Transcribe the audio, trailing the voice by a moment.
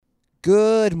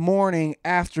Good morning,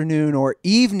 afternoon, or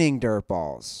evening,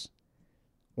 Dirtballs.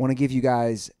 Want to give you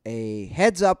guys a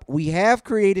heads up. We have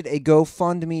created a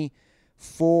GoFundMe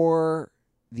for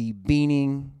the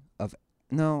beaning of...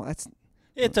 No, that's...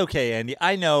 It's okay, Andy.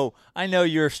 I know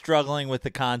you're struggling with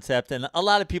the concept, and a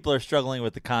lot of people are struggling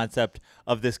with the concept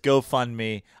of this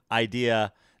GoFundMe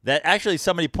idea that actually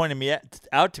somebody pointed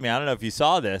out to me. I don't know if you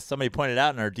saw this. Somebody pointed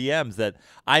out in our DMs that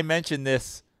I mentioned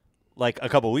this like a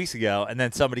couple weeks ago, and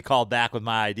then somebody called back with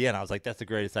my idea, and I was like, that's the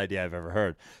greatest idea I've ever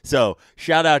heard. So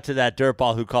shout out to that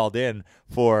dirtball who called in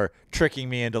for tricking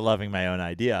me into loving my own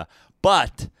idea.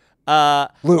 But a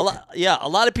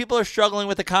lot of people are struggling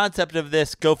with the concept of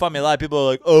this GoFundMe. A lot of people are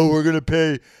like, oh, we're going to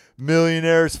pay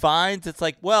millionaires fines. It's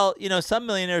like, well, some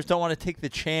millionaires don't want to take the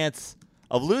chance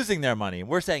of losing their money. And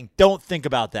we're saying, don't think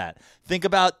about that. Think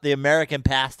about the American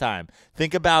pastime.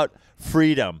 Think about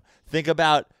freedom. Think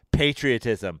about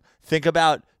patriotism. Think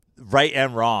about right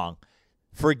and wrong.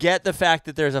 Forget the fact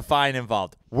that there's a fine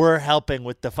involved. We're helping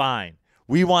with the fine.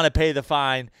 We want to pay the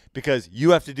fine because you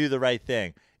have to do the right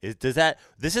thing.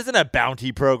 This isn't a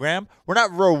bounty program. We're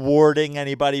not rewarding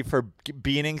anybody for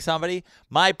beaning somebody.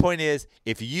 My point is,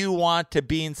 if you want to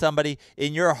bean somebody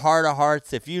in your heart of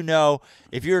hearts, if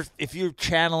you're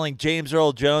channeling James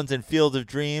Earl Jones in Field of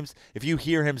Dreams, if you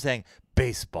hear him saying,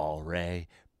 baseball, Ray,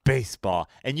 baseball,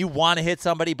 and you want to hit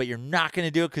somebody, but you're not going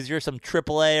to do it because you're some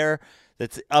AAA-er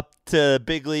that's up to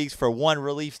big leagues for one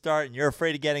relief start and you're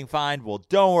afraid of getting fined, well,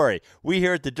 don't worry. We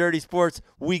here at the Dirty Sports,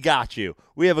 we got you.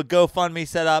 We have a GoFundMe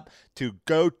set up to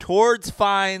go towards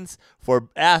fines for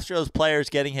Astros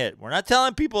players getting hit. We're not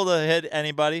telling people to hit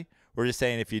anybody. We're just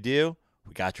saying if you do,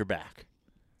 we got your back.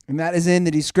 And that is in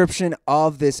the description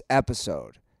of this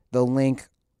episode, the link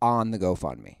on the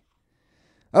GoFundMe.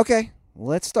 Okay,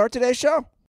 let's start today's show.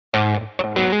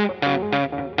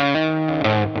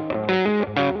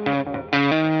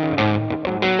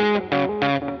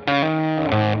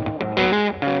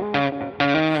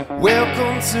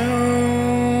 Welcome to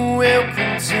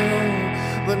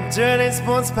the Dirty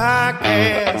Sports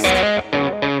Podcast.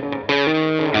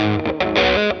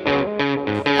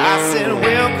 I said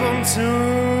welcome to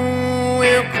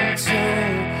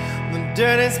the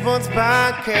Dirty Sports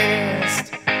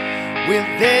Podcast with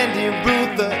Andy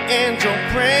Ruther and Joe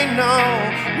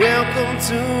Prano. Welcome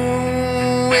to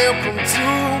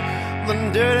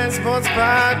the Dirty Sports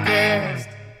Podcast.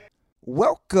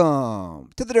 Welcome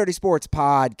to the Dirty Sports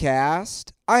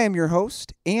Podcast. I am your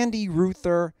host, Andy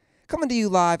Ruther, coming to you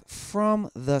live from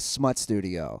the Smut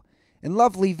Studio in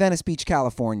lovely Venice Beach,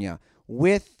 California,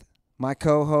 with my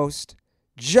co-host,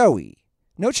 Joey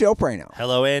No Chill Prano.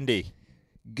 Hello, Andy.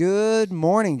 Good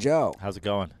morning, Joe. How's it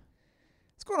going?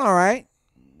 It's going all right.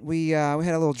 We had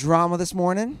a little drama this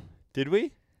morning. Did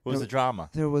we? What was the drama?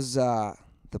 There was the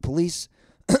police.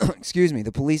 Excuse me.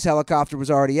 The police helicopter was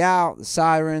already out. The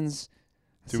sirens.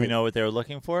 Do we know what they were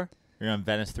looking for? You're on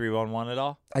Venice 311 at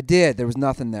all? I did. There was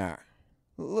nothing there.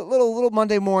 Little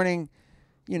Monday morning,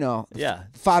 Yeah.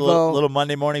 5-0. Little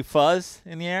Monday morning fuzz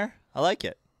in the air. I like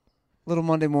it. Little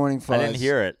Monday morning fuzz. I didn't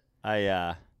hear it.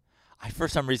 I for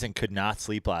some reason could not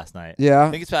sleep last night. Yeah.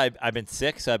 I think it's I've been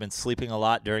sick, so I've been sleeping a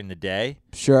lot during the day.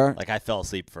 Sure. Like I fell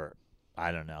asleep for,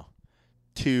 I don't know,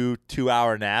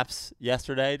 2-hour naps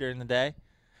yesterday during the day,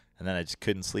 and then I just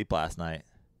couldn't sleep last night.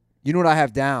 You know what I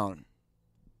have down?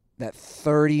 That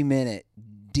 30-minute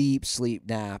deep sleep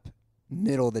nap,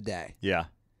 middle of the day. Yeah,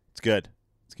 it's good.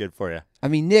 It's good for you. I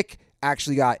mean, Nick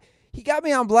actually got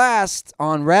me on blast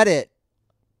on Reddit.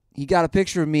 He got a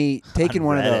picture of me taking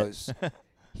one of those.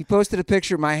 He posted a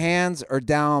picture. My hands are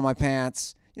down on my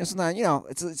pants. Sometimes,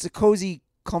 it's a cozy,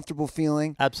 comfortable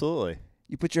feeling. Absolutely.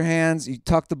 You put your hands, you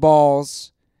tuck the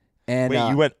balls, and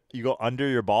wait, you go under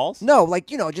your balls? No,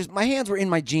 just my hands were in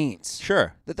my jeans.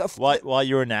 Sure. While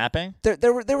you were napping?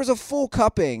 There was a full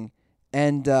cupping,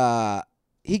 and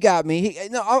he got me.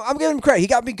 I'm giving him credit. He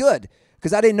got me good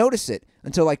because I didn't notice it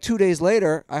until like 2 days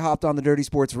later. I hopped on the Dirty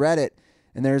Sports Reddit,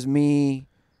 and there's me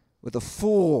with a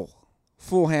full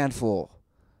handful.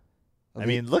 I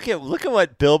mean, look at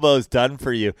what Bilbo's done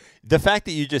for you. The fact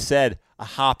that you just said I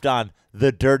hopped on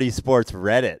the Dirty Sports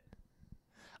Reddit.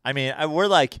 I mean, we're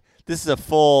like, this is a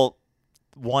full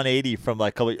 180 from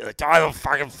like I don't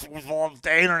fucking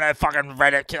the internet fucking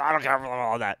Reddit. I don't care about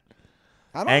all that.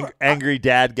 Angry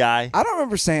dad guy. I don't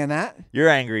remember saying that. You're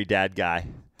angry dad guy.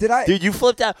 Did I? Dude, you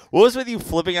flipped out. What was with you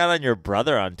flipping out on your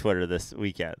brother on Twitter this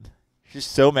weekend? You're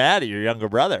just so mad at your younger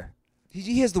brother.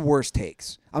 He has the worst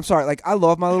takes. I'm sorry. Like, I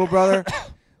love my little brother,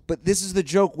 but this is the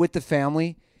joke with the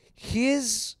family.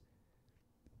 His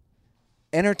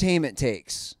entertainment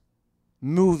takes,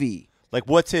 movie.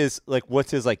 What's his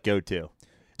go-to?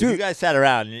 Dude. You guys sat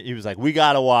around and he was like, "We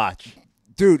gotta watch."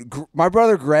 Dude, my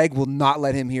brother Greg will not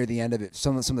let him hear the end of it.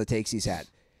 Some of the takes he's had.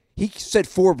 He said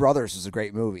Four Brothers was a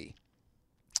great movie.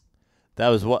 That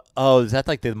was what? Oh, is that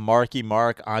like the Marky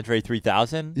Mark Andre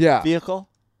 3000 vehicle?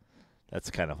 That's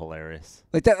kind of hilarious.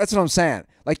 Like that's what I'm saying.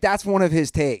 Like that's one of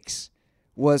his takes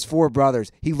was Four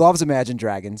Brothers. He loves Imagine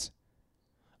Dragons.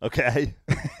 Okay.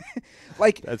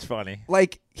 Like that's funny.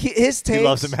 Like his takes. He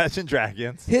loves Imagine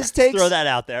Dragons. His takes. Throw that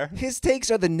out there. His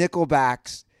takes are the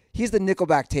Nickelbacks. He's the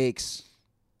Nickelback takes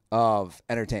of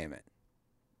entertainment.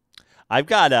 I've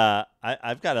got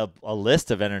a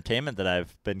list of entertainment that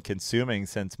I've been consuming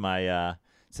since my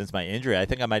injury. I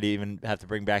think I might even have to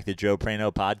bring back the Joe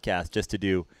Prano podcast just to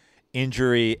do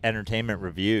injury entertainment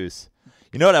reviews.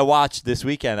 You know what I watched this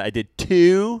weekend? I did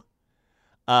two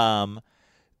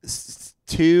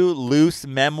loose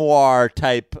memoir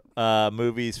type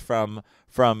movies from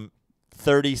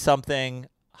 30-something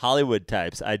Hollywood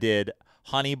types. I did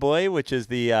Honey Boy, which is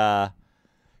the Shia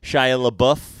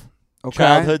LaBeouf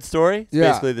childhood story. It's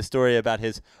basically the story about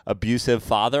his abusive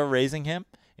father raising him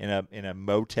in a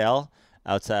motel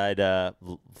outside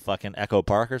fucking Echo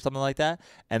Park or something like that.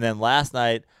 And then last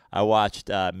night I watched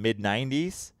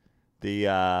Mid-90s,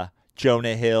 the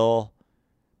Jonah Hill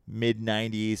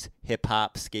mid-90s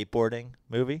hip-hop skateboarding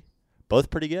movie. Both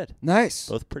pretty good. Nice.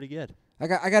 Both pretty good. I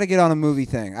got to get on a movie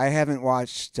thing. I haven't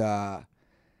watched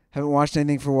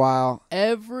anything for a while.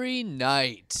 Every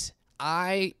night,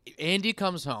 Andy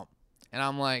comes home, and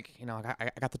I'm like, I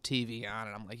got the TV on,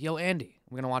 and I'm like, yo, Andy,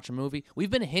 we're gonna watch a movie.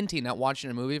 We've been hinting at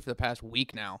watching a movie for the past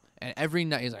week now, and every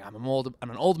night he's like, I'm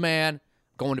an old man,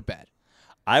 going to bed.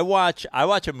 I watch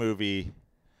a movie.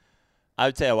 I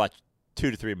would say I watch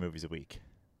 2 to 3 movies a week.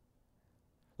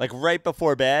 Like right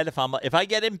before bed, if I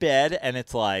get in bed and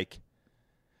it's like,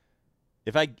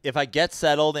 if I get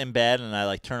settled in bed and I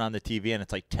like turn on the TV and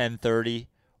it's like 10:30,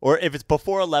 or if it's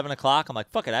before 11 o'clock, I'm like,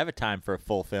 fuck it, I have a time for a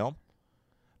full film.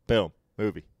 Boom,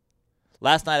 movie.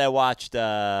 Last night I watched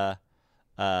The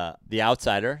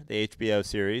Outsider, the HBO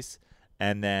series,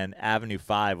 and then Avenue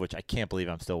 5, which I can't believe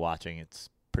I'm still watching. It's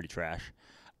pretty trash.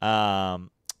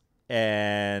 And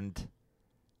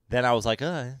then I was like,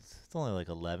 it's only like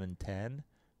 11:10.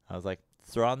 I was like,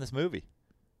 throw on this movie.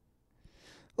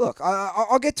 Look,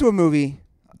 I'll get to a movie.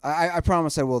 I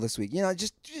promise I will this week.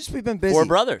 Just we've been busy. Four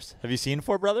Brothers. Have you seen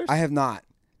Four Brothers? I have not.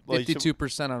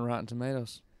 52% on Rotten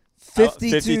Tomatoes.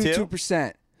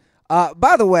 52%.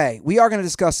 By the way, we are going to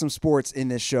discuss some sports in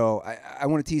this show. I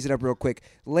want to tease it up real quick.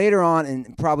 Later on,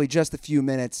 in probably just a few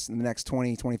minutes, in the next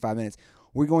 20, 25 minutes,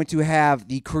 we're going to have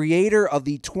the creator of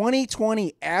the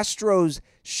 2020 Astros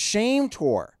Shame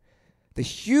Tour, the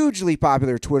hugely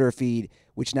popular Twitter feed,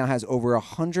 which now has over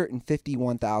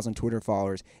 151,000 Twitter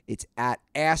followers. It's at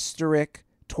Asterisk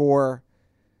Tour.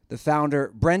 The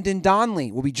founder, Brendan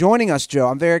Donnelly, will be joining us, Joe.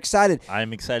 I'm very excited.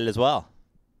 I'm excited as well.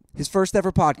 His first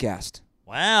ever podcast.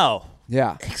 Wow.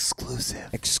 Yeah.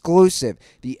 Exclusive.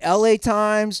 The LA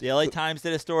Times. The LA Times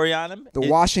did a story on him. The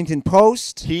Washington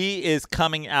Post. He is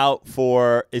coming out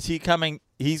for,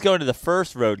 he's going to the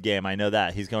first road game. I know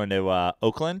that. He's going to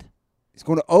Oakland. He's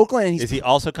going to Oakland. And is he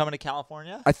also coming to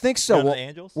California? I think so. The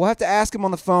Angels? We'll have to ask him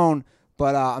on the phone,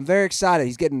 but I'm very excited.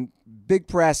 He's getting big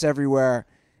press everywhere.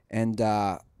 And,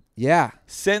 yeah.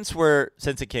 Since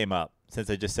it came up, since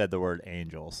I just said the word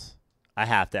Angels, I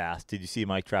have to ask, did you see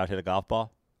Mike Trout hit a golf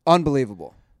ball?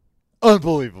 Unbelievable.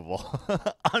 Unbelievable.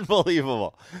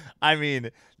 I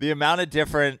mean, the amount of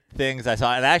different things I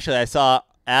saw, and actually I saw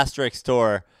Asterisk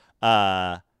Tour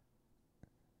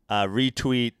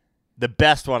retweet the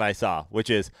best one I saw, which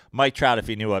is Mike Trout if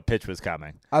he knew what pitch was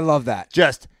coming. I love that.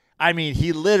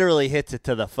 He literally hits it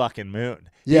to the fucking moon.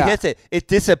 Yeah. He hits it. It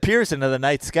disappears into the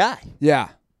night sky. Yeah.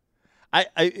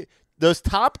 Those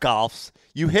Top Golfs,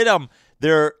 you hit them,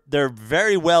 they're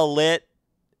very well lit.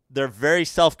 They're very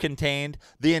self-contained.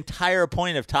 The entire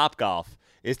point of Top Golf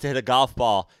is to hit a golf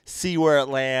ball, see where it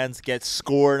lands, get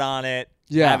scored on it,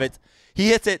 have it.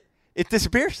 He hits it, it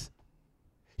disappears.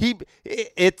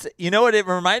 It's you know what it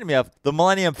reminded me of? The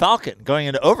Millennium Falcon going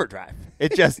into overdrive.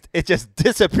 It just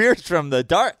disappears from the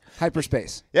dart.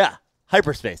 Hyperspace. Yeah,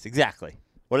 hyperspace. Exactly.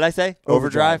 What did I say?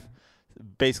 Overdrive.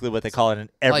 Basically, what they call it in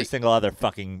every single other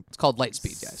fucking. It's called light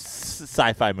speed, guys.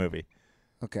 Sci-fi movie.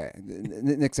 Okay,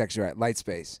 Nick's actually right. Light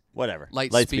space. Whatever.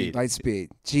 Light speed. Light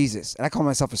speed. Jesus, and I call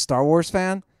myself a Star Wars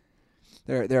fan.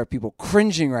 There are people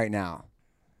cringing right now.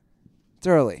 It's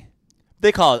early.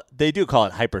 They do call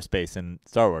it hyperspace in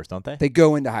Star Wars, don't they? They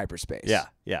go into hyperspace.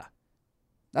 Yeah.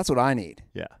 That's what I need.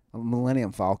 Yeah. A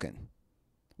Millennium Falcon.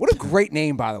 What a great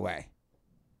name, by the way.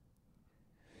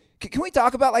 Can we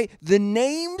talk about the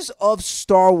names of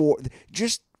Star Wars?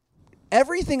 Just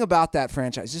everything about that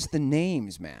franchise, just the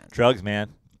names, man. Drugs,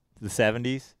 man. The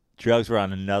 70s, drugs were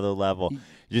on another level.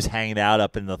 You're just hanging out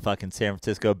up in the fucking San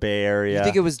Francisco Bay Area. You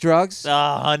think it was drugs?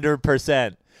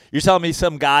 100%. You're telling me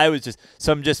some guy was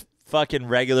just fucking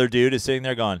regular dude is sitting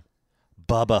there going,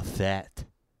 Bubba Fett.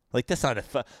 Like, that's not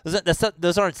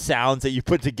those aren't sounds that you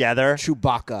put together.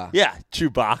 Chewbacca. Yeah,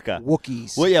 Chewbacca.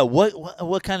 Wookiees. Well, yeah,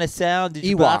 what kind of sound did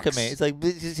Ewoks. Chewbacca make? It's like,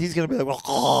 he's going to be like,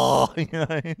 oh, you know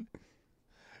what I mean?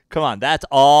 Come on, that's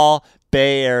all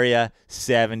Bay Area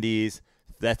 70s.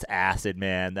 That's acid,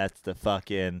 man. That's the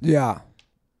fucking, Yeah.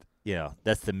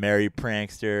 That's the Merry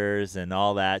Pranksters and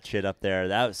all that shit up there.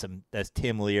 That's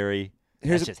Tim Leary.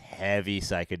 That's just heavy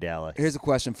psychedelics. Here's a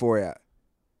question for you.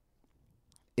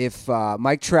 If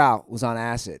Mike Trout was on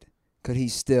acid, could he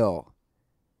still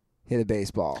hit a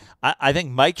baseball? I think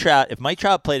if Mike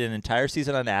Trout played an entire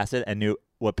season on acid and knew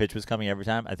what pitch was coming every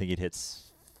time, I think he'd hit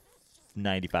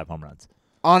 95 home runs.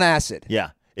 On acid?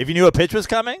 Yeah. If you knew a pitch was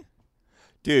coming,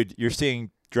 dude, you're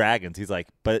seeing dragons. He's like,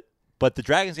 but the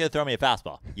dragon's going to throw me a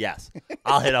fastball. Yes.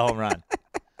 I'll hit a home run.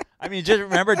 I mean, just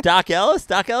remember Doc Ellis?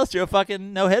 Doc Ellis threw a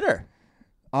fucking no-hitter.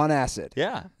 On acid.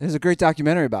 Yeah. There's a great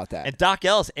documentary about that. And Doc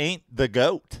Ellis ain't the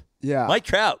GOAT. Yeah. Mike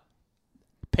Trout,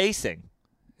 pacing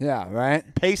Yeah, right?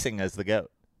 as the GOAT.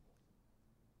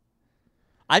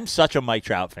 I'm such a Mike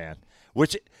Trout fan,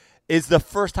 which is the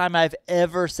first time I've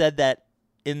ever said that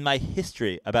in my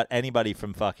history about anybody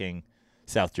from fucking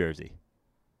South Jersey.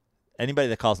 Anybody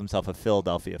that calls himself a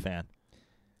Philadelphia fan.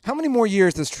 How many more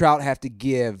years does Trout have to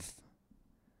give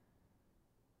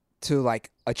to,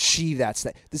 like, achieve that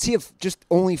state? Does he have just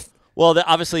only... Well,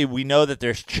 obviously, we know that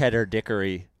there's cheddar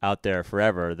dickery out there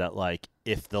forever that, like,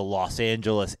 if the Los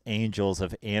Angeles Angels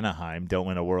of Anaheim don't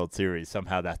win a World Series,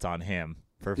 somehow that's on him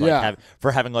for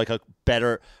having, like, a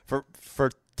better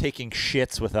for taking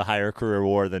shits with a higher career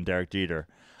WAR than Derek Jeter.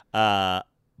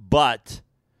 But,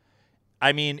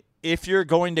 I mean, if you're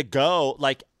going to go,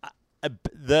 like,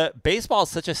 the baseball is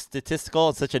such a statistical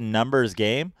and such a numbers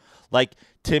game. Like,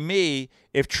 to me,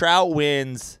 if Trout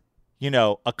wins,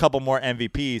 a couple more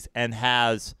MVPs and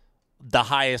has the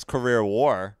highest career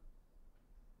WAR,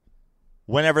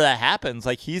 whenever that happens,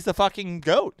 like, he's the fucking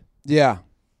GOAT. Yeah.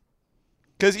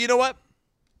 Because you know what?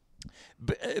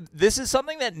 This is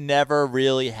something that never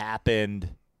really happened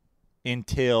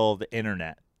until the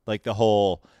internet. Like, the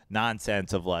whole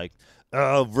nonsense of, like,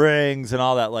 rings and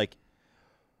all that. Like,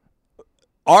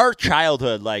 our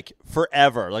childhood, like,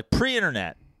 forever, like,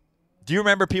 pre-internet, do you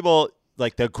remember people,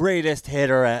 like, the greatest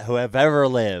hitter who have ever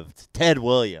lived, Ted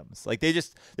Williams? Like, they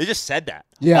just said that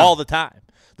all the time.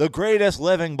 The greatest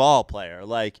living ball player.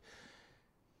 Like,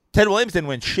 Ted Williams didn't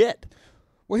win shit.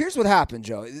 Well, here's what happened,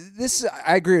 Joe.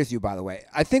 I agree with you, by the way.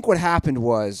 I think what happened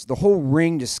was the whole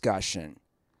ring discussion.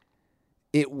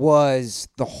 It was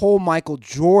the whole Michael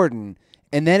Jordan,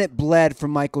 and then it bled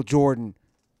from Michael Jordan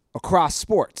across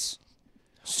sports.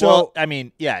 So, well, I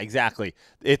mean, yeah, exactly.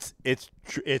 It's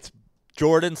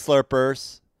Jordan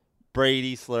slurpers,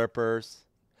 Brady slurpers.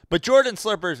 But Jordan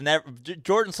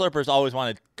slurpers always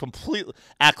wanted to completely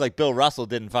act like Bill Russell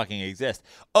didn't fucking exist.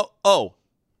 Oh,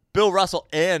 Bill Russell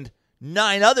and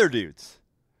 9 other dudes.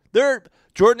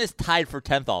 Jordan is tied for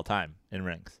 10th all time in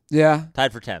rings. Yeah.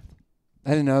 Tied for 10th.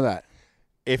 I didn't know that.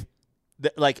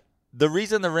 The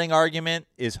reason the ring argument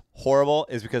is horrible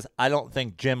is because I don't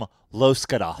think Jim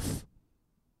Loskadov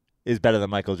is better than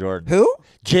Michael Jordan. Who?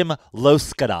 Jim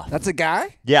Loskadov. That's a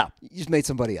guy? Yeah. You just made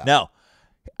somebody up. No.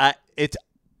 I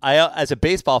as a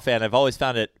baseball fan, I've always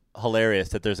found it hilarious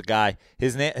that there's a guy.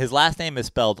 His last name is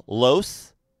spelled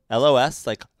Los, L-O-S,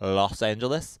 like Los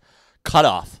Angeles,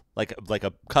 cutoff, like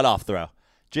a cutoff throw.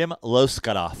 Jim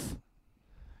Loskadov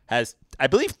has, I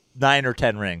believe, 9 or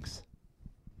 10 rings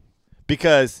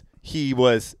because he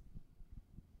was,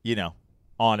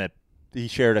 on it. He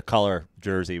shared a color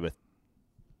jersey with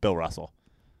Bill Russell.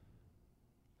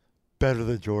 Better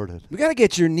than Jordan. We got to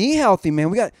get your knee healthy,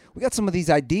 man. We got some of these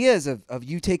ideas of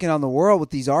you taking on the world with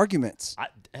these arguments.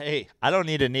 I don't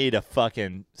need a knee to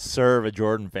fucking serve a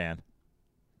Jordan fan.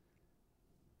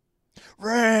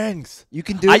 Rings. You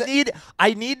can do it.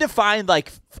 I need to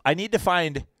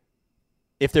find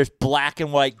if there's black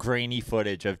and white grainy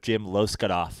footage of Jim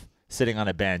Loskadov sitting on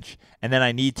a bench, and then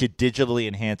I need to digitally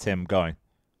enhance him going.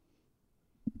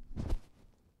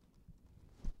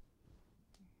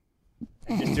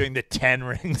 Just doing the 10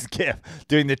 rings gif.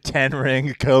 Doing the 10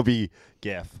 ring Kobe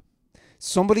gif.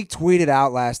 Somebody tweeted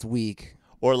out last week.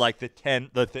 Or like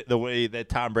the way that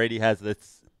Tom Brady has the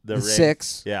ring.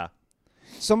 6. Yeah.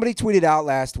 Somebody tweeted out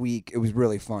last week. It was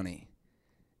really funny.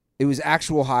 It was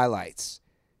actual highlights.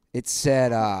 It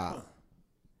said,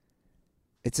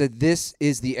 This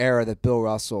is the era that Bill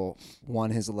Russell won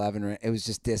his 11. It was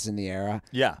just this in the era.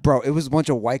 Yeah. Bro, it was a bunch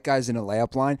of white guys in a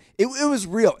layup line. It was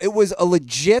real. It was a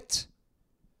legit,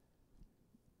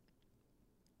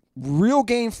 real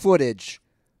game footage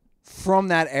from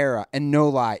that era. And no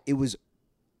lie, it was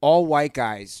all white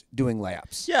guys doing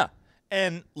layups. Yeah.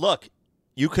 And look,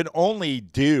 you can only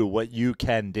do what you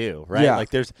can do, right? Yeah.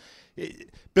 Like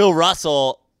Bill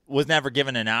Russell was never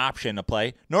given an option to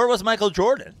play, nor was Michael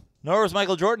Jordan. Nor was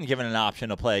Michael Jordan given an option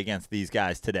to play against these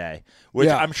guys today, which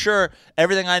Yeah. I'm sure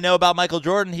everything I know about Michael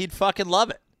Jordan, he'd fucking love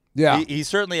it. Yeah. He's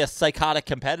certainly a psychotic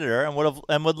competitor and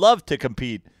would love to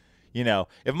compete. You know,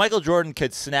 if Michael Jordan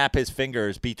could snap his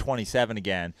fingers, be 27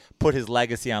 again, put his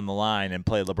legacy on the line, and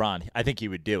play LeBron, I think he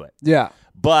would do it. Yeah.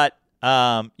 But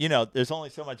there's only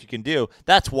so much you can do.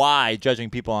 That's why judging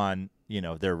people on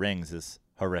their rings is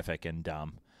horrific and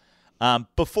dumb.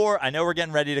 Before I know we're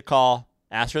getting ready to call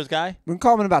Astros guy. We can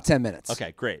call him in about 10 minutes.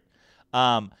 Okay, great.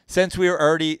 Since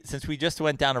we just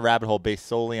went down a rabbit hole based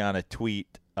solely on a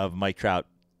tweet of Mike Trout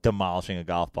demolishing a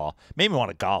golf ball, made me want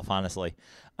to golf, honestly.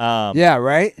 Yeah,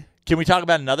 right? Can we talk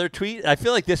about another tweet? I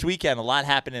feel like this weekend a lot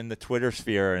happened in the Twitter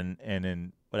sphere and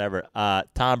in whatever.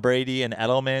 Tom Brady and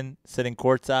Edelman sitting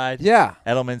courtside. Yeah.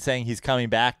 Edelman saying he's coming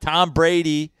back. Tom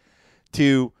Brady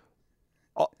to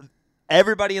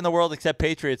everybody in the world except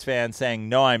Patriots fans saying,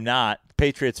 no, I'm not.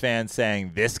 Patriots fans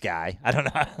saying, this guy. I don't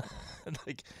know.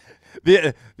 Like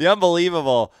the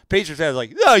unbelievable Patriots fans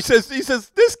like, no, he says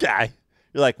this guy.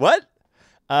 You're like, what?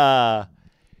 Tom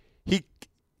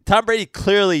Brady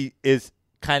clearly is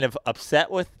kind of upset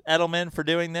with Edelman for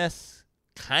doing this.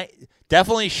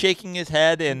 Definitely shaking his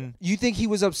head, and You think he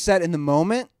was upset in the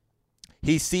moment?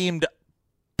 he seemed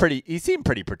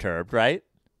pretty perturbed, right?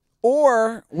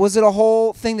 Or was it a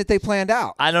whole thing that they planned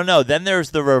out? I don't know. Then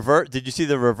there's the reverse. Did you see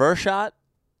the reverse shot?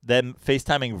 Them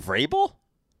FaceTiming Vrabel?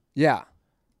 Yeah.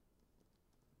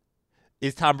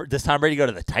 Does Tom Brady go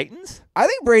to the Titans? I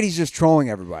think Brady's just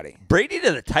trolling everybody. Brady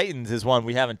to the Titans is one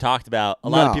we haven't talked about. A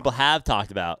lot No. of people have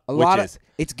talked about.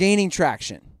 It's gaining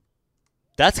traction.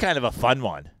 That's kind of a fun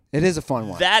one. It is a fun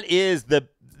one. It's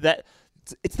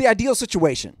It's the ideal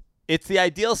situation. It's the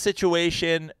ideal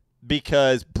situation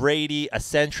because Brady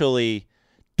essentially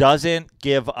doesn't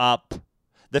give up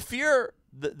the fear.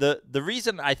 The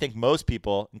reason I think most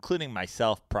people, including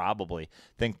myself, probably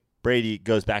think Brady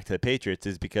goes back to the Patriots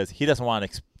is because he doesn't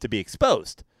want to be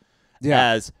exposed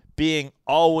as being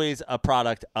always a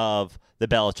product of the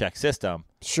Belichick system.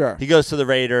 Sure. He goes to the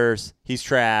Raiders. He's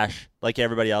trash, like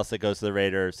everybody else that goes to the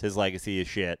Raiders. His legacy is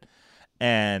shit.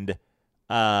 And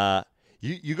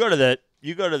you go to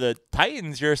the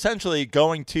Titans. You're essentially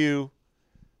going to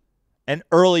an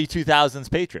early 2000s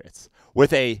Patriots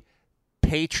with a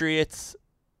Patriots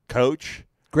coach.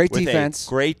 Great with defense. A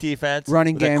great defense.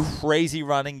 Running with game. A crazy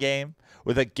running game.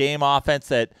 With a game offense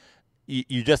that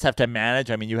you just have to manage.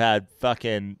 I mean, you had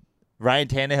fucking Ryan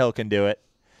Tannehill can do it.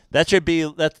 That should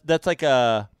be that's like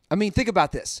a. I mean, think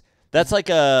about this. That's like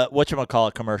a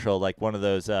whatchamacallit commercial, like one of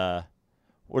those.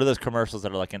 What are those commercials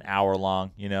that are like an hour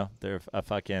long? You know, they're a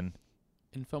fucking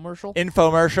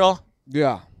infomercial.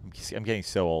 Yeah. I'm getting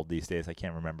so old these days. I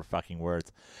can't remember fucking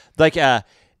words. Like an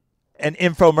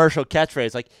infomercial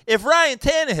catchphrase, like if Ryan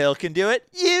Tannehill can do it,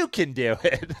 you can do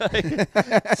it.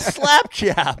 Like, slap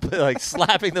chop, like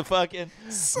slapping the fucking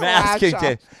masking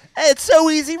tape. Hey, it's so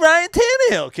easy. Ryan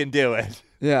Tannehill can do it.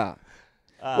 Yeah.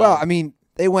 Well, I mean,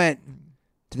 they went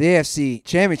to the AFC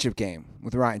Championship game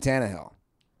with Ryan Tannehill.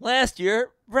 Last year,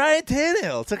 Ryan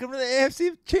Tannehill took him to the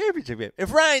AFC Championship game.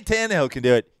 If Ryan Tannehill can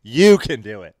do it, you can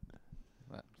do it.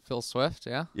 Phil Swift,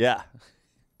 yeah? Yeah.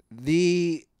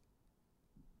 The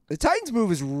Titans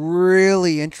move is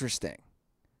really interesting.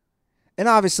 And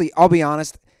obviously, I'll be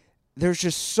honest, there's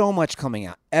just so much coming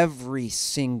out every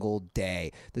single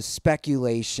day. The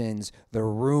speculations, the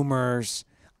rumors.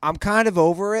 I'm kind of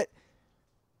over it.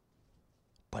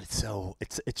 But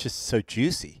it's just so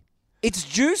juicy. It's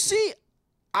juicy.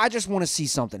 I just want to see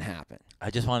something happen.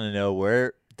 I just want to know,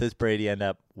 where does Brady end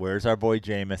up? Where's our boy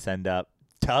Jameis end up?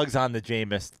 Tug's on the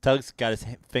Jameis. Tug's got his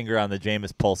finger on the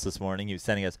Jameis pulse this morning. He was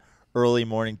sending us early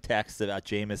morning texts about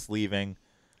Jameis leaving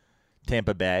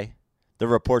Tampa Bay. The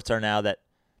reports are now that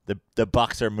the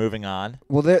Bucs are moving on.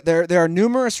 Well, there are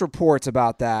numerous reports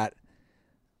about that.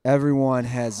 Everyone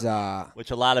has which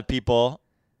a lot of people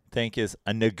think is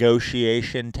a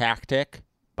negotiation tactic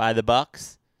by the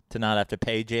Bucs to not have to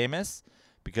pay Jameis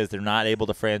because they're not able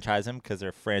to franchise him because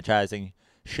they're franchising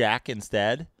Shaq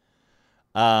instead.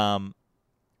 I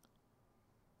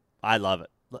love it.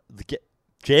 Get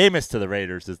Jameis to the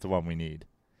Raiders is the one we need.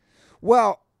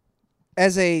 Well,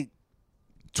 as a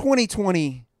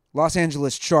 2020 Los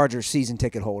Angeles Chargers season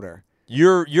ticket holder,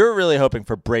 You're really hoping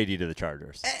for Brady to the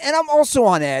Chargers. And I'm also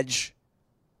on edge.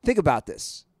 Think about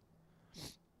this.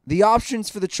 The options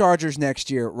for the Chargers next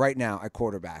year right now at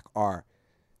quarterback are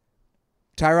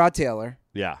Tyrod Taylor,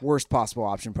 Yeah. worst possible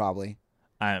option probably,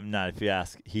 I'm not, if you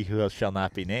ask, he who shall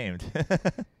not be named.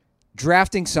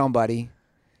 drafting somebody,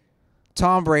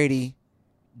 Tom Brady,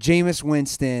 Jameis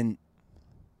Winston.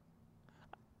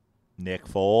 Nick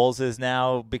Foles is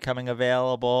now becoming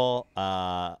available.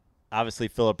 Obviously,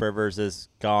 Phillip Rivers is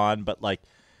gone, but like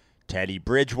Teddy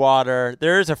Bridgewater,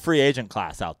 there is a free agent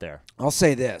class out there. I'll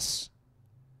say this.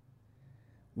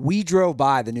 We drove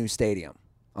by the new stadium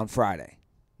on Friday.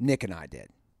 Nick and I did.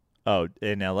 Oh,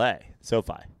 in L.A.,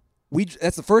 SoFi.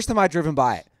 That's the first time I've driven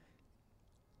by it.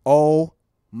 Oh,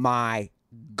 my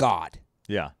God.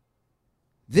 Yeah.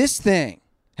 This thing.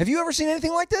 Have you ever seen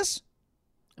anything like this?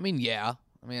 I mean, yeah.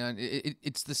 I mean,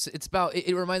 it's this. It's about.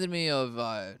 It reminded me of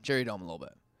Jerry Dome a little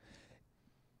bit.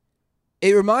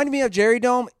 It reminded me of Jerry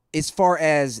Dome as far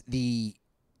as the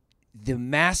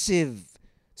massive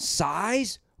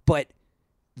size, but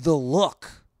the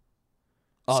look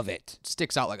of it.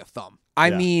 Sticks out like a thumb. I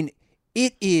Yeah. mean,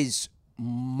 it is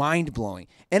mind-blowing.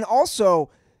 And also,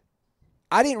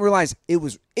 I didn't realize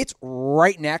it's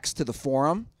right next to the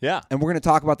Forum. Yeah. And we're going to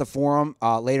talk about the Forum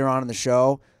later on in the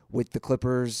show with the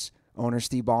Clippers owner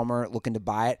Steve Ballmer looking to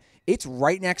buy it. It's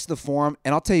right next to the Forum.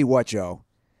 And I'll tell you what, Joe,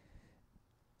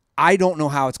 I don't know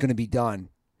how it's going to be done.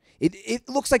 It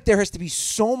looks like there has to be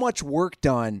so much work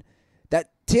done.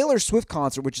 That Taylor Swift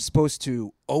concert, which is supposed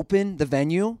to open the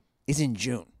venue, is in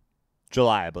June.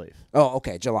 July, I believe. Oh,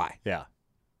 okay, July. Yeah.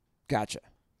 Gotcha.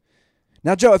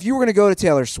 Now, Joe, if you were going to go to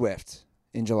Taylor Swift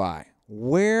in July,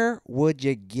 where would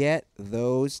you get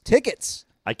those tickets?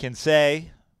 I can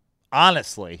say,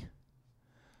 honestly,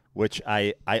 which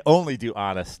I only do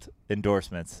honest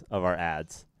endorsements of our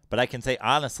ads, but I can say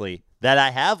honestly that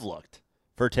I have looked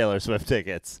for Taylor Swift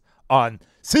tickets on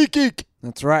SeatGeek.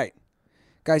 That's right.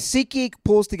 Guys, SeatGeek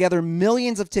pulls together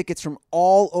millions of tickets from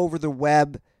all over the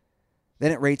web.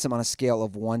 Then it rates them on a scale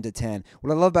of 1 to 10.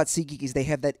 What I love about SeatGeek is they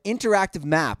have that interactive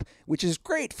map, which is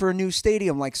great for a new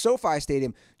stadium like SoFi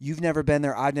Stadium. You've never been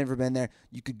there. I've never been there.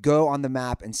 You could go on the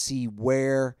map and see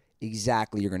where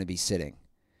exactly you're going to be sitting.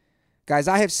 Guys,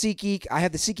 I have SeatGeek. I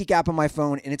have the SeatGeek app on my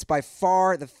phone, and it's by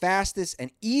far the fastest and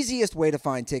easiest way to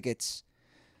find tickets.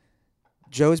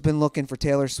 Joe's been looking for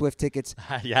Taylor Swift tickets.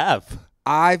 I have.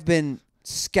 I've been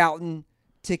scouting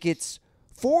tickets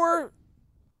for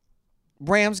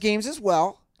Rams games as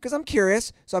well because I'm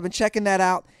curious. So I've been checking that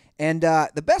out. And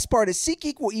the best part is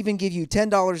SeatGeek will even give you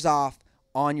 $10 off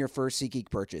on your first SeatGeek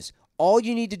purchase. All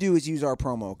you need to do is use our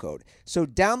promo code. So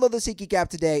download the SeatGeek app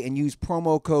today and use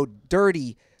promo code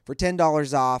DIRTY for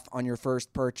 $10 off on your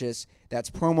first purchase.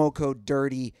 That's promo code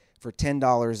DIRTY for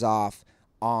 $10 off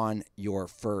on your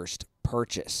first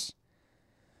purchase.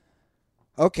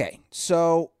 Okay,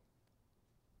 so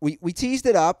we teased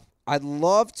it up. I'd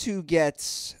love to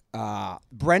get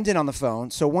Brendan on the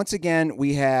phone. So once again,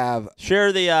 we have,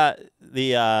 Share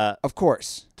the of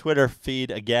course, Twitter feed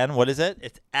again. What is it?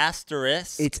 It's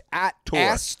asterisk it's at Tour.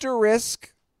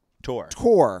 asterisk tour.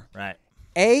 tour. Right.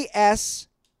 ASTERISK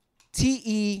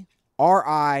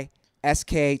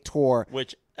tour.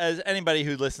 Which, as anybody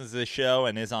who listens to the show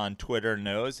and is on Twitter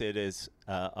knows, it is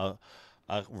a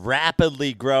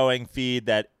rapidly growing feed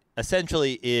that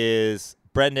essentially is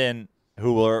Brendan,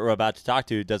 who we're about to talk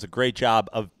to, does a great job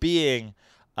of being,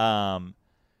 a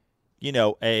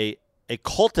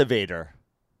cultivator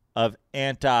of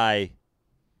anti-Astros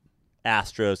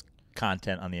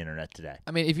content on the internet today.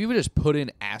 I mean, if you would just put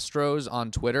in Astros on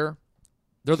Twitter,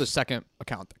 they're the second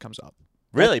account that comes up.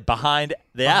 Really, behind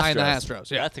the Behind the Astros.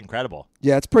 Astros, yeah. That's incredible.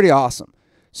 Yeah, it's pretty awesome.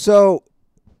 So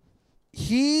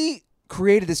he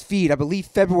created this feed, I believe,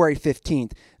 February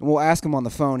 15th, and we'll ask him on the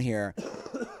phone here.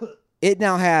 It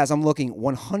now has, I'm looking,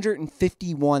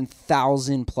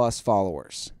 151,000 plus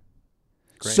followers.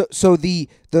 Great. So the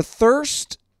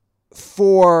thirst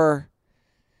for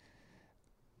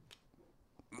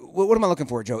what am I looking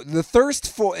for, Joe? The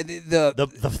thirst for the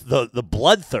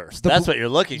bloodthirst. That's what you're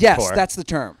looking for. yes, that's the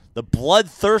term. The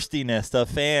bloodthirstiness of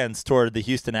fans toward the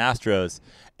Houston Astros.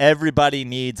 Everybody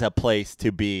needs a place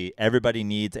to be. Everybody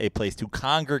needs a place to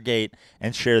congregate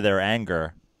and share their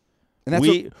anger. And that's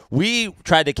we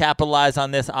tried to capitalize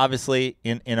on this, obviously,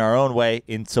 in our own way,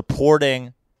 in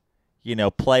supporting,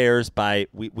 players by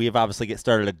we've obviously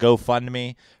started a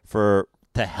GoFundMe to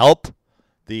help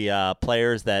the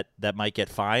players that might get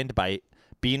fined by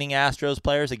beating Astros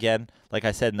players. Again, like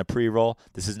I said in the pre-roll,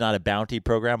 this is not a bounty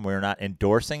program. We're not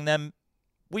endorsing them.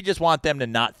 We just want them to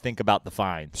not think about the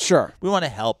fines. Sure. We want to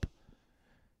help.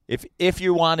 if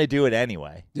you want to do it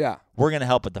anyway, Yeah. we're going to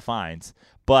help with the fines.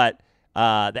 But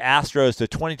the Astros, the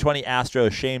 2020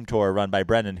 Astros Shame Tour run by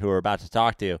Brendan, who we're about to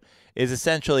talk to, is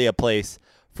essentially a place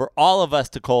for all of us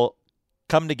to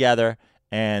come together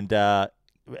and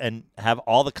have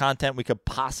all the content we could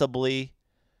possibly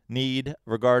need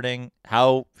regarding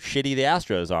how shitty the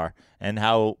Astros are and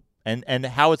how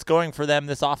it's going for them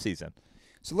this offseason.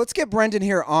 So let's get Brendan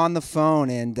here on the phone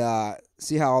and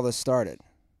see how all this started.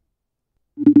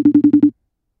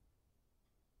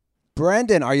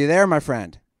 Brendan, are you there, my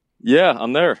friend? Yeah,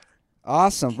 I'm there.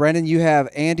 Awesome. Brendan, you have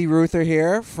Andy Ruther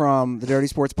here from the Dirty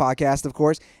Sports Podcast, of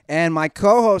course, and my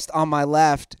co-host on my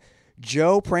left,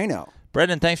 Joe Prano.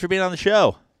 Brendan, thanks for being on the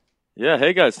show. Yeah,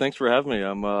 hey guys, thanks for having me.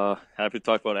 I'm happy to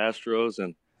talk about Astros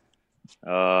and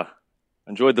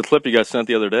enjoyed the clip you guys sent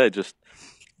the other day. Just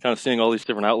kind of seeing all these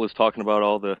different outlets talking about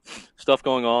all the stuff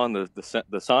going on,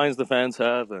 the signs the fans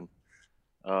have, and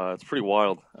it's pretty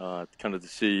wild kind of to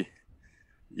see.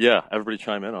 Yeah, everybody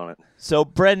chime in on it. So,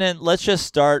 Brendan, let's just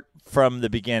start from the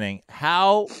beginning.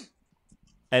 How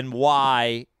and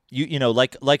why you know,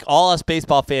 like all us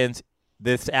baseball fans,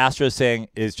 this Astros thing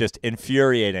is just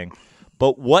infuriating.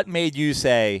 But what made you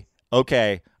say,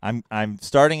 okay, I'm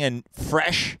starting a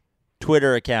fresh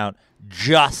Twitter account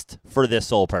just for this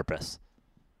sole purpose?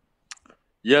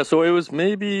 Yeah, so it was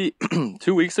maybe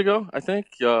 2 weeks ago, I think.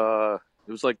 It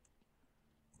was like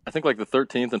the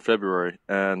 13th in February,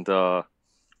 and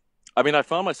I mean, I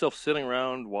found myself sitting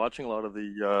around watching a lot of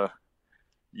the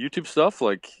YouTube stuff.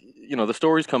 Like, you know, the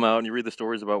stories come out and you read the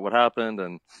stories about what happened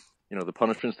and, you know, the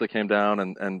punishments that came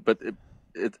down. But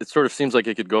it sort of seems like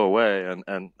it could go away.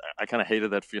 And I kind of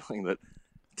hated that feeling that,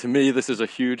 to me, this is a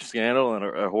huge scandal and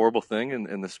a horrible thing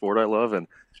in the sport I love. And,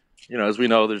 you know, as we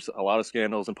know, there's a lot of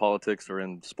scandals in politics or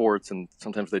in sports, and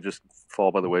sometimes they just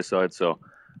fall by the wayside. So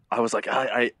I was like,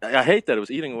 I hate that. It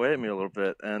was eating away at me a little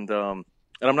bit. And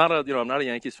I'm not a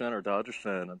Yankees fan or a Dodgers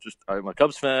fan. I'm a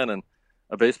Cubs fan and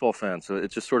a baseball fan. So it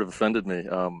just sort of offended me.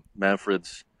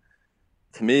 Manfred's,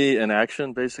 to me, in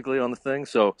action basically on the thing.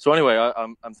 So anyway,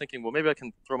 I'm thinking, well, maybe I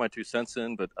can throw my 2 cents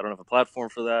in, but I don't have a platform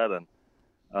for that. And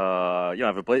you know,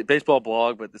 I have a baseball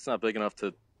blog, but it's not big enough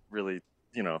to really,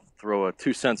 you know, throw a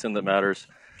 2 cents in that matters.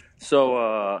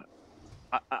 So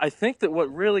I think that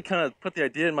what really kind of put the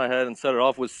idea in my head and set it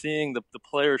off was seeing the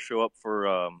players show up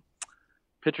for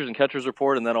pitchers and catchers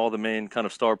report, and then all the main kind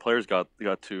of star players got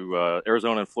to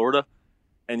Arizona and Florida,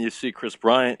 and you see Chris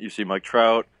Bryant, you see Mike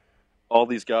Trout, all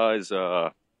these guys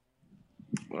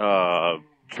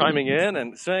chiming in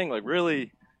and saying like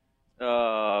really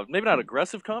maybe not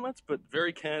aggressive comments, but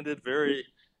very candid, very,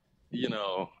 you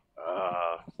know,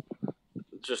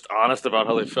 just honest about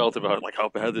how they felt about like how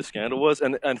bad this scandal was.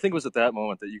 And I think it was at that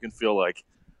moment that you can feel like,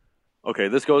 okay,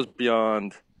 this goes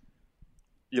beyond,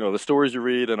 you know, the stories you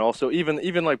read, and also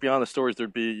even like beyond the stories,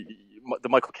 there'd be the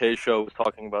Michael Kay show was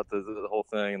talking about the whole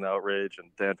thing and the outrage, and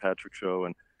Dan Patrick show,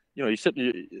 and you know, you sit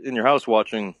in your house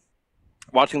watching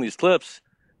these clips,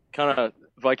 kind of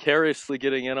vicariously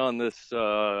getting in on this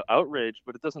outrage,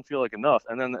 but it doesn't feel like enough.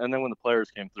 And then when the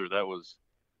players came through, that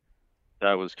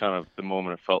was kind of the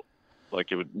moment it felt like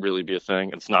it would really be a thing.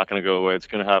 It's not going to go away. It's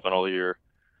going to happen all year.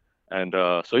 And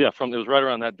so yeah, it was right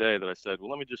around that day that I said, well,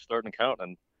 let me just start an account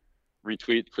and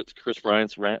retweet Chris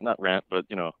Bryant's not rant, but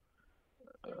you know,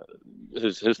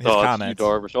 his thoughts, comments. Yu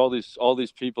Darvish, all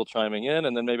these people chiming in,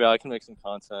 and then maybe I can make some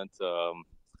content.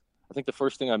 I think the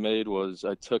first thing I made was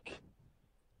I took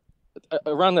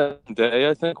around that day,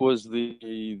 I think, was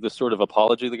the sort of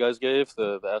apology the guys gave,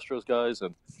 the Astros guys,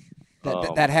 and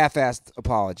That half-assed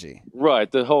apology. right,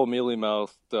 the whole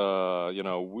mealy-mouthed, you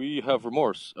know, we have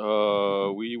remorse.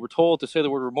 We were told to say the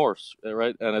word remorse,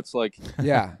 right? And it's like,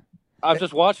 Yeah. I'm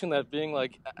just watching that being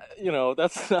like, you know,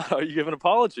 that's not how you give an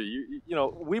apology. You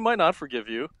know, we might not forgive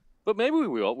you, but maybe we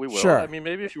will. Sure. I mean,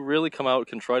 maybe if you really come out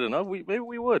contrite enough, maybe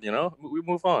we would, you know, we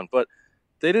move on. But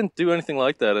they didn't do anything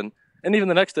like that. And even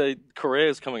the next day, Correa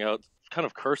is coming out kind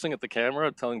of cursing at the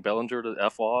camera, telling Bellinger to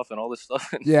F off and all this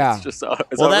stuff. And Yeah. it's just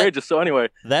outrageous. So anyway,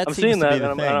 that I'm seems seeing to that be the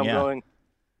and thing, I'm yeah. going.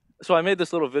 So I made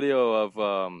this little video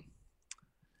of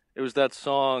it was that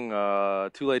song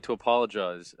 "Too Late to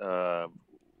Apologize."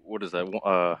 What is that?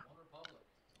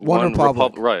 One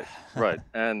Republic. Right.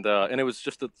 And it was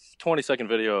just a 20-second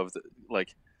video of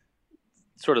like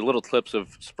sort of little clips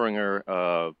of Springer,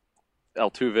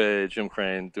 Altuve, Jim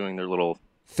Crane doing their little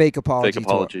Fake apology. fake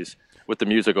apologies with the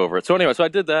music over it. So anyway, so I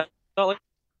did that. I felt like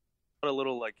a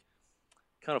little like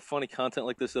kind of funny content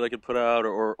like this that I could put out,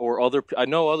 or other. I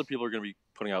know other people are going to be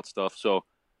putting out stuff. So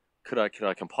could I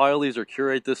compile these or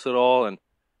curate this at all? And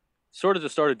sort of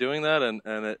just started doing that, and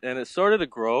it started to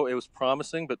grow. It was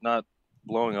promising, but not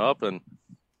blowing up. And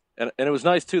And it was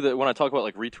nice too that when I talk about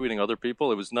like retweeting other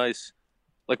people, it was nice.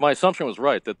 Like my assumption was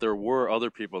right that there were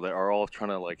other people that are all trying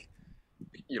to like,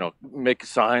 make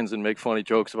signs and make funny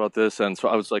jokes about this. And so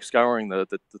I was like scouring the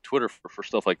Twitter for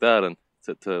stuff like that and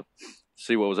to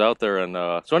see what was out there. And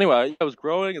so anyway, I was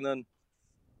growing, and then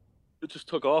it just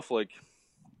took off like,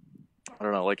 I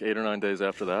don't know, like 8 or 9 days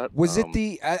after that. Was it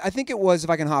I think it was, if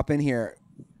I can hop in here,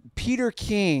 Peter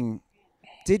King,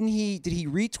 did he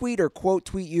retweet or quote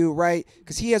tweet you, right?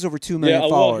 Because he has over 2 million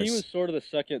followers. Well, he was sort of the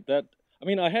second that, I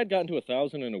mean, I had gotten to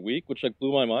 1,000 in a week, which like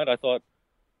blew my mind. I thought,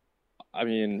 I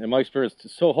mean, in my experience,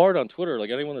 it's so hard on Twitter.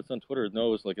 Like anyone that's on Twitter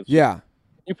knows, like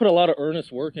you put a lot of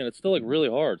earnest work in. It's still like really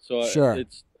hard. So sure.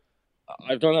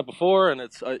 I've done that before, and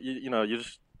it's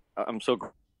I'm so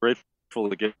grateful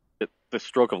to get this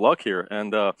stroke of luck here.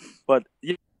 And but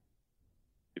yeah.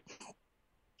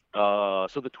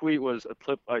 So the tweet was a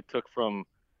clip I took from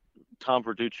Tom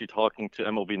Verducci talking to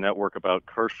MLB Network about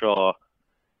Kershaw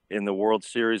in the World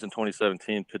Series in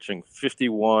 2017, pitching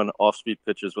 51 off-speed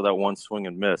pitches without one swing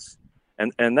and miss.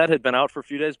 And that had been out for a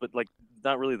few days, but like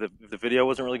not really, the video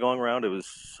wasn't really going around. It was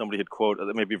somebody had quoted,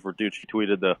 maybe Verducci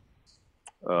tweeted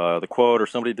the quote, or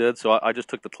somebody did. So I just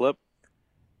took the clip.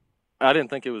 I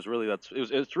didn't think it was really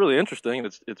it's really interesting.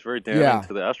 It's very damning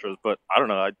to the Astros, but I don't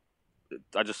know.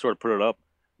 I just sort of put it up,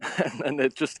 and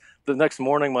it just, the next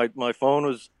morning my phone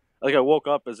was like, I woke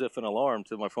up as if an alarm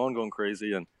to my phone going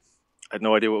crazy, and I had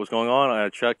no idea what was going on.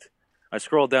 I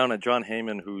scrolled down at John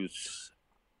Heyman, who's,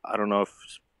 I don't know if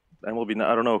MLB,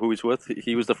 I don't know who he's with.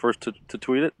 He was the first to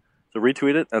tweet it, to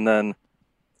retweet it, and then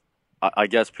I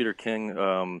guess Peter King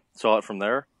saw it from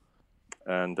there,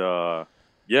 and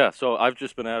so I've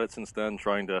just been at it since then,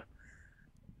 trying to,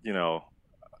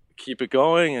 keep it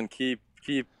going and keep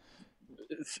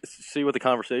see what the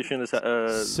conversation is,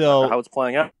 how it's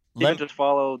playing out. Even just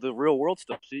follow the real world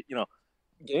stuff. See,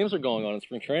 games are going on in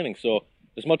spring training, so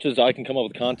as much as I can come up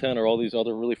with content, or all these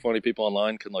other really funny people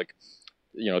online can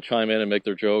chime in and make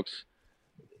their jokes,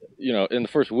 in the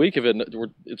first week of it,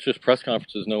 it's just press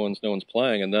conferences, no one's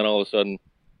playing, and then all of a sudden,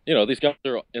 these guys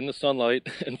are in the sunlight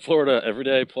in Florida every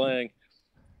day playing.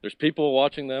 There's people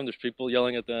watching them, there's people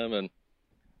yelling at them, and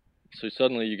so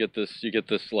suddenly you get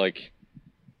this like,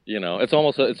 it's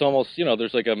almost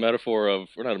there's like a metaphor of,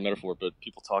 or not a metaphor, but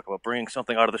people talk about bringing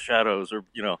something out of the shadows, or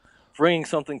bringing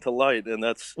something to light, and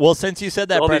that's, well, since you said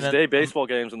that, all Brendan, these day baseball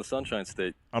games in the Sunshine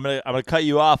State. I'm gonna cut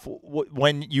you off.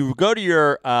 When you go to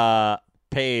your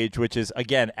page, which is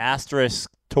again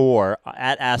 @Tour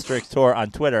 @Tour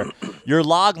on Twitter, your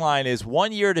log line is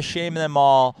 1 year to shame them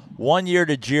all, 1 year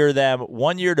to jeer them,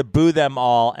 1 year to boo them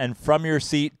all, and from your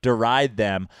seat deride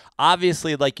them.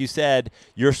 Obviously, like you said,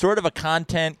 you're sort of a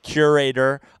content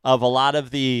curator of a lot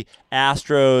of the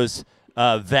Astros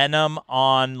venom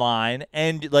online,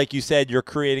 and like you said, you're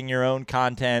creating your own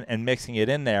content and mixing it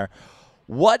in there.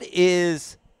 What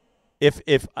is, if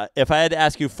I had to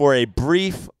ask you for a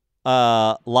brief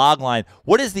log line,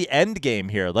 what is the end game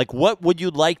here? Like, what would you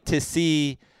like to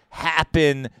see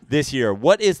happen this year?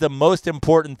 What is the most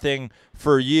important thing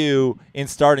for you in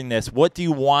starting this? What do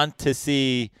you want to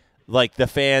see, like, the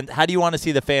fans? How do you want to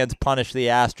see the fans punish the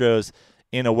Astros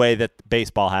in a way that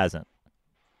baseball hasn't?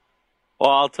 Well,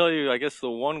 I'll tell you, I guess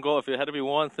the one goal, if it had to be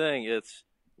one thing, it's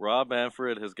Rob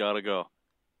Manfred has got to go.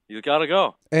 He's got to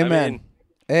go. Amen.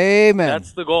 Amen.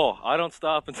 That's the goal. I don't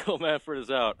stop until Manfred is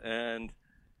out. And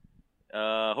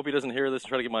I hope he doesn't hear this and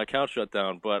try to get my account shut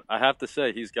down. But I have to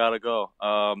say, he's got to go.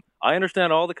 I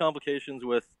understand all the complications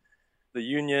with the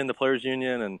union, the players'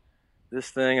 union, and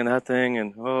this thing and that thing.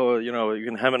 And, you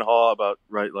can hem and haw about,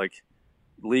 like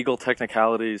legal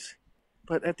technicalities.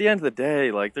 But at the end of the day,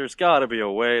 like, there's got to be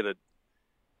a way to,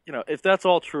 if that's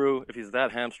all true, if he's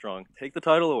that hamstrung, take the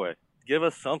title away. Give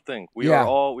us something. We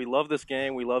love this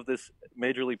game. We love this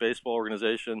Major League Baseball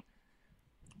organization.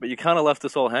 But you kind of left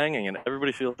us all hanging, and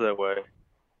everybody feels that way.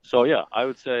 So, yeah, I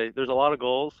would say there's a lot of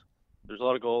goals. There's a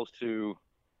lot of goals to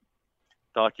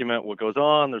document what goes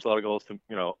on. There's a lot of goals to,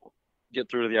 get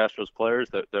through to the Astros players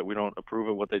that we don't approve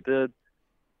of what they did.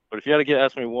 But if you had to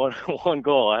ask me one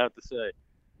goal, I have to say,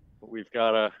 we've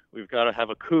got to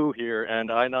have a coup here,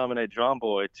 and I nominate John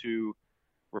Boy to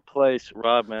replace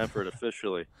Rob Manfred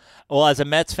officially. Well, as a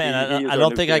Mets fan, I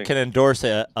don't think I can endorse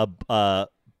a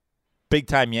big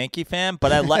time Yankee fan,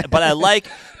 but I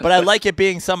like it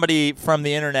being somebody from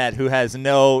the internet who has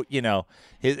no,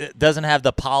 doesn't have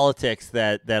the politics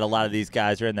that a lot of these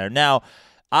guys are in there. Now,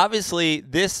 obviously,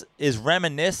 this is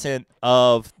reminiscent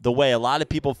of the way a lot of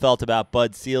people felt about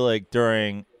Bud Selig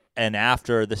during and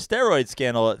after the steroid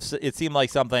scandal. It seemed like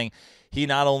something he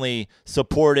not only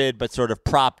supported but sort of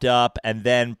propped up and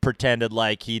then pretended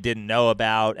like he didn't know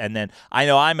about. And then I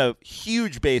know I'm a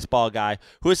huge baseball guy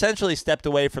who essentially stepped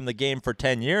away from the game for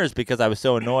 10 years because I was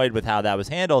so annoyed with how that was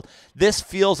handled. This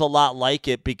feels a lot like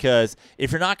it, because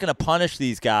if you're not going to punish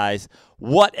these guys,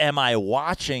 what am I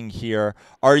watching here?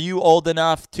 Are you old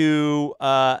enough to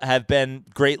have been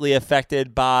greatly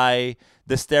affected by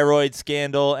the steroid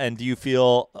scandal, and do you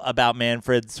feel about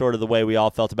Manfred sort of the way we all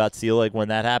felt about Selig when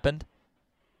that happened?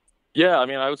 Yeah, I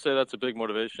mean, I would say that's a big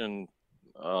motivation.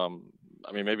 I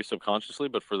mean, maybe subconsciously,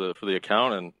 but for the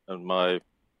account and my,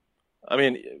 I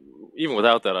mean, even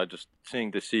without that, I just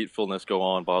seeing deceitfulness go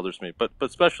on bothers me. But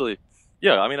especially,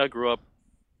 yeah, I mean, I grew up.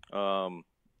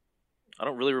 I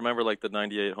don't really remember like the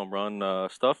 '98 home run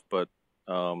stuff, but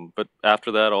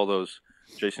after that, all those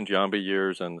Jason Giambi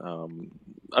years, and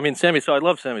I mean, I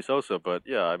love Sammy Sosa, but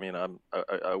yeah, I mean, I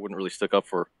wouldn't really stick up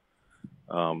for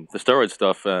the steroid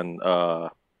stuff, and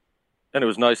it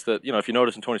was nice that, if you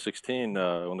notice in 2016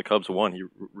 when the Cubs won, he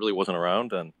really wasn't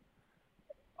around, and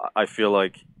I feel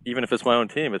like even if it's my own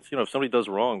team, it's if somebody does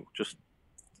wrong, just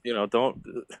don't.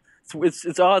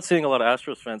 It's odd seeing a lot of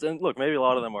Astros fans, and look, maybe a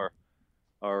lot of them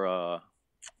are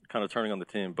kind of turning on the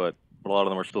team, but a lot of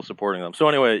them are still supporting them. So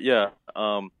anyway, yeah,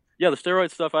 the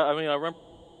steroid stuff. I mean, I remember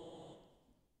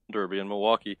Derby in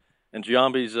Milwaukee, and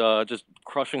Giambi's just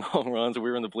crushing home runs, and we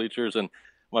were in the bleachers, and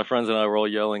my friends and I were all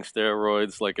yelling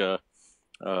steroids like a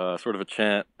sort of a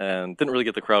chant, and didn't really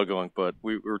get the crowd going, but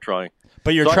we were trying.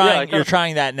 But you're trying. You're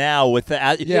trying that now with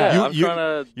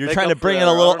the. You're trying to bring in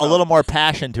a little more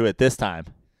passion to it this time.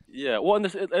 Yeah, well, and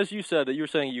as you said, you were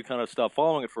saying you kind of stopped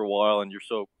following it for a while, and you're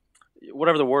so,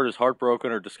 whatever the word is,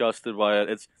 heartbroken or disgusted by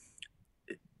it.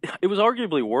 It was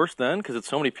arguably worse then because it's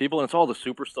so many people and it's all the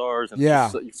superstars, and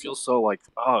you feel so like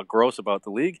gross about the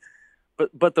league.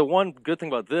 But the one good thing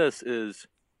about this is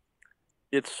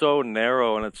it's so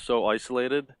narrow and it's so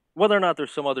isolated. Whether or not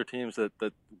there's some other teams that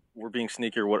were being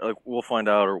sneaky or what, we'll find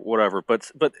out or whatever. But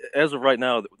as of right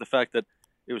now, the fact that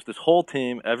it was this whole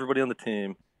team, everybody on the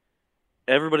team,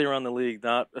 everybody around the league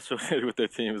not associated with their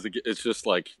team, it's just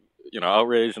like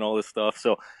outrage and all this stuff.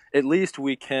 So at least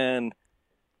we can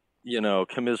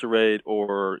commiserate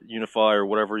or unify or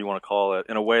whatever you want to call it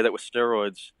in a way that with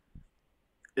steroids,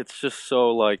 it's just so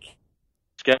like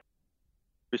what are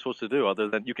you supposed to do other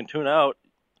than you can tune out,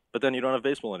 but then you don't have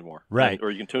baseball anymore, right? Or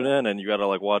you can tune in and you got to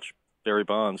like watch Barry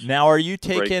Bonds. Now, are you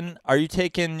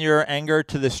taking your anger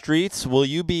to the streets? Will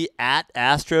you be at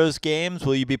Astros games?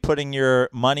 Will you be putting your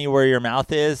money where your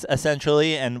mouth is,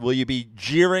 essentially, and will you be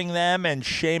jeering them and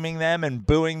shaming them and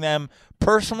booing them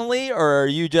personally, or are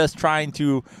you just trying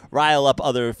to rile up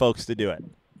other folks to do it?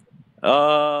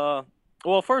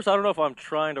 Well, first, I don't know if I'm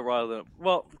trying to rile them.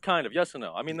 Well, kind of, yes and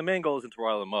no. I mean, the main goal isn't to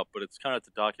rile them up, but it's kind of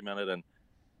to document it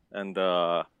and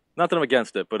not that I'm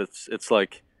against it, but it's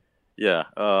like, yeah,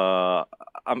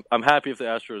 I'm happy if the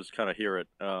Astros kind of hear it.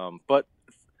 But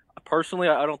personally,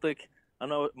 I don't think I'm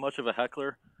not much of a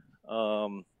heckler.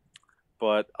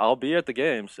 But I'll be at the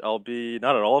games. I'll be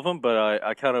not at all of them, but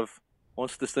I kind of,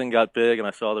 once this thing got big and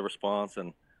I saw the response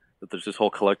and that there's this whole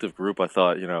collective group, I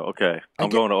thought, okay, I'm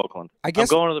going to Oakland. I'm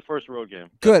going to the first road game.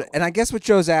 Good. Definitely. And I guess what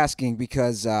Joe's asking,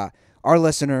 because our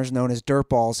listeners, known as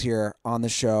Dirtballs here on the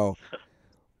show,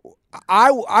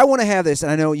 I want to have this,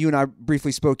 and I know you and I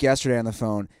briefly spoke yesterday on the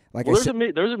phone. Like there's a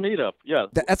meetup. Yeah,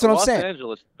 that's what I'm saying. Los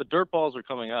Angeles, the Dirtballs are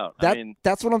coming out.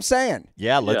 That's what I'm saying.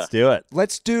 Yeah, let's do it.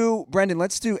 Let's do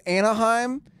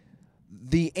Anaheim,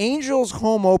 the Angels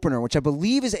home opener, which I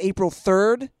believe is April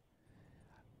 3rd,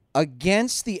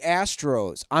 against the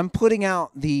Astros. I'm putting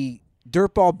out the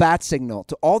Dirtball bat signal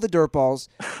to all the Dirtballs.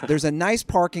 There's a nice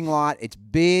parking lot. It's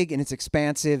big and it's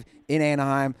expansive in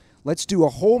Anaheim. Let's do a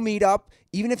whole meetup.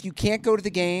 Even if you can't go to the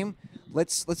game,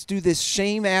 let's do this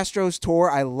Shame Astros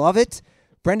tour. I love it.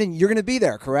 Brendan, you're going to be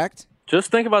there, correct?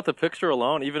 Just think about the picture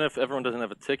alone, even if everyone doesn't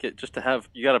have a ticket, just to have,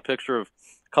 you got a picture of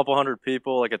a couple hundred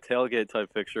people, like a tailgate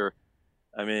type picture.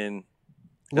 I mean,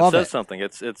 it says something.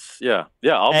 It's yeah.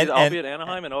 I'll be at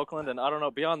Anaheim and Oakland, and I don't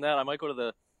know, beyond that, I might go to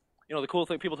the, the cool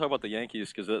thing, people talk about the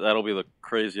Yankees because that'll be the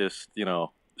craziest,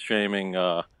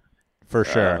 shaming for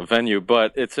sure venue,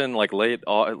 but it's in like late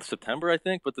September, I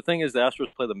think. But the thing is, the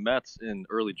Astros play the Mets in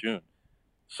early June,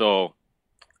 so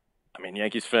I mean,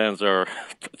 Yankees fans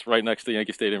it's right next to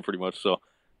Yankee Stadium pretty much, so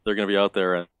they're going to be out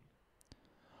there. And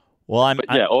I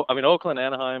mean, Oakland,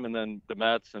 Anaheim, and then the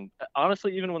Mets, and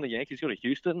honestly, even when the Yankees go to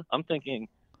Houston, I'm thinking,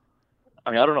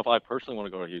 I mean, I don't know if I personally want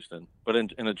to go to Houston, but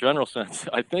in a general sense,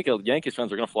 I think Yankees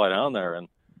fans are going to fly down there and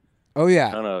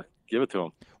kind of give it to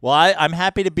them. Well, I'm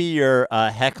happy to be your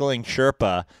heckling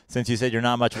Sherpa since you said you're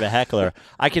not much of a heckler.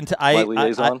 I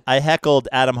heckled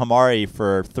Adam Hamari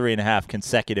for 3.5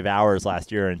 consecutive hours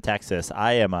last year in Texas.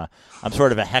 I'm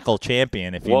sort of a heckle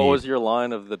champion. What was your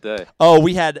line of the day? Oh,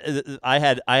 I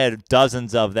had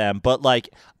dozens of them, but like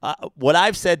what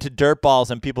I've said to dirtballs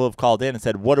and people who've called in and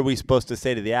said, what are we supposed to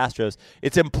say to the Astros?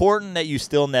 It's important that you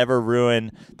still never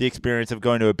ruin the experience of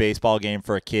going to a baseball game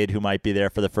for a kid who might be there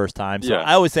for the first time. So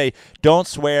I always say, don't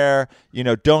swear,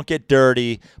 don't get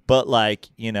dirty. But like,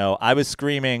 I was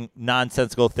screaming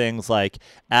nonsensical things like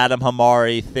Adam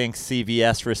Hamari thinks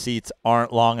CVS receipts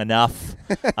aren't long enough.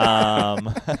 Well,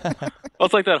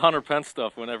 it's like that Hunter Pence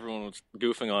stuff when everyone was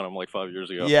goofing on him like 5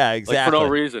 years ago. Yeah, exactly. Like, for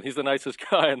no reason. He's the nicest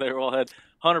guy, and they all had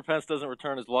Hunter Pence doesn't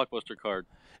return his Blockbuster card.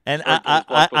 And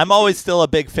I'm always still a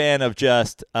big fan of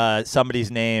just somebody's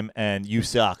name and you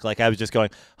suck. Like I was just going,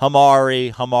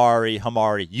 Hamari,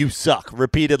 you suck,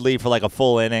 repeatedly for like a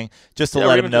full inning just to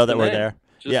let him know that we're there.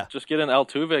 Just get an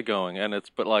Altuve going, and it's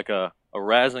like a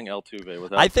razzing Altuve.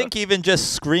 I think even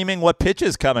just screaming what pitch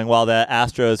is coming while the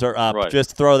Astros are up,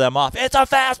 just throw them off. It's a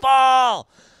fastball!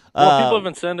 Well, people have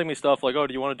been sending me stuff like, oh,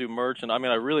 do you want to do merch? And I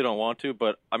mean, I really don't want to,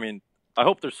 but I mean, I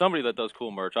hope there's somebody that does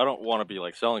cool merch. I don't want to be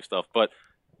like selling stuff, but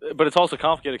it's also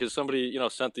complicated because somebody,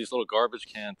 sent these little garbage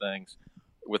can things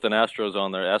with an Astros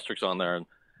on there, asterisks on there, and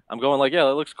I'm going like, yeah,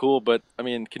 that looks cool, but I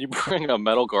mean, can you bring a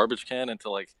metal garbage can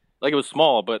into like it was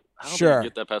small, but I don't think you can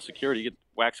get that past security. You could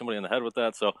whack somebody in the head with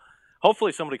that. So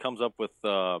hopefully somebody comes up with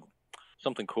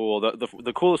something cool.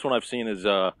 The coolest one I've seen is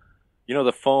the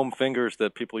foam fingers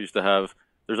that people used to have.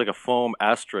 There's like a foam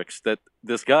asterisk that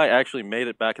this guy actually made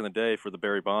it back in the day for the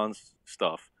Barry Bonds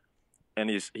stuff. And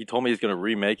he told me he's going to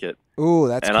remake it. Ooh,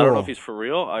 that's cool. And I don't know if he's for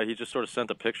real. He just sort of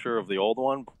sent a picture of the old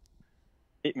one.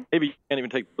 Maybe you can't even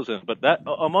take those in. But that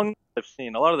among I've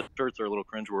seen, a lot of the shirts are a little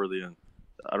cringeworthy, and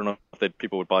I don't know if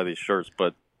people would buy these shirts.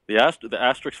 But the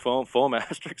asterisk foam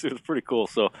asterisk, it was pretty cool.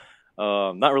 So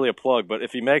not really a plug, but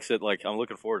if he makes it, like I'm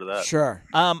looking forward to that. Sure.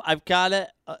 I've got to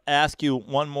ask you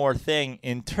one more thing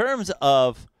in terms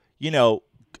of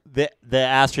the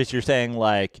asterisk. You're saying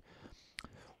like.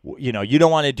 You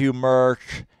don't want to do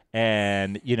merch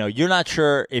and, you're not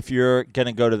sure if you're going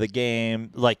to go to the game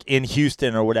like in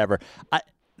Houston or whatever.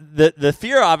 The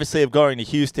fear, obviously, of going to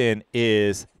Houston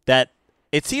is that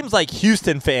it seems like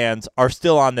Houston fans are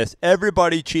still on this.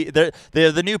 Everybody cheat. They're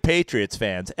the new Patriots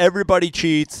fans. Everybody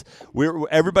cheats.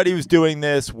 Everybody was doing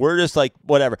this. We're just like,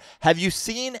 whatever. Have you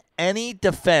seen any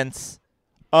defense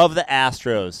of the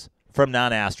Astros from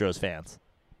non-Astros fans?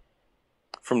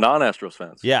 From non-Astros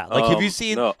fans. Yeah, like have you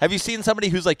seen somebody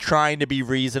who's like trying to be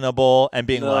reasonable and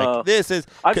being like, this is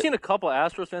I've seen a couple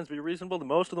Astros fans be reasonable.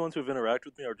 Most of the ones who've interacted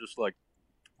with me are just like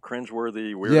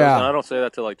cringeworthy weirdos. Yeah. And I don't say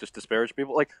that to like just disparage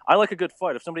people. Like I like a good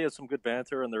fight. If somebody has some good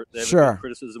banter and they have a good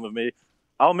criticism of me,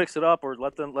 I'll mix it up or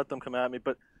let them come at me.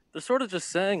 But they're sort of just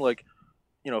saying like,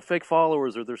 fake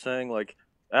followers, or they're saying like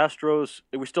Astros,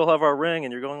 we still have our ring,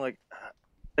 and you're going like,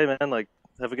 hey man, like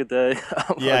have a good day.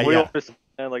 Like this.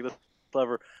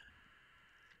 Clever.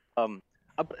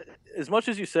 As much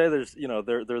as you say there's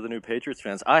they're the new Patriots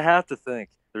fans, I have to think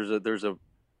there's a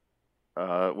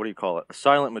what do you call it, a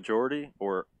silent majority,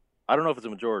 or I don't know if it's a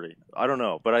majority, I don't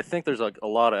know, but I think there's like a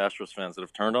lot of Astros fans that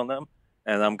have turned on them,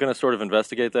 and I'm going to sort of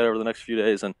investigate that over the next few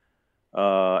days. And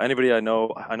anybody I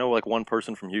know like one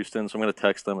person from Houston, so I'm going to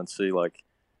text them and see like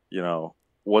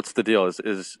what's the deal,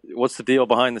 is what's the deal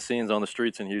behind the scenes on the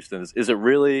streets in Houston, is it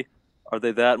really, are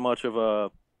they that much of a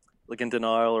like in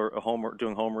denial or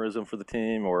doing homerism for the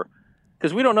team, or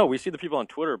because we don't know. We see the people on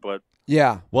Twitter, but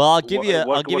yeah. Well, I'll give you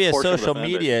a social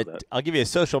media. I'll give you a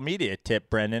social media tip,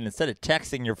 Brendan. Instead of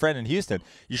texting your friend in Houston,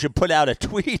 you should put out a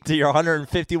tweet to your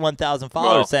 151,000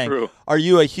 followers saying, true. "Are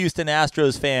you a Houston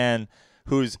Astros fan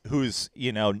who's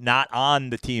not on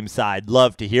the team side?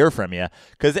 Love to hear from you,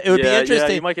 because it would be interesting.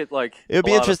 Yeah, you might get like it would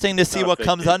be interesting to see what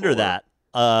comes under that."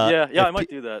 I might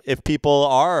do that. If people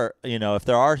are, if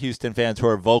there are Houston fans who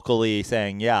are vocally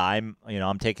saying, "Yeah, I'm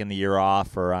taking the year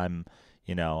off," or I've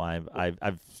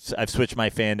switched my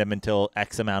fandom until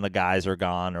X amount of guys are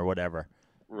gone, or whatever.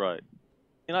 Right.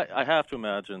 I have to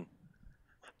imagine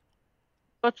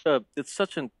it's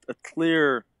such a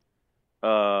clear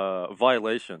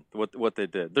violation what they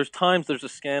did. There's times there's a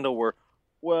scandal where,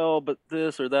 well, but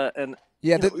this or that, and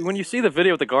when you see the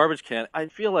video with the garbage can, I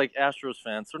feel like Astros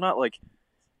fans, they're not like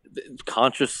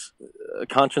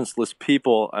conscienceless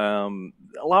people.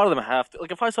 A lot of them have to.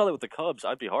 Like if I saw that with the Cubs,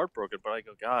 I'd be heartbroken. But I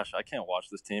go, gosh, I can't watch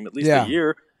this team at least a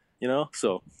year.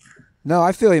 So. No,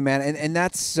 I feel you, man, and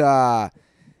that's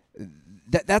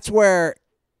that's where,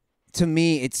 to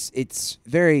me, it's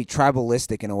very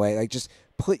tribalistic in a way. Like just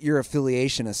put your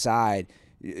affiliation aside.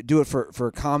 do it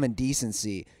for common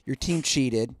decency. Your team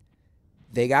cheated.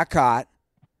 They got caught.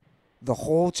 The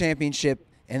whole championship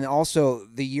and also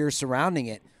the years surrounding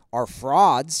it are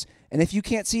frauds. And if you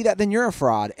can't see that, then you're a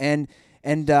fraud. And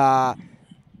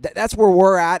that's where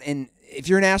we're at. And if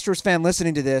you're an Astros fan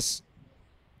listening to this,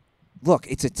 look,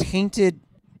 it's a tainted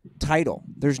title.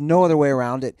 There's no other way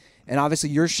around it. And obviously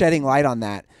you're shedding light on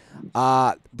that.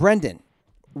 Brendan,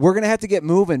 we're going to have to get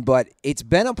moving, but it's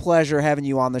been a pleasure having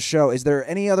you on the show. Is there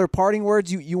any other parting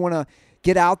words you want to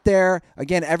get out there?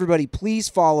 Again, everybody, please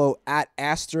follow at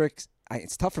Asterisk.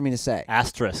 It's tough for me to say.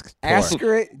 Asterisk.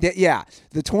 Yeah.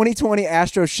 The 2020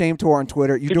 Astros Shame Tour on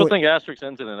Twitter. People think asterisk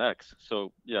ends in an X,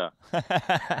 so yeah.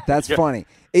 That's funny.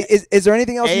 Is there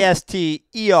anything else? ASTERISK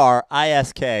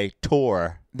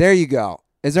Tour. There you go.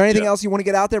 Is there anything else you want to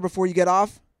get out there before you get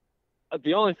off?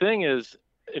 The only thing is,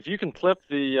 if you can clip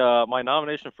the my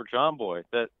nomination for John Boy,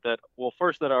 that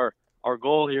first that our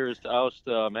goal here is to oust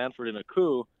Manfred in a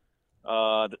coup,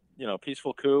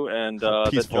 peaceful coup, and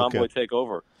that John Boy take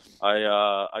over.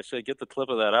 I say get the clip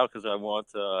of that out because I want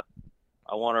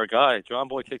our guy. John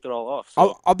Boy kicked it all off.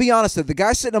 So. I'll be honest, the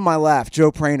guy sitting on my left,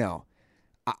 Joe Prano,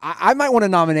 I might want to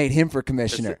nominate him for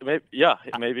commissioner.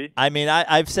 Maybe. I mean,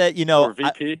 I've said, or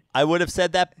VP. I would have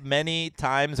said that many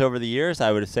times over the years.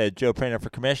 I would have said Joe Prano for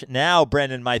commission. Now,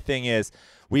 Brendan, my thing is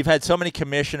we've had so many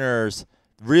commissioners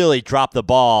really drop the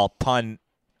ball, pun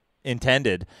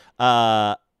intended,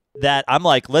 that I'm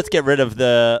like, let's get rid of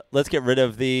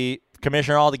the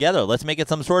commissioner altogether. Let's make it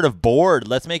some sort of board.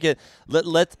 Let's make it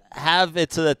let's have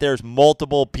it so that there's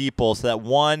multiple people so that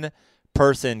one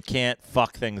person can't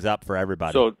fuck things up for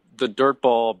everybody. So the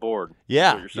dirtball board.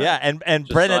 Yeah. And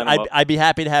Brendan, I'd be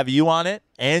happy to have you on it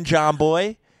and John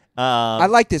Boy. I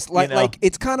like this. Like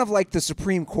it's kind of like the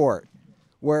Supreme Court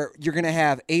where you're going to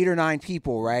have 8 or 9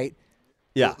 people, right?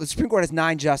 Yeah. The Supreme Court has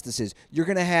 9 justices. You're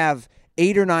going to have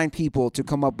 8 or 9 people to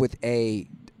come up with a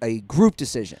group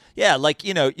decision. Yeah, like,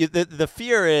 the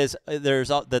fear is there's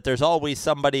always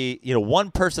somebody, one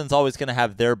person's always going to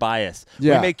have their bias.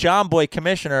 Yeah. We make John Boy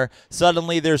commissioner,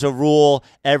 suddenly there's a rule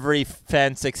every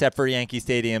fence except for Yankee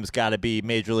Stadium's got to be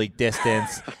major league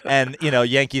distance. And,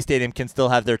 Yankee Stadium can still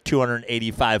have their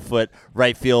 285-foot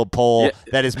right field pole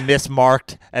that is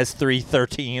mismarked as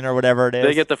 313 or whatever it is.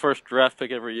 They get the first draft pick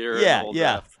every year. Yeah.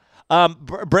 Draft.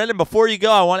 Brendan, before you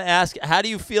go, I want to ask, how do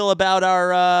you feel about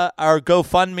our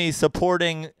GoFundMe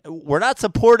supporting? We're not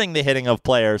supporting the hitting of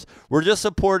players. We're just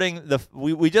supporting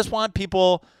we just want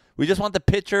people. We just want the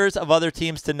pitchers of other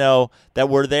teams to know that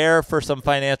we're there for some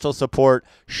financial support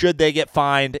should they get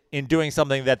fined in doing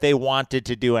something that they wanted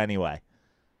to do anyway.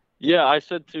 Yeah, I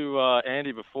said to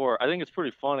Andy before, I think it's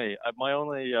pretty funny. My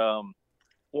only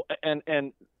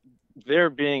and there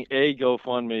being a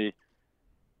GoFundMe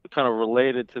kind of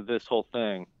related to this whole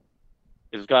thing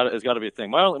has got to be a thing.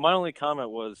 My only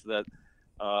comment was that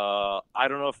I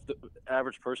don't know if the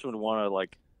average person would want to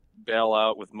like bail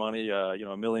out with money,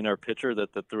 a millionaire pitcher that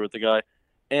threw at the guy,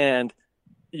 and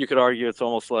you could argue it's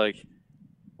almost like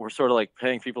we're sort of like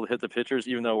paying people to hit the pitchers,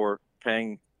 even though we're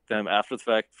paying them after the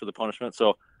fact for the punishment.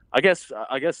 So I guess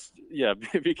yeah,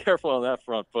 be careful on that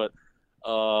front, but.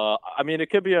 I mean,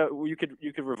 it could be you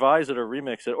could revise it or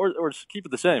remix it or just keep it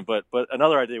the same. But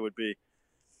another idea would be,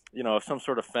 if some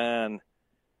sort of fan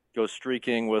goes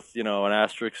streaking with an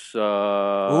asterisk sign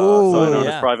on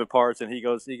his private parts, and he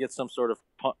gets some sort of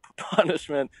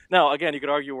punishment. Now, again, you could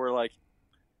argue we're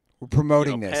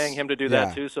promoting this, paying him to do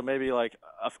that too. So maybe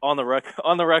on the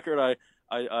record,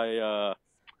 I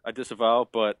disavow,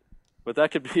 but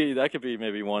that could be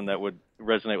maybe one that would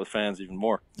resonate with fans even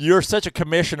more. You're such a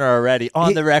commissioner already.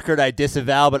 On the record, I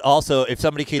disavow, but also if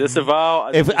somebody could disavow,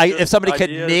 if somebody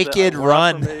could naked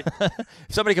run, if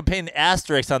somebody could paint an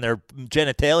asterisk on their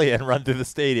genitalia and run through the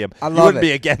stadium, you wouldn't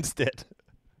be against it.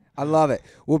 I love it.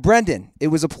 Well, Brendan, it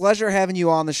was a pleasure having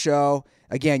you on the show.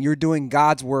 Again, you're doing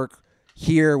God's work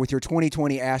here with your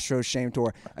 2020 Astros Shame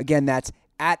Tour. Again, that's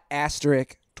at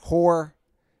Asterisk Tour.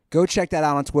 Go check that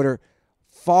out on Twitter.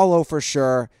 Follow for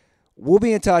sure. We'll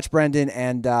be in touch, Brendan,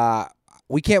 and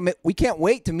we can't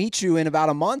wait to meet you in about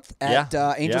a month at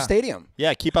Angel Stadium.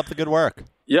 Yeah, keep up the good work.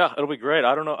 Yeah, it'll be great.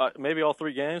 I don't know, maybe all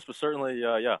 3 games, but certainly,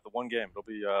 the one game it'll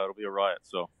be a riot.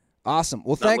 So awesome.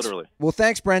 Well, not thanks. Literally. Well,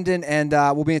 thanks, Brendan, and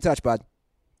we'll be in touch, bud.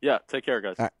 Yeah, take care,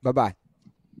 guys. All right, bye-bye.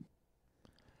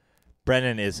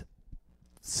 Brendan is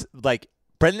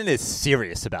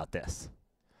serious about this.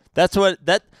 That's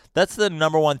the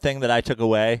number one thing that I took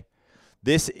away.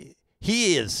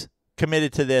 He is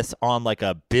committed to this on like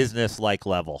a business-like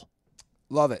level.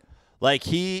 Love it. Like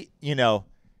he's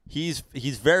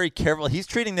very careful. He's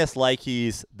treating this like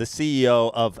he's the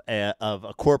CEO of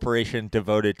a corporation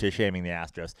devoted to shaming the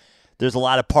Astros. There's a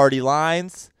lot of party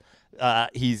lines.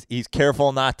 He's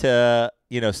careful not to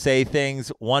say things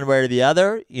one way or the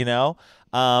other. And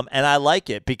I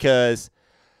like it because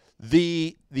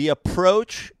the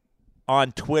approach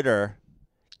on Twitter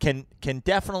can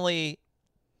definitely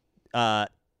on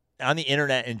the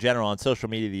internet in general, on social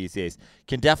media these days,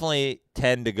 can definitely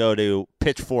tend to go to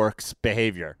pitchforks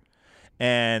behavior.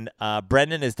 And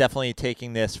Brendan is definitely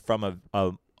taking this from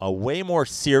a way more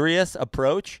serious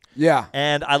approach. Yeah.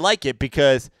 And I like it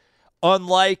because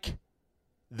unlike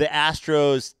the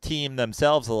Astros team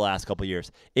themselves the last couple of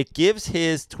years, it gives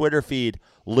his Twitter feed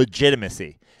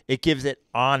legitimacy. It gives it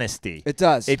honesty. It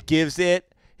does. It gives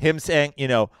it him saying,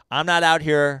 I'm not out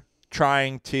here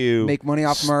trying to make money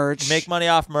off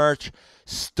merch,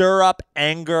 stir up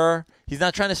anger. He's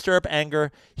not trying to stir up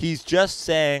anger. He's just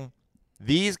saying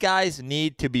these guys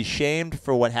need to be shamed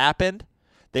for what happened.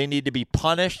 They need to be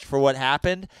punished for what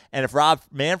happened. And if Rob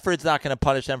Manfred's not going to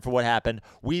punish them for what happened,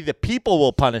 we the people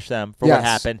will punish them for what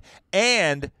happened.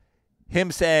 And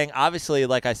him saying, obviously,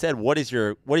 like I said, what is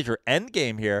your end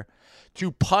game here?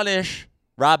 To punish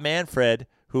Rob Manfred,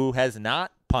 who has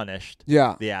not punished the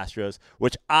Astros,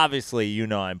 which obviously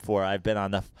I'm for. I've been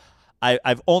on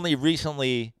I've only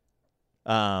recently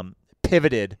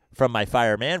pivoted from my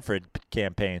Fire Manfred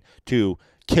campaign to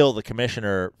kill the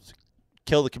commissioner's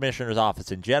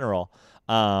office in general.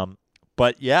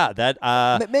 But yeah, that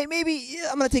maybe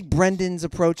I'm going to take Brendan's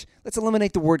approach. Let's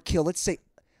eliminate the word kill. Let's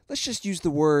just use the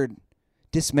word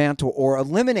dismantle or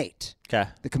eliminate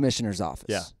the commissioner's office.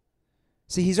 Yeah.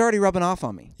 See, he's already rubbing off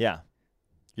on me. Yeah.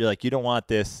 You're like, you don't want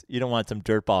this. You don't want some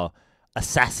dirtball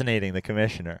assassinating the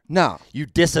commissioner. No. You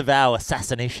disavow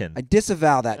assassination. I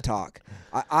disavow that talk.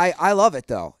 I love it,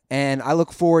 though, and I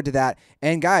look forward to that.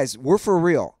 And, guys, we're for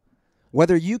real.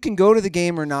 Whether you can go to the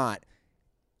game or not,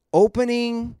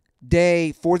 opening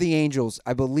day for the Angels,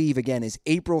 I believe, again, is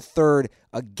April 3rd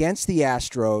against the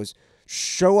Astros.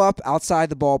 Show up outside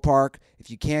the ballpark. If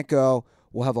you can't go,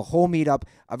 we'll have a whole meetup.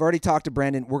 I've already talked to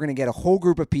Brendan. We're going to get a whole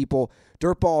group of people,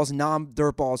 dirtballs,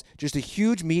 non-dirtballs, just a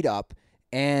huge meetup.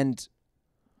 And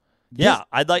yeah,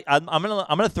 I'm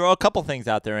gonna throw a couple things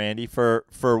out there, Andy, for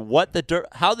what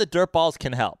how the dirtballs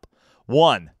can help.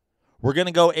 One, we're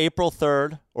gonna go April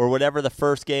 3rd or whatever the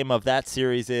first game of that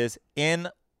series is in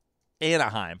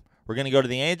Anaheim. We're gonna go to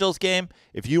the Angels game.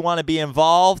 If you want to be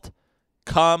involved,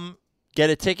 come get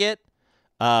a ticket.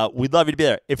 We'd love you to be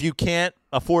there. If you can't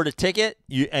afford a ticket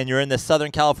and you're in the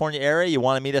Southern California area, you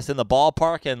want to meet us in the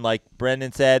ballpark and, like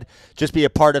Brendan said, just be a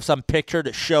part of some picture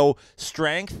to show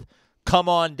strength, come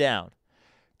on down.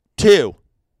 2,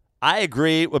 I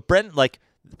agree with Brendan. Like,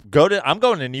 I'm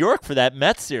going to New York for that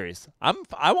Mets series.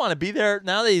 I want to be there.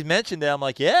 Now that he's mentioned it, I'm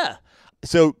like, yeah.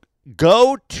 So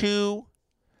go to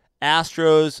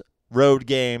Astros road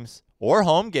games or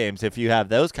home games if you have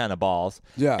those kind of balls.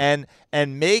 Yeah.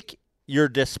 And make your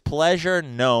displeasure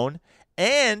known.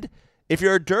 And if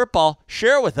you're a dirtball,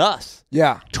 share it with us.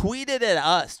 Yeah. Tweet it at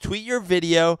us. Tweet your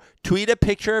video. Tweet a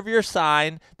picture of your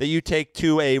sign that you take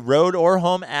to a road or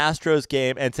home Astros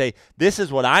game and say, this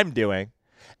is what I'm doing.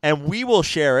 And we will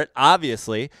share it,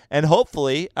 obviously. And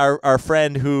hopefully our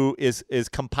friend who is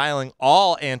compiling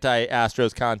all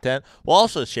anti-Astros content will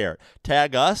also share it.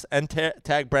 Tag us and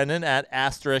tag Brendan at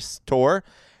Asterisk Tour.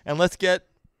 And let's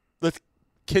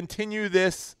continue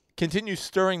this. Continue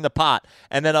stirring the pot.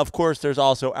 And then, of course, there's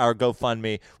also our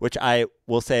GoFundMe, which I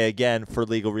will say again, for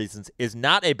legal reasons, is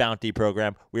not a bounty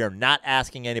program. We are not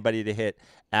asking anybody to hit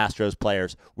Astros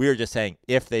players. We are just saying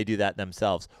if they do that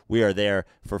themselves, we are there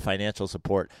for financial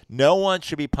support. No one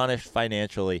should be punished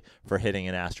financially for hitting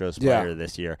an Astros player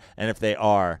this year. And if they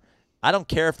are, I don't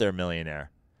care if they're a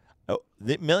millionaire.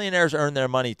 The millionaires earn their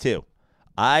money too.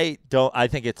 I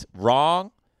think it's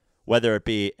wrong, whether it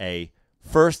be a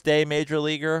first-day major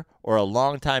leaguer or a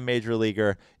long-time major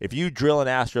leaguer. If you drill an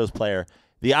Astros player,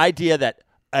 the idea that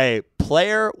a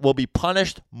player will be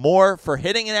punished more for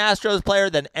hitting an Astros player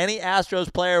than any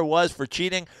Astros player was for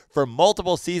cheating for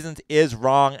multiple seasons is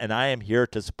wrong, and I am here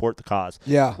to support the cause.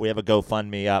 Yeah. We have a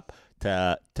GoFundMe up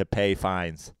to pay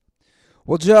fines.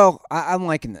 Well, Joe, I'm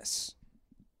liking this.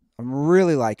 I'm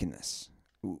really liking this.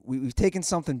 We've taken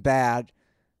something bad,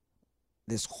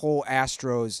 this whole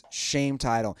Astros shame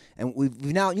title, and we've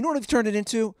now, you know what we've turned it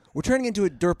into? We're turning it into a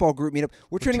dirtball group meetup.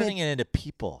 We're turning it into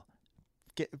people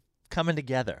coming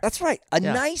together. That's right. A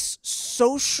nice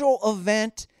social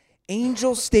event,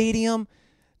 Angel Stadium,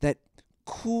 that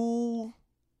cool,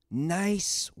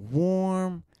 nice,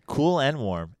 warm. Cool and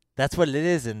warm. That's what it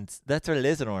is, and that's what it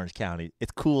is in Orange County.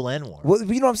 It's cool and warm. Well,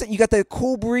 you know what I'm saying? You got that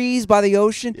cool breeze by the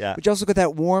ocean, but you also got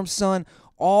that warm sun,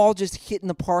 all just hitting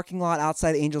the parking lot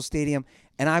outside Angel Stadium.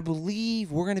 And I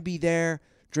believe we're going to be there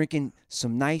drinking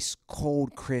some nice,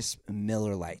 cold, crisp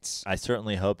Miller Lights. I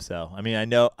certainly hope so. I mean, I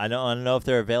don't know if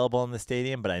they're available in the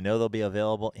stadium, but I know they'll be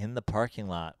available in the parking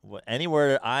lot.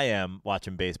 Anywhere I am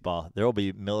watching baseball, there will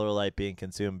be Miller Lite being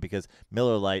consumed because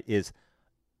Miller Lite is,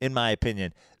 in my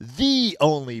opinion, the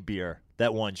only beer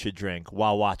that one should drink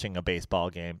while watching a baseball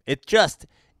game. It's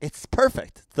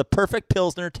perfect. It's the perfect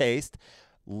Pilsner taste.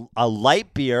 A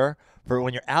light beer for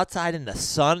when you're outside in the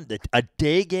sun. A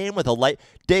day game with a light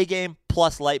day game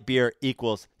plus light beer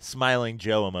equals smiling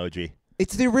Joe emoji.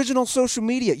 It's the original social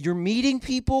media. You're meeting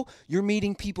people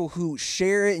who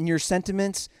share in your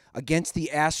sentiments against the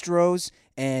Astros,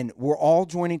 and we're all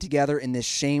joining together in this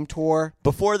shame tour.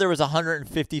 Before there was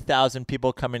 150,000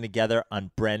 people coming together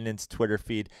on Brendan's Twitter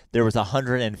feed, there was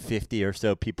 150 or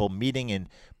so people meeting in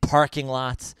parking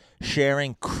lots,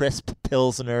 sharing crisp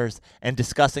Pilsners, and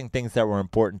discussing things that were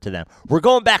important to them. We're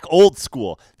going back old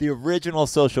school, the original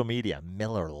social media,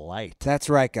 Miller Lite. That's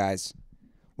right, guys.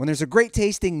 When there's a great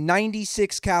tasting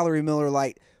 96-calorie Miller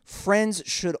Lite, friends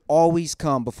should always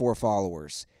come before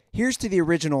followers. Here's to the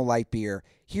original light beer.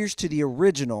 Here's to the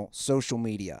original social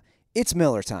media. It's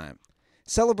Miller time.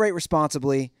 Celebrate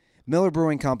responsibly. Miller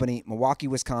Brewing Company, Milwaukee,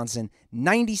 Wisconsin,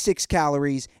 96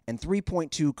 calories and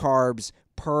 3.2 carbs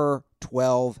per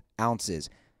 12 ounces.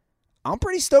 I'm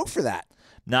pretty stoked for that.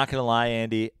 Not going to lie,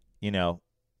 Andy,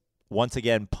 once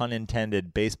again, pun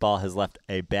intended, baseball has left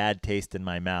a bad taste in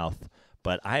my mouth.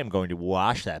 But I am going to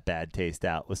wash that bad taste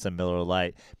out with some Miller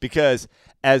Lite because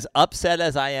as upset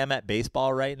as I am at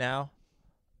baseball right now,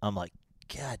 I'm like,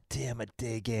 God damn, a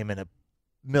day game and a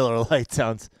Miller Lite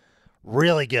sounds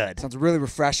really good. Sounds really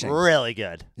refreshing. Really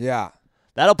good. Yeah.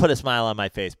 That'll put a smile on my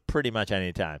face pretty much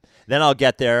any time. Then I'll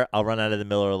get there. I'll run out of the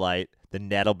Miller Lite. The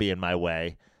net will be in my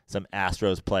way. Some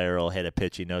Astros player will hit a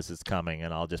pitch. He knows it's coming,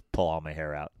 and I'll just pull all my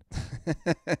hair out.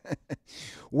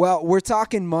 Well, we're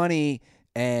talking money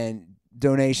and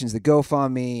donations, the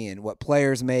GoFundMe, and what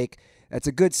players make. That's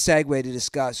a good segue to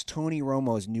discuss Tony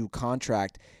Romo's new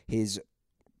contract, his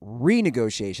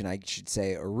renegotiation, I should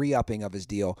say, a re-upping of his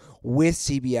deal with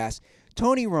CBS.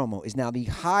 Tony Romo is now the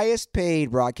highest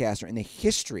paid broadcaster in the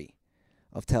history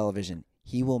of television.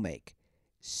 He will make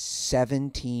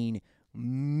 $17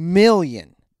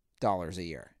 million a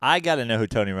year. I got to know who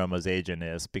Tony Romo's agent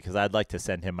is because I'd like to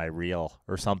send him my reel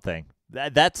or something.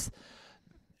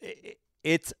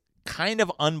 It's kind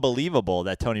of unbelievable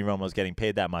that Tony Romo's getting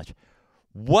paid that much.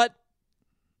 What,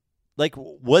 like,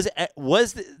 was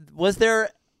there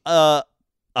a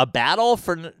battle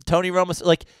for Tony Romo?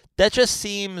 Like, that just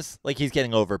seems like he's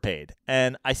getting overpaid.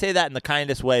 And I say that in the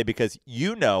kindest way because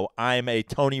I'm a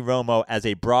Tony Romo as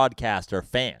a broadcaster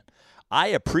fan. I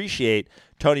appreciate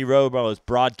Tony Romo's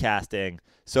broadcasting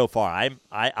so far.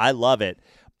 I love it.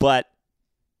 But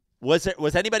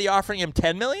was anybody offering him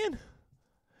 $10 million?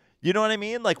 You know what I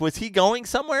mean? Like, was he going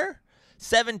somewhere?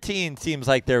 17 seems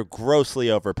like they're grossly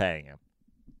overpaying him.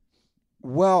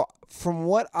 Well, from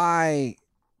what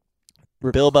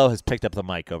Bilbo has picked up the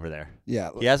mic over there.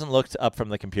 Yeah. He hasn't looked up from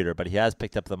the computer, but he has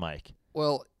picked up the mic.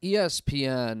 Well,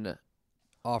 ESPN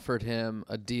offered him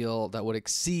a deal that would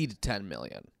exceed $10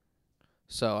 million.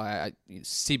 So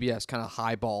CBS kind of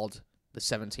highballed the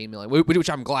 $17 million, which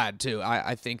I'm glad too.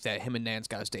 I think that him and Nance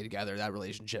got to stay together. That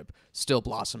relationship still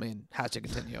blossoming, has to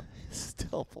continue.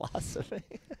 Still blossoming.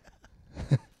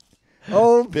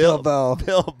 Oh, Bilbo.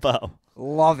 Bilbo.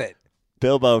 Love it.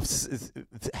 Bilbo is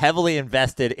heavily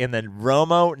invested in the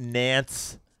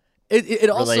Romo-Nance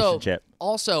relationship.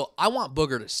 Also, I want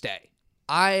Booger to stay.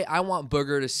 I want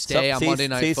Booger to stay on Monday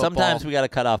Night Football. Sometimes we got to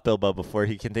cut off Bilbo before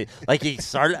he can. Like, he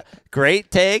started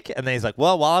great take, and then he's like,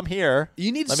 "Well, while I'm here,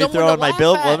 you need let me someone throw to in my laugh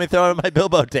at. Let me throw in my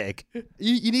Bilbo take."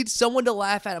 You need someone to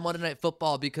laugh at Monday Night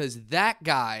Football because that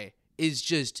guy is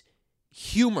just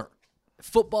humor.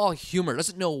 Football humor.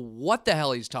 Doesn't know what the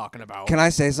hell he's talking about. Can I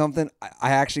say something?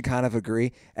 I actually kind of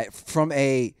agree. From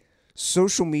a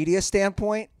social media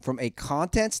standpoint, from a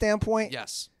content standpoint,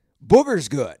 Yes. Booger's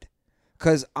good.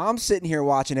 Because I'm sitting here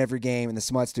watching every game in the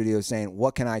Smut Studio saying,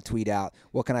 what can I tweet out?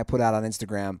 What can I put out on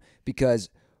Instagram? Because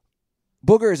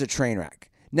Booger is a train wreck.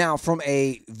 Now, from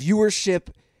a viewership,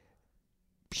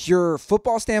 pure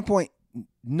football standpoint,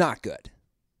 not good.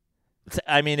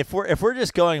 I mean, if we're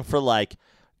just going for, like,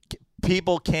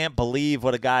 people can't believe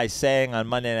what a guy's saying on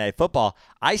Monday Night Football,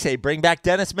 I say bring back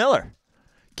Dennis Miller.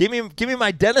 Give me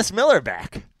my Dennis Miller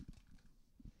back.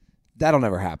 That'll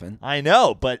never happen. I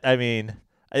know, but I mean,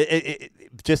 it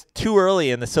just too early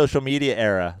in the social media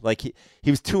era. Like he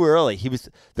was too early. He was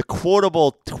the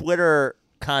quotable Twitter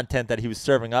content that he was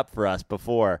serving up for us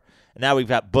before, and now we've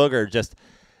got Booger.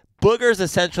 Booger's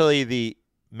essentially the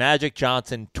Magic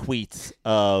Johnson tweets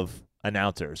of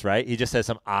announcers, right? He just says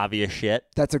some obvious shit.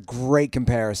 That's a great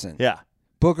comparison. Yeah.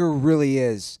 Booger really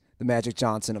is the Magic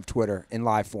Johnson of Twitter in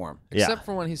live form. Except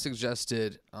for when he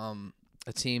suggested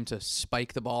a team to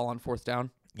spike the ball on 4th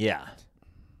down. Yeah.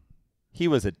 He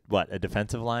was a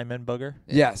defensive lineman, Booger?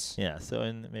 Yes. Yeah,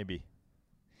 so maybe.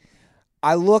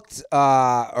 I looked,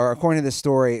 or according to this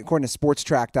story, according to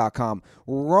sportstrack.com,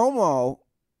 Romo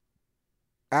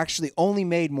actually only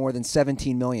made more than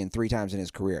 $17 million 3 times in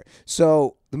his career.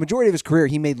 So the majority of his career,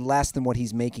 he made less than what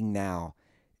he's making now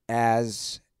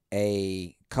as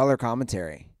a color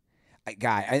commentary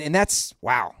guy. And that's,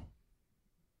 wow.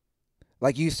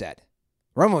 Like you said,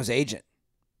 Romo's agent.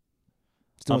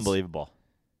 Unbelievable.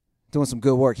 Doing some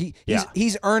good work. Yeah.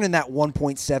 He's earning that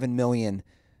 $1.7 million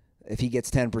if he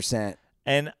gets 10%.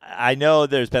 And I know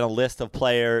there's been a list of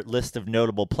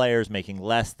notable players making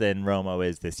less than Romo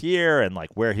is this year, and like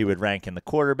where he would rank in the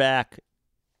quarterback,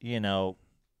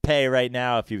 pay right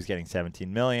now if he was getting $17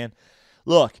 million.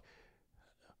 Look,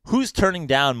 who's turning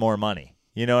down more money?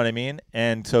 You know what I mean?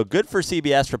 And so good for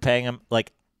CBS for paying him.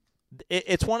 Like,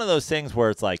 it's one of those things where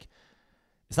it's like,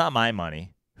 it's not my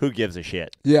money. Who gives a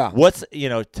shit? Yeah. What's,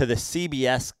 to the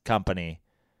CBS company,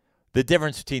 the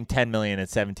difference between $10 million and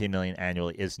 $17 million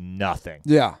annually is nothing.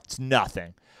 Yeah. It's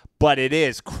nothing. But it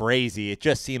is crazy. It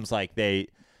just seems like they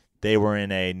were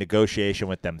in a negotiation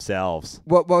with themselves.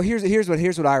 Well, here's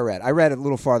what I read. I read a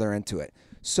little farther into it.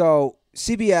 So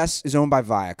CBS is owned by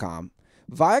Viacom.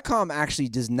 Viacom actually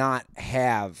does not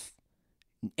have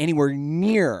anywhere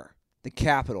near the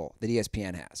capital that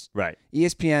ESPN has. Right.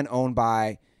 ESPN owned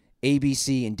by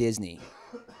ABC and Disney.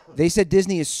 They said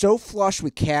Disney is so flush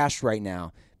with cash right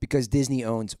now because Disney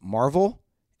owns Marvel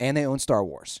and they own Star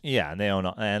Wars. Yeah, and they own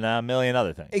a million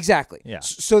other things. Exactly. Yeah.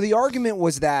 So the argument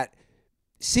was that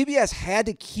CBS had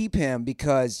to keep him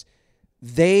because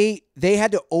they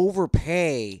had to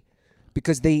overpay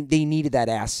because they needed that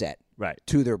asset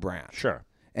to their brand. Sure.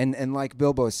 And like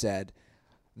Bilbo said,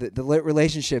 the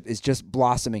relationship is just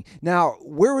blossoming. Now,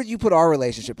 where would you put our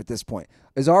relationship at this point?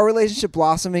 Is our relationship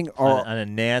blossoming or on the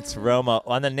Nance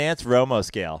Romo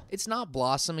scale? It's not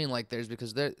blossoming like theirs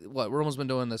because Romo's been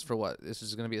doing this for what? This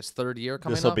is going to be his 3rd year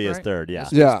coming up. This will be right? his 3rd, yeah.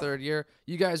 This is his 3rd year.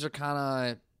 You guys are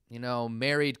kind of,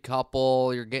 married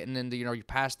couple. You're getting into, you're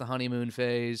past the honeymoon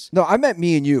phase. No, I meant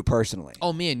me and you personally.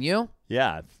 Oh, me and you?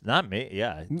 Yeah, not me.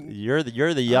 Yeah, you're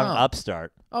the young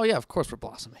upstart. Oh yeah, of course we're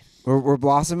blossoming. We're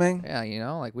blossoming?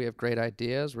 Yeah, we have great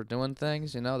ideas. We're doing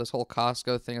things. This whole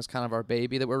Costco thing is kind of our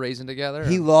baby that we're raising together.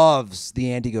 He loves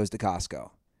the Andy Goes to Costco.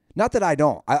 Not that I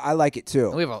don't. I like it too.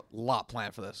 And we have a lot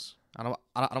planned for this. I don't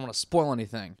want to spoil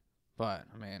anything, but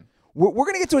I mean, we're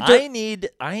gonna get to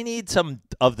it. I need some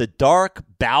of the dark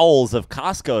bowels of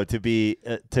Costco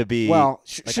to be. Well,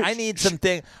 I need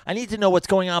something. I need to know what's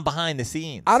going on behind the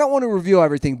scenes. I don't want to reveal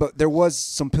everything, but there was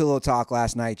some pillow talk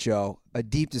last night, Joe. A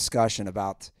deep discussion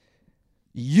about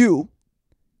you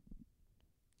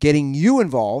getting you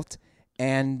involved,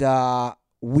 and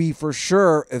we for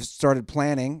sure have started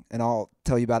planning, and I'll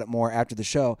tell you about it more after the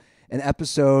show, an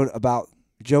episode about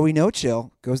Joey No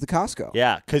Chill Goes to Costco.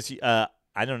 Yeah, because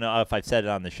I don't know if I've said it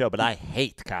on the show, but I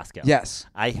hate Costco. Yes.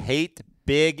 I hate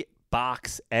big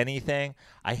box anything.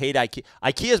 I hate IKEA.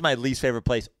 IKEA is my least favorite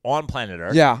place on planet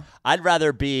Earth. Yeah. I'd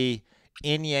rather be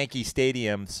in Yankee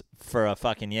stadiums for a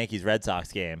fucking Yankees-Red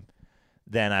Sox game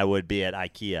than I would be at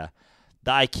IKEA.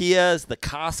 The IKEAs, the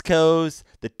Costcos,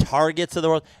 the Targets of the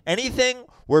world, anything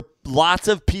where lots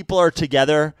of people are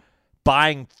together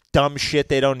buying dumb shit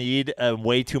they don't need and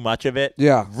way too much of it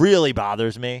really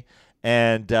bothers me.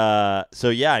 And so,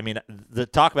 yeah, I mean, the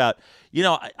talk about,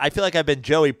 I feel like I've been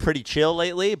Joey pretty chill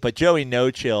lately, but Joey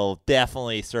No Chill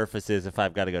definitely surfaces if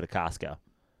I've got to go to Costco.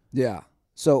 Yeah.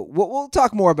 So we'll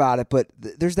talk more about it, but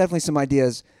there's definitely some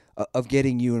ideas of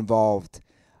getting you involved.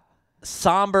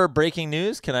 Somber breaking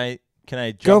news. Can I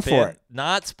jump Go for in? it.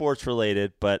 Not sports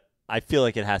related, but I feel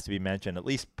like it has to be mentioned, at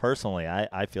least personally.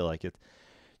 I feel like it.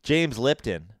 James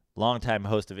Lipton, longtime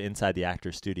host of Inside the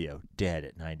Actors Studio, dead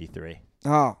at 93.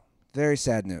 Oh, very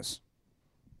sad news.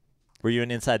 Were you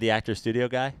an Inside the Actors Studio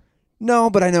guy? No,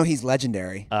 but I know he's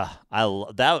legendary.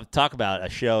 Talk about a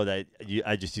show that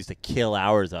I just used to kill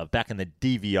hours of back in the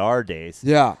DVR days.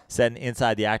 Yeah. Setting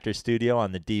Inside the Actors Studio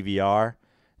on the DVR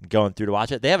and going through to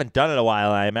watch it. They haven't done it in a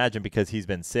while, I imagine, because he's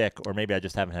been sick, or maybe I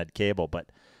just haven't had cable. But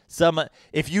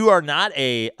if you are not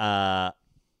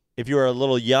if you are a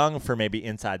little young for maybe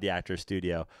Inside the Actors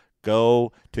Studio,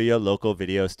 go to your local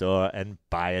video store and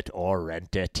buy it or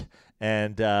rent it,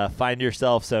 and find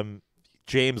yourself some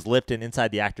James Lipton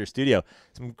Inside the Actors Studio.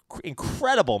 Some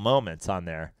incredible moments on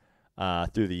there.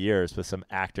 through the years with some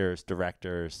actors,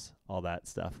 directors, all that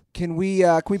stuff. Can we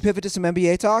pivot to some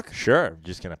NBA talk? Sure.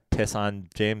 Just going to piss on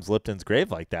James Lipton's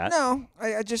grave like that. No,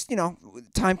 I just,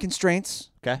 time constraints.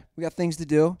 Okay. We got things to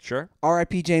do. Sure.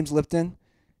 R.I.P. James Lipton.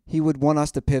 He would want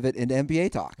us to pivot into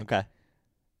NBA talk. Okay.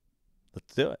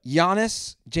 Let's do it.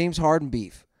 Giannis, James Harden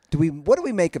beef. What do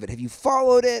we make of it? Have you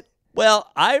followed it?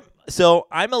 Well, I'm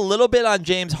a little bit on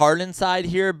James Harden's side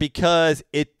here because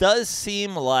it does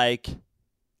seem like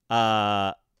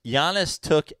Giannis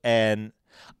took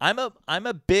I'm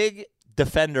a big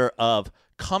defender of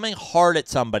coming hard at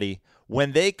somebody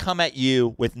when they come at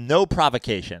you with no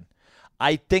provocation.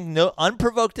 I think no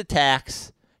unprovoked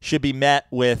attacks should be met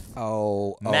with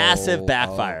massive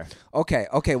backfire. Okay.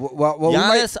 Well,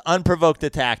 Giannis unprovoked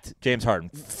attacked James Harden.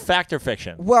 Fact or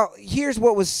fiction? Well, here's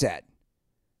what was said.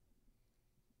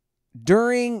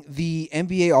 During the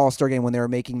NBA All-Star game when they were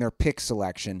making their pick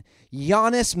selection,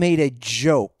 Giannis made a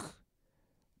joke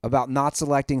about not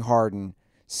selecting Harden,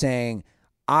 saying,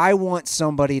 I want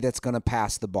somebody that's going to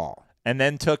pass the ball. And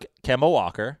then took Kemba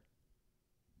Walker.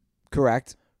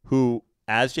 Correct. Who,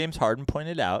 as James Harden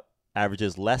pointed out,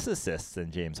 averages less assists than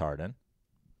James Harden.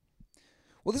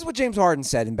 Well, this is what James Harden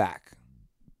said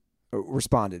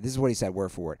responded. This is what he said,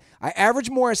 word for word. I average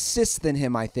more assists than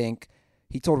him, I think.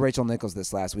 He told Rachel Nichols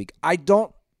this last week. I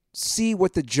don't see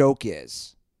what the joke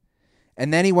is.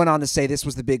 And then he went on to say, this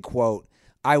was the big quote,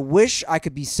 I wish I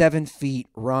could be 7 feet,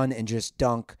 run, and just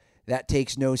dunk. That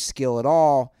takes no skill at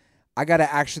all. I got to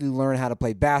actually learn how to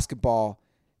play basketball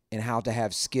and how to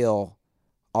have skill.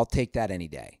 I'll take that any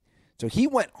day. So he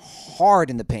went hard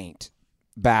in the paint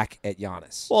back at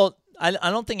Giannis. Well, I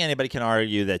don't think anybody can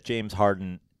argue that James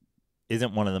Harden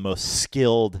isn't one of the most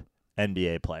skilled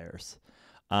NBA players.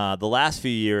 The last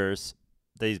few years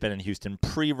that he's been in Houston,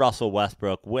 pre-Russell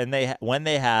Westbrook, when they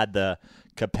had the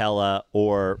Capella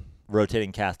or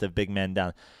rotating cast of big men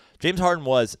down, James Harden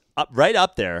was right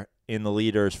up there in the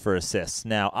leaders for assists.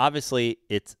 Now, obviously,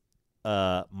 it's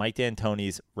Mike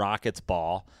D'Antoni's Rockets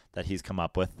ball that he's come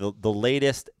up with. The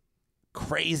latest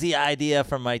crazy idea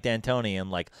from Mike D'Antoni, and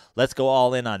let's go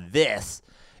all in on this,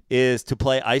 is to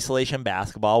play isolation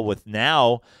basketball with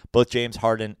now both James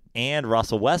Harden and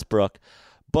Russell Westbrook.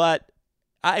 But,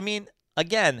 I mean,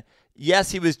 again,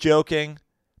 yes, he was joking,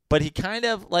 but he kind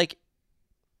of,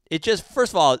 it just,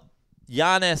 first of all,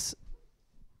 Giannis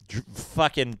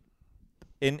fucking,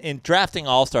 in drafting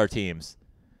all-star teams,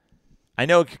 I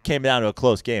know it came down to a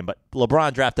close game, but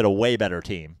LeBron drafted a way better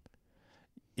team.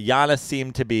 Giannis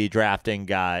seemed to be drafting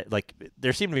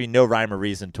there seemed to be no rhyme or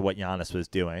reason to what Giannis was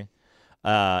doing.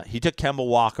 He took Kemba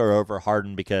Walker over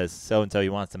Harden because so-and-so he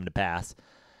wants him to pass.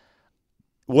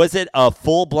 Was it a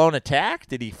full-blown attack?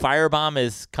 Did he firebomb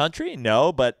his country?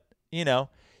 No, but,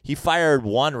 he fired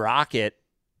one rocket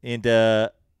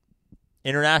into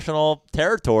international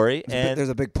territory. There's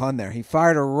a big pun there. He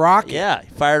fired a rocket. Yeah, he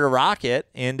fired a rocket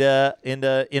into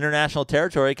international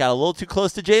territory, got a little too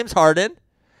close to James Harden,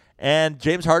 and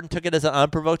James Harden took it as an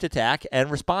unprovoked attack and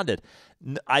responded.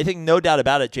 I think no doubt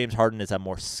about it, James Harden is a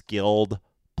more skilled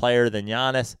player than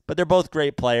Giannis, but they're both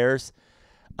great players.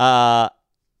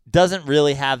 Doesn't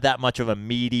really have that much of a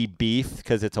meaty beef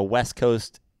because it's a West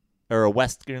Coast or a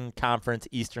Western Conference,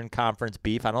 Eastern Conference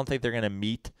beef. I don't think they're going to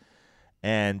meet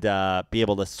and be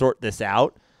able to sort this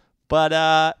out. But,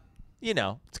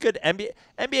 it's good.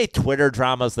 NBA Twitter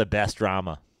drama is the best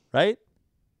drama, right?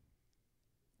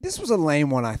 This was a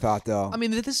lame one, I thought, though. I mean,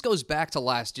 this goes back to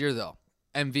last year, though.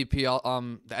 The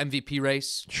MVP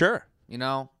race. Sure.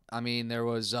 I mean, there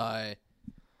was, earlier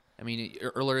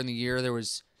in the year, there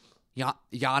was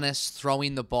Giannis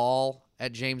throwing the ball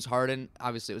at James Harden.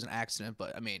 Obviously, it was an accident,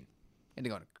 but, he had to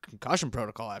go into concussion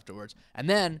protocol afterwards. And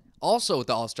then, also with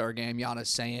the All-Star game, Giannis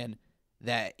saying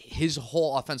that his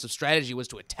whole offensive strategy was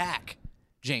to attack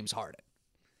James Harden.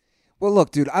 Well,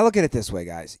 look, dude, I look at it this way,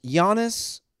 guys.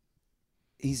 Giannis,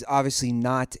 he's obviously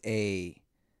not a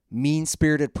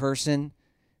mean-spirited person.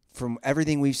 From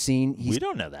everything we've seen, we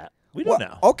don't know that. We don't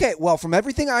know. Okay, well, from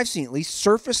everything I've seen, at least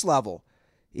surface level,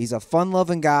 he's a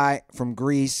fun-loving guy from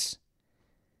Greece.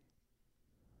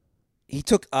 He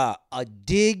took a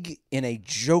dig in a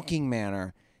joking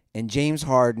manner, and James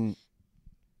Harden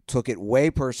took it way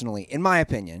personally, in my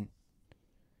opinion.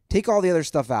 Take all the other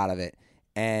stuff out of it,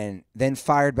 and then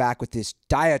fired back with this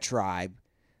diatribe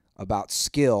about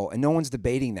skill, and no one's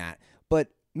debating that. But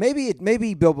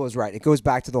maybe Bilbo is right. It goes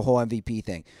back to the whole MVP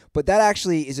thing. But that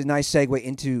actually is a nice segue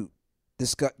into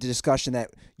the discussion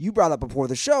that you brought up before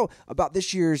the show about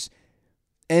this year's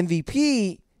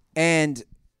MVP. And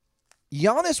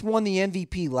Giannis won the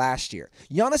MVP last year.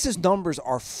 Giannis's numbers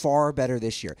are far better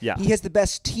this year. Yeah. He has the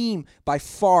best team by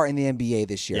far in the NBA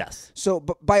this year. Yes. So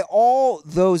by all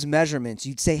those measurements,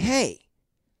 you'd say, hey,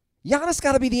 Giannis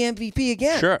got to be the MVP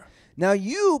again. Sure. Now,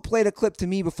 you played a clip to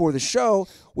me before the show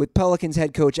with Pelicans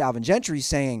head coach Alvin Gentry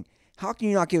saying, how can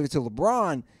you not give it to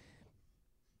LeBron?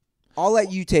 I'll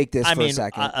let you take this for a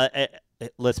second.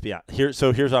 Let's be honest. Here's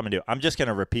what I'm going to do. I'm just going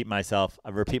to repeat myself. I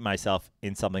repeat myself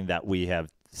in something that we have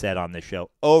said on this show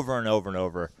over and over and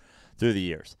over through the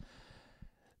years.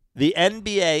 The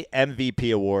NBA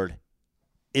MVP award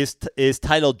is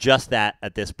titled just that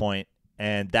at this point,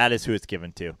 and that is who it's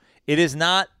given to. It is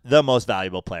not the most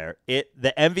valuable player.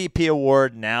 The MVP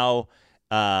award now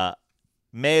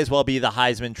may as well be the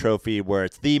Heisman Trophy, where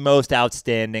it's the most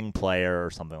outstanding player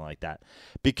or something like that.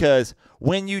 Because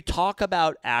when you talk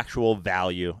about actual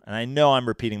value, and I know I'm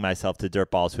repeating myself to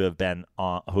dirtballs who have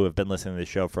been listening to the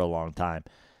show for a long time,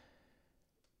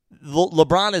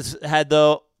 LeBron has had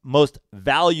the most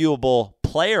valuable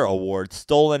player award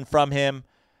stolen from him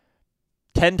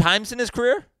 10 times in his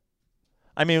career.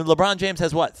 I mean, LeBron James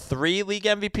has, 3 league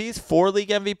MVPs, 4 league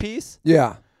MVPs?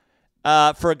 Yeah.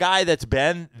 For a guy that's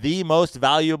been the most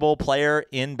valuable player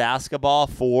in basketball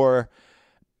for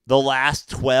the last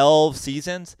 12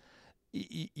 seasons,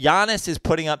 Giannis is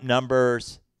putting up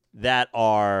numbers that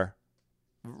are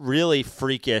really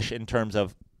freakish in terms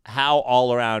of how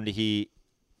all around he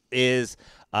is.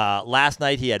 Last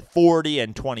night he had 40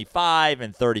 and 25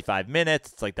 and 35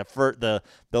 minutes. It's like the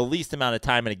least amount of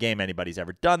time in a game anybody's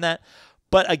ever done that.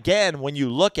 But again, when you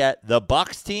look at the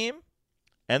Bucks team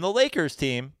and the Lakers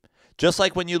team, just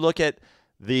like when you look at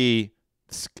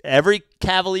every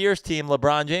Cavaliers team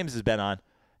LeBron James has been on,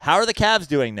 how are the Cavs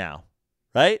doing now?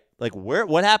 Right? Like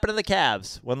what happened to the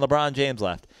Cavs when LeBron James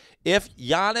left? If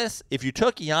you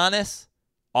took Giannis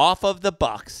off of the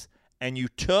Bucks and you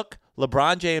took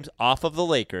LeBron James off of the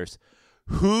Lakers,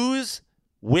 whose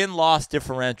win-loss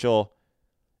differential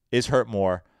is hurt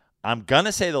more? I'm going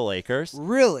to say the Lakers.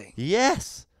 Really?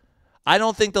 Yes. I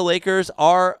don't think the Lakers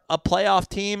are a playoff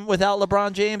team without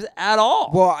LeBron James at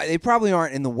all. Well, they probably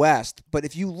aren't in the West, but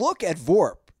if you look at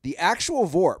VORP, the actual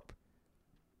VORP,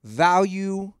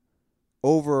 value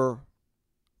over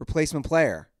replacement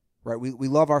player, right? We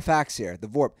love our facts here, the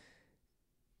VORP.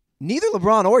 Neither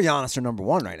LeBron or Giannis are number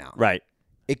 1 right now. Right.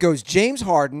 It goes James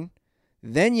Harden,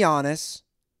 then Giannis,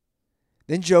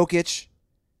 then Jokic,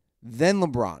 then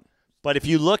LeBron. But if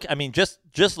you look, I mean, just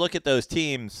look at those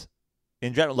teams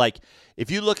in general. Like,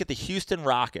 if you look at the Houston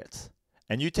Rockets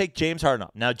and you take James Harden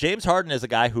up. Now, James Harden is a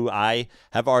guy who I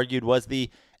have argued was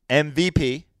the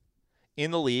MVP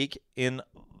in the league in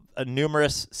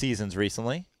numerous seasons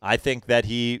recently. I think that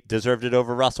he deserved it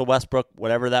over Russell Westbrook,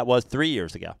 whatever that was, 3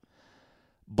 years ago.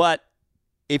 But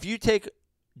if you take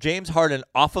James Harden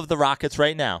off of the Rockets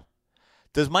right now,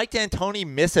 does Mike D'Antoni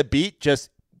miss a beat just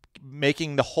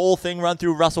making the whole thing run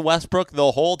through Russell Westbrook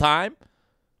the whole time?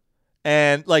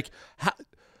 And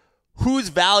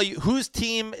whose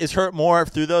team is hurt more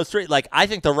through those three? Like, I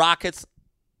think the Rockets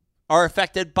are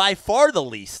affected by far the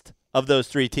least of those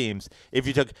 3 teams if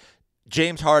you took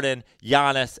James Harden,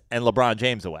 Giannis, and LeBron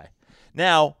James away.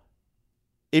 Now,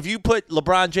 if you put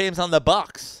LeBron James on the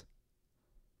Bucks,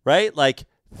 right?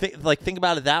 Think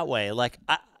about it that way. Like,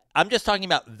 I'm just talking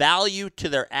about value to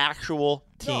their actual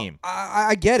team. No,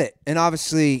 I get it, and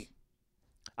obviously,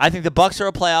 I think the Bucks are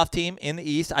a playoff team in the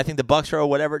East. I think the Bucks are a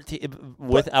whatever team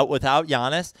without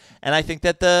Giannis, and I think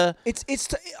that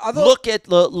look at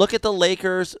the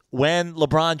Lakers when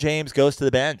LeBron James goes to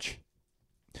the bench.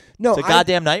 No, it's a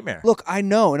goddamn nightmare. Look, I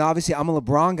know, and obviously I'm a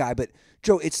LeBron guy, but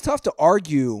Joe, it's tough to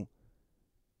argue.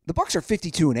 The Bucks are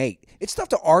 52-8. It's tough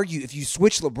to argue if you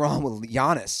switch LeBron with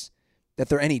Giannis that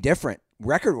they're any different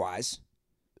record-wise.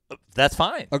 That's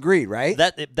fine. Agreed, right?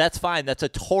 That's fine. That's a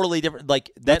totally different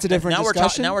that's a different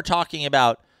discussion. Now we're talking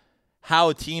about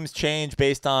how teams change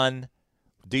based on,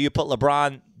 do you put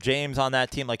LeBron James on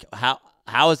that team? Like,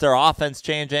 how is their offense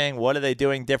changing? What are they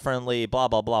doing differently? Blah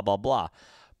blah blah blah blah.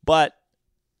 But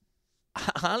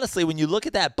honestly, when you look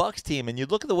at that Bucks team and you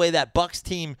look at the way that Bucks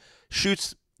team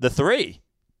shoots the 3,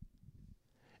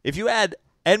 if you add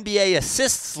NBA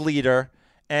assists leader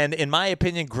and, in my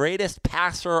opinion, greatest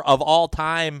passer of all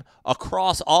time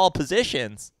across all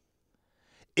positions,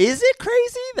 is it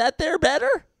crazy that they're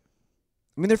better?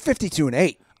 I mean, they're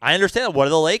 52-8. I understand. What are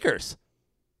the Lakers?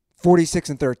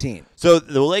 46-13. So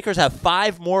the Lakers have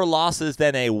 5 more losses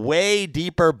than a way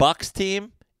deeper Bucks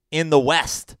team in the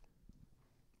West.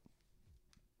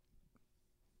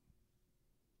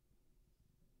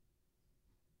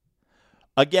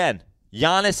 Again,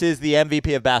 Giannis is the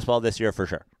MVP of basketball this year for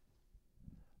sure.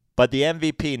 But the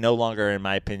MVP no longer, in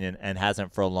my opinion, and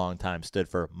hasn't for a long time, stood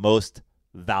for most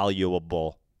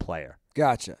valuable player.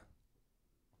 Gotcha.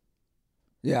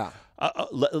 Yeah.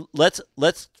 Let's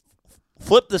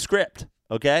flip the script,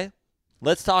 okay?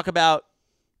 Let's talk about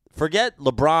forget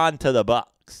LeBron to the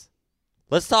Bucks.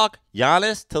 Let's talk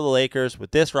Giannis to the Lakers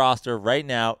with this roster right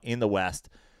now in the West.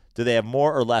 Do they have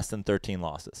more or less than 13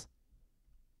 losses?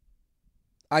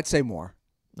 I'd say more.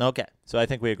 Okay, so I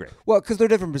think we agree. Well, because they're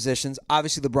different positions.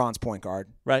 Obviously, LeBron's point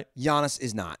guard. Right. Giannis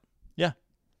is not. Yeah.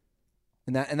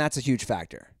 And that's a huge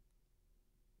factor.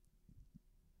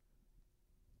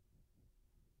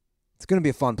 It's going to be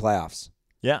a fun playoffs.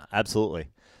 Yeah, absolutely.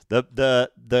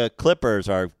 The Clippers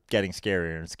are getting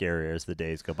scarier and scarier as the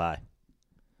days go by.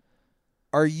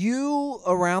 Are you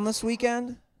around this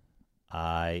weekend?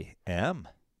 I am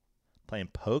playing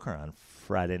poker on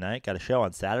Friday night. Got a show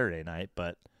on Saturday night,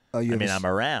 but I'm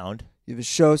around. You have a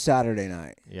show Saturday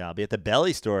night. Yeah, I'll be at the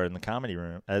Belly Store in the comedy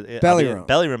room. Belly room.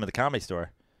 Belly room at the comedy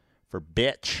store for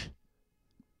Bitch.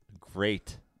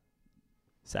 Great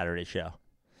Saturday show.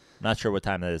 Not sure what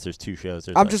time that is. There's two shows.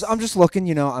 I'm just looking.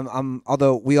 You know, I'm.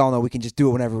 Although we all know we can just do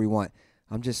it whenever we want.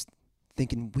 I'm just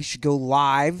thinking we should go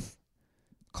live.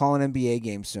 Call an NBA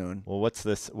game soon. Well, what's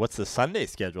the Sunday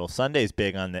schedule? Sunday's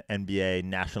big on the NBA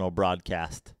national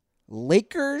broadcast.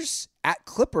 Lakers at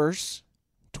Clippers,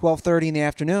 12:30 in the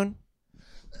afternoon.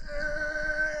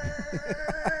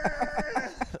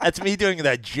 That's me doing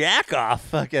the jack off.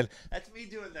 Fucking. That's me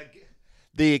doing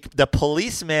the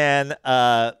policeman.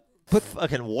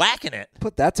 Fucking whacking it.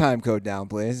 Put that time code down,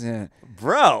 please. Yeah.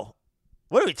 Bro,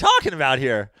 what are we talking about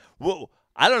here? Whoa.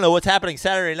 I don't know what's happening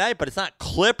Saturday night, but it's not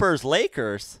Clippers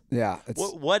Lakers. Yeah, it's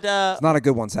not a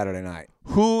good one Saturday night.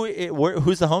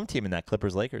 Who's the home team in that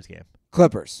Clippers Lakers game?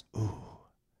 Clippers. Ooh.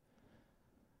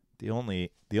 The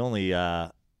only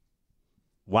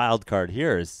wild card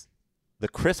here is the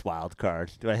Chris Wild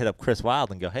card. Do I hit up Chris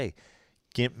Wild and go, "Hey,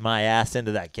 get my ass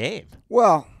into that game"?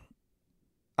 Well,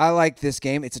 I like this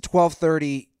game. It's a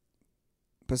 12:30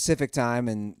 Pacific time,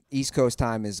 and East Coast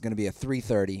time is going to be a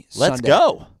 3:30 Let's Sunday.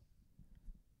 go.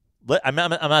 I'm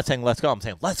not saying let's go. I'm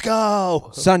saying let's go.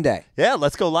 Sunday. Yeah,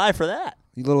 let's go live for that.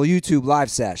 A little YouTube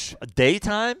live sesh. A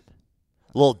daytime?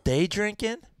 A little day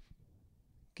drinking?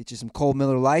 Get you some cold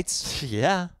Miller Lights.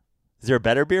 Yeah. Is there a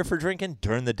better beer for drinking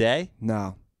during the day?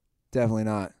 No, definitely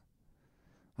not.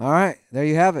 All right, there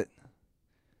you have it.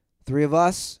 Three of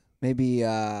us. Maybe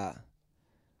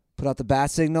put out the bat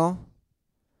signal.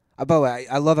 By the way,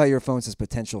 I love how your phone says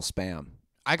potential spam.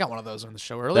 I got one of those on the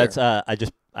show earlier. That's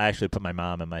I actually put my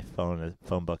mom in my phone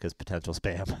book as potential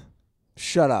spam.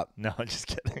 Shut up. No, I'm just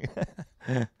kidding.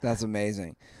 That's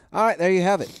amazing. All right, there you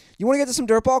have it. You want to get to some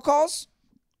dirtball calls?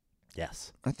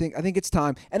 Yes. I think it's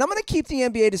time. And I'm going to keep the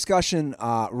NBA discussion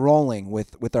rolling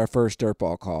with our first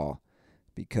dirtball call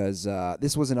because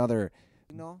this was another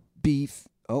beef.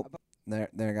 Oh, there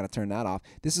I got to turn that off.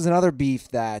 This is another beef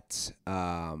that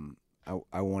I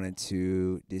wanted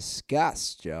to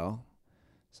discuss, Joe.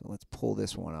 So let's pull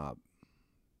this one up.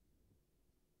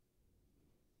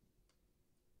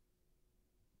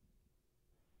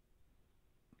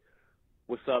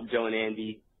 What's up, Joe and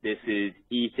Andy? This is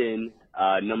Ethan,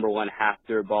 number one half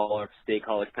dirt baller, State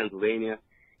College, Pennsylvania.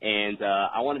 And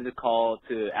I wanted to call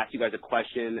to ask you guys a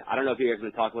question. I don't know if you guys are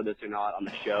going to talk about this or not on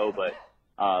the show, but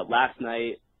last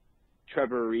night,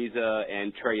 Trevor Ariza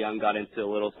and Trae Young got into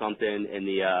a little something in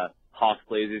the Hawks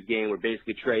Blazers game where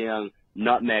basically Trae Young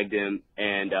nutmegged him.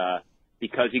 And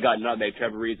because he got nutmegged,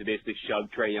 Trevor Ariza basically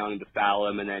shoved Trae Young to foul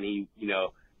him. And then he,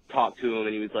 talked to him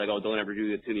and he was like, "Oh, don't ever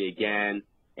do this to me again."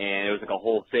 And it was like a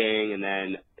whole thing, and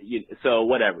then so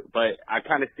whatever. But I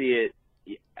kind of see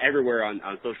it everywhere on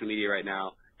social media right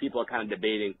now. People are kind of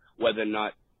debating whether or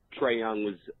not Trae Young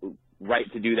was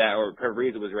right to do that or Trevor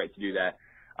Ariza was right to do that.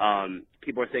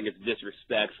 People are saying it's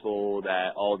disrespectful,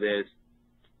 that all this.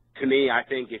 To me, I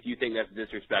think if you think that's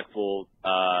disrespectful,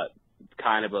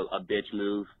 kind of a bitch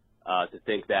move to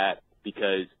think that,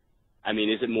 because, I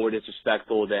mean, is it more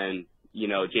disrespectful than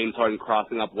James Harden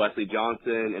crossing up Wesley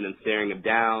Johnson and then staring him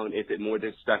down? Is it more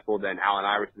disrespectful than Allen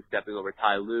Iverson stepping over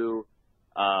Ty Lue?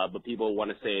 But people want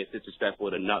to say it's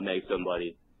disrespectful to nutmeg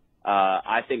somebody.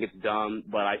 I think it's dumb,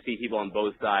 but I see people on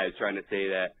both sides trying to say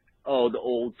that, the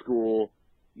old school,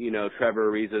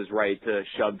 Trevor Ariza's right to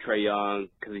shove Trae Young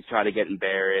because he's trying to get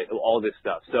embarrassed, all this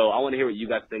stuff. So I want to hear what you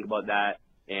guys think about that.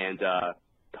 And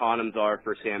condoms are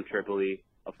for Sam Tripoli,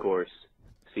 of course.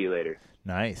 See you later.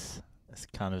 Nice. This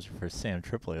condoms for Sam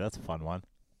Tripoli. That's a fun one.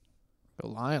 Go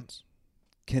Lions.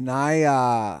 Can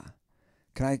I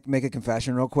make a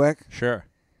confession real quick? Sure.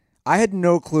 I had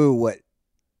no clue what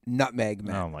nutmeg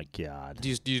meant. Oh my God.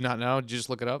 Do you not know? Did you just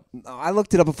look it up? I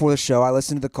looked it up before the show. I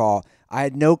listened to the call. I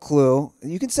had no clue.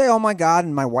 You can say, "Oh my God,"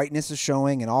 and my whiteness is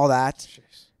showing and all that.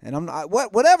 And I'm not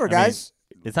whatever, guys.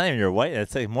 It's not even your white.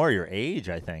 It's like more your age,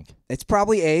 I think. It's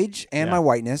probably age and Yeah. my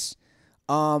whiteness.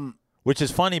 Which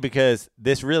is funny because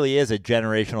this really is a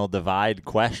generational divide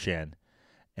question,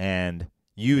 and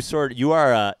you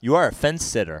are a fence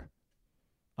sitter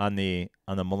on the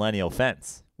millennial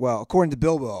fence. Well, according to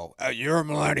Bilbo, you're a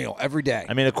millennial every day.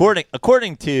 I mean,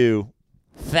 according to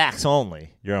facts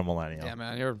only, you're a millennial. Yeah,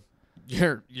 man, you're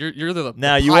the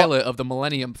Now, the you pilot of the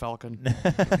Millennium Falcon.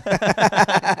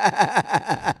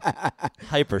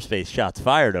 Hyperspace shots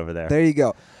fired over there. There you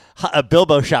go.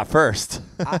 Bilbo shot first.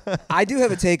 I do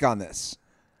have a take on this.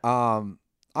 I'm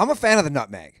a fan of the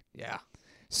nutmeg. Yeah.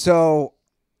 So,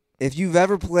 if you've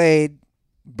ever played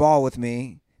ball with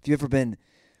me, if you've ever been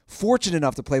fortunate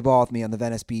enough to play ball with me on the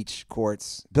Venice Beach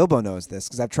courts, Bilbo knows this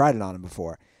because I've tried it on him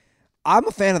before. I'm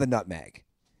a fan of the nutmeg.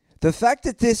 The fact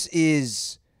that this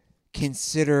is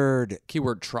considered,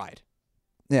 Keyword tried.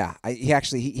 yeah,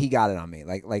 he got it on me.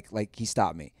 Like he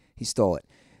stopped me. He stole it.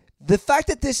 The fact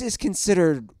that this is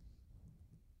considered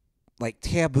like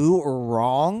taboo or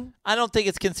wrong. I don't think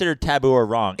it's considered taboo or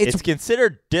wrong. It's It's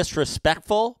considered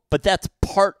disrespectful, but that's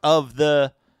part of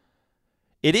the.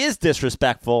 It is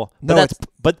disrespectful, but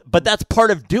No, but that's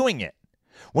part of doing it.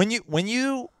 When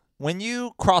you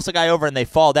cross a guy over and they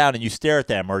fall down and you stare at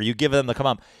them or you give them the come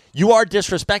up, you are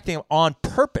disrespecting them on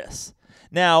purpose.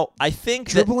 Now, I think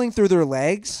that Dribbling through their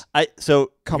legs.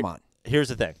 Come on. Here's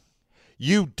the thing.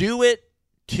 You do it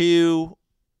to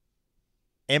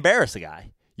embarrass a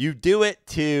guy. You do it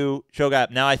to show a guy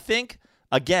up. Now, I think,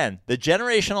 again, the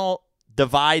generational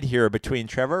divide here between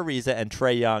Trevor Ariza and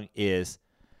Trae Young is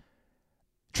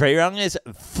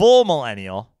full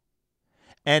millennial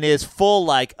and is full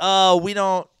like, oh, we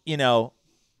don't,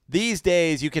 these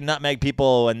days you can nutmeg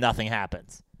people and nothing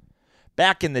happens.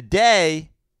 Back in the day,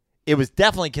 it was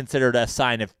definitely considered a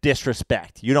sign of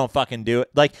disrespect. You don't fucking do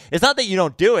it. Like, it's not that you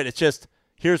don't do it. It's just,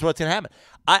 here's what's going to happen.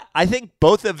 I think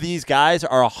both of these guys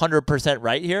are 100%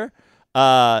 right here.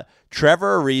 Trevor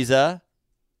Ariza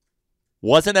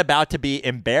wasn't about to be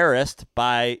embarrassed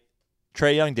by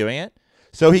Trae Young doing it,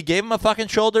 so he gave him a fucking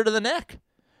shoulder to the neck.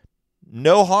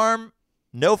 No harm,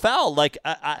 no foul. Like,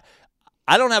 I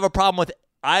don't have a problem with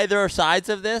either sides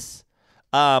of this.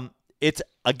 It's,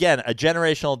 again, a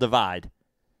generational divide.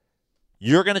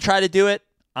 You're going to try to do it,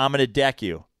 I'm going to deck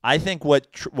you. I think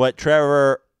what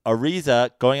Trevor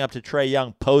Ariza going up to Trae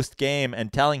Young post game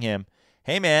and telling him,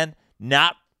 "Hey man,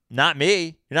 not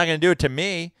me. You're not going to do it to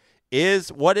me,"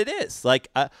 is what it is. Like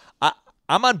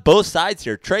I'm on both sides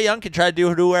here. Trae Young can try to do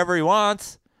it to whoever he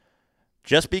wants.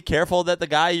 Just be careful that the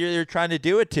guy you're trying to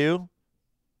do it to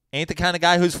ain't the kind of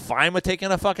guy who's fine with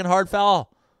taking a fucking hard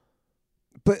foul.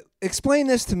 But explain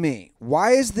this to me.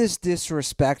 Why is this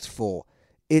disrespectful?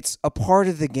 It's a part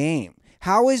of the game.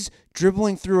 How is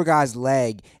dribbling through a guy's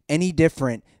leg any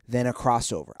different than a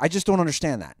crossover? I just don't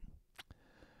understand that.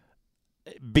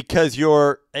 Because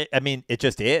it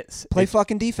just is. Play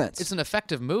fucking defense. It's an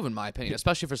effective move, in my opinion,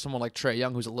 especially for someone like Trae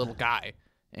Young, who's a little guy.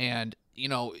 And,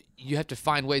 you have to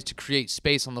find ways to create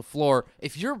space on the floor.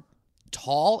 If you're a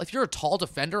tall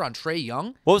defender on Trae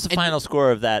Young. What was the final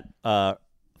score of that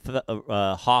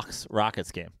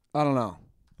Hawks-Rockets game? I don't know.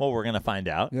 Well, we're going to find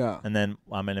out. Yeah. And then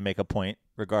I'm going to make a point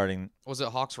regarding. Was it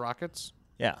Hawks Rockets?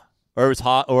 Yeah. Or it was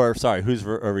who's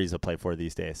Ariza play for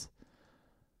these days?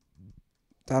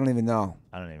 I don't even know.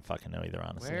 I don't even fucking know either,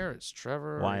 honestly. Where is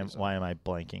Trevor? Why am I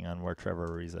blanking on where Trevor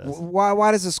Ariza is?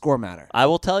 Why does the score matter? I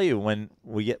will tell you when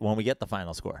we get the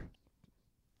final score.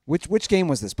 Which game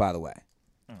was this, by the way?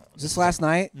 Was this last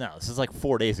night? No, this is like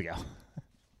 4 days ago.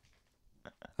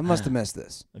 I must have missed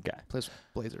this. Okay. Plays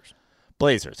Blazers.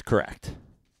 Blazers, correct.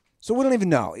 So we don't even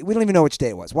know. We don't even know which day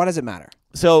it was. Why does it matter?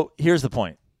 So here's the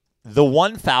point. The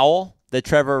one foul that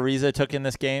Trevor Ariza took in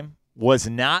this game was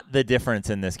not the difference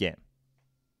in this game.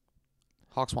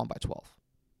 Hawks won by 12.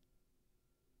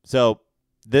 So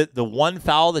the one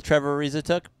foul that Trevor Ariza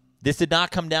took, this did not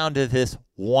come down to this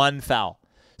one foul.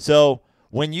 So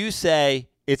when you say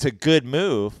it's a good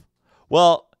move,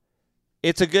 well,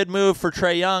 it's a good move for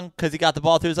Trae Young because he got the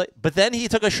ball through his leg, but then he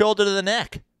took a shoulder to the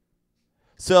neck.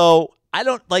 So I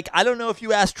don't know if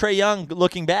you asked Trae Young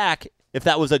looking back if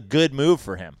that was a good move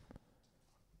for him.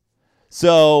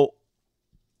 So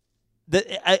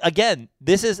again,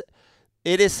 it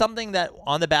is something that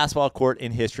on the basketball court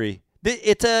in history,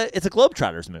 it's a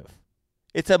Globetrotters move.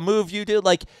 It's a move you do.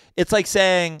 Like it's like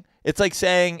saying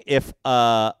if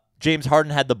James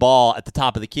Harden had the ball at the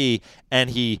top of the key and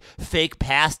he fake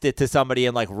passed it to somebody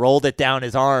and like rolled it down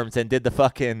his arms and did the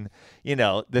fucking,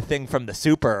 the thing from the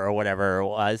Super or whatever it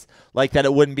was, like that,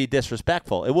 it wouldn't be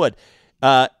disrespectful. It would.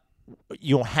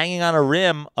 Hanging on a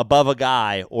rim above a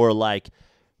guy or like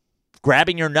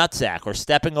grabbing your nutsack or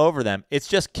stepping over them, it's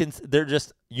just they're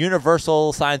just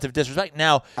universal signs of disrespect.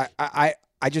 Now, I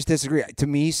just disagree.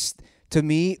 To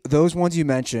me, those ones you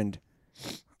mentioned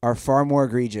are far more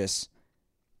egregious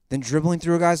than dribbling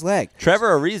through a guy's leg.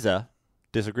 Trevor Ariza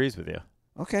disagrees with you.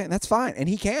 Okay, that's fine, and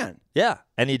he can. Yeah,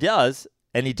 and he does,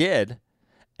 and he did,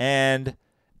 and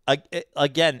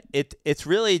again, it's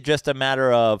really just a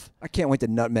matter of. I can't wait to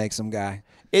nutmeg some guy.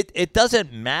 It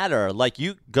doesn't matter. Like,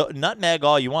 you go nutmeg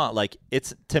all you want. Like,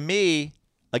 it's, to me,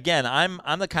 again,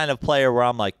 I'm the kind of player where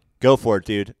I'm like, go for it,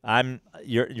 dude.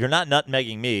 You're not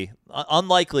nutmegging me.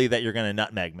 Unlikely that you're gonna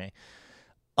nutmeg me.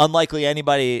 Unlikely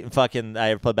anybody fucking I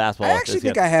ever played basketball. I actually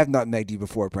think I have nutmegged you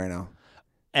before, Prano.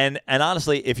 And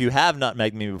honestly, if you have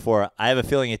nutmegged me before, I have a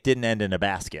feeling it didn't end in a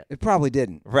basket. It probably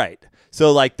didn't. Right.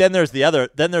 So like then there's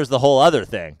the whole other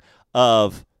thing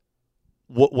of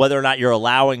whether or not you're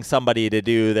allowing somebody to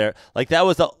do their, like, that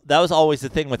was always the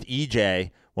thing with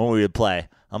EJ when we would play.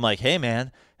 I'm like, hey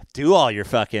man, do all your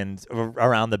fucking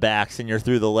around the backs and you're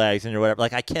through the legs and you're whatever.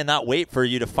 Like, I cannot wait for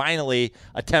you to finally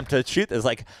attempt to shoot this.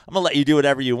 Like, I'm gonna let you do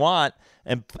whatever you want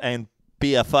and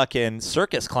be a fucking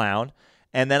circus clown,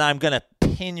 and then I'm gonna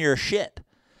pin your shit.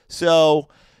 So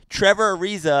Trevor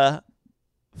Ariza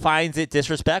finds it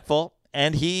disrespectful,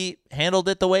 and he handled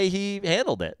it the way he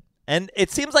handled it, and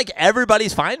it seems like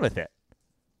everybody's fine with it.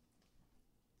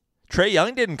 Trae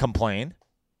Young didn't complain.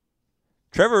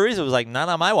 Trevor Ariza was like, not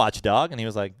on my watch, dog. And he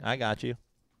was like, I got you.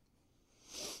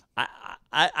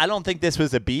 I don't think this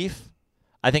was a beef.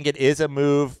 I think it is a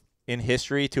move in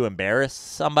history to embarrass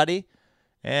somebody,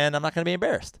 and I'm not going to be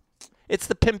embarrassed. It's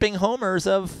the pimping homers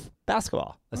of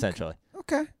basketball, essentially.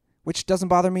 Okay. Which doesn't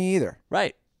bother me either.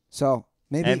 Right. So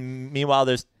maybe. And meanwhile,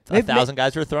 there's 1,000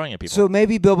 guys who are throwing at people. So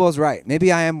maybe Bilbo's right.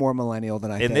 Maybe I am more millennial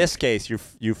than I think. In this case,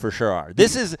 you for sure are.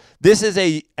 This is an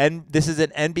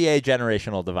NBA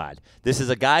generational divide. This is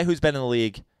a guy who's been in the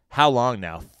league how long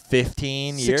now?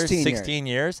 15 years, 16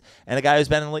 years, and a guy who's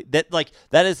been in the league.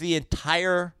 That is the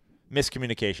entire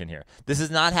miscommunication here. This is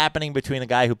not happening between a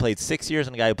guy who played 6 years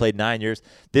and a guy who played 9 years.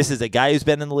 This is a guy who's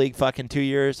been in the league fucking 2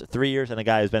 years, 3 years, and a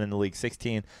guy who's been in the league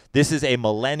 16. This is a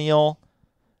millennial,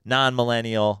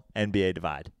 non-millennial NBA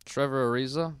divide. Trevor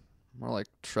Ariza, more like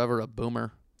Trevor a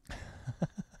boomer.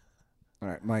 All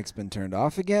right, Mike's been turned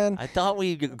off again. I thought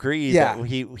we agreed that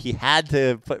he had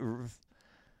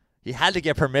to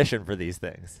get permission for these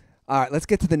things. All right, let's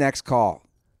get to the next call.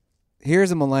 Here's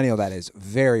a millennial that is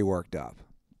very worked up.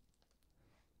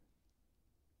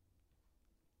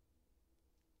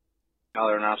 Kyle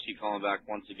Aronofsky calling back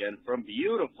once again from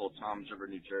beautiful Toms River,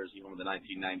 New Jersey, home of the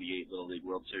 1998 Little League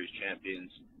World Series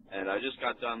champions. And I just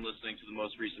got done listening to the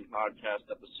most recent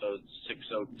podcast, episode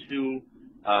 602.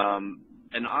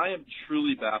 And I am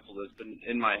truly baffled. It's been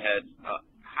in my head.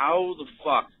 How the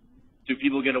fuck do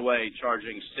people get away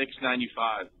charging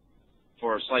 $6.95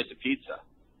 for a slice of pizza?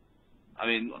 I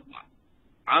mean,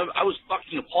 I was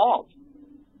fucking appalled.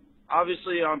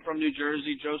 Obviously, I'm from New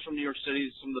Jersey. Joe's from New York City.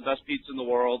 Some of the best pizza in the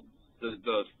world.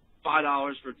 The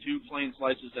 $5 for 2 plain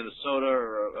slices and a soda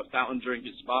or a fountain drink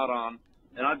is spot on.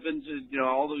 And I've been to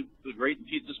all the great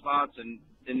pizza spots in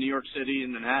New York City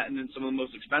and Manhattan and some of the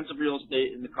most expensive real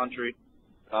estate in the country.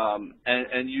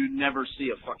 And you never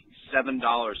see a fucking $7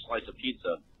 slice of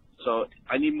pizza. So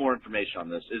I need more information on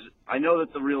this. I know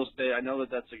that the real estate, I know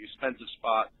that that's an expensive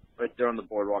spot right there on the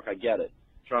boardwalk. I get it.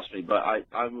 Trust me. But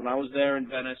when I was there in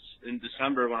Venice in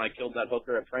December when I killed that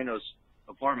hooker at Prano's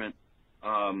apartment,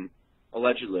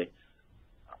 allegedly,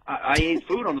 I ate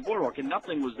food on the boardwalk and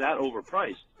nothing was that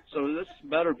overpriced. So this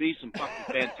better be some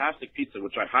fucking fantastic pizza,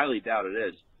 which I highly doubt it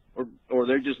is. Or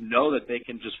they just know that they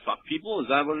can just fuck people? Is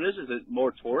that what it is? Is it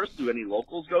more tourists? Do any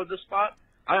locals go to this spot?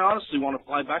 I honestly want to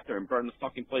fly back there and burn the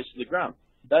fucking place to the ground.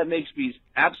 That makes me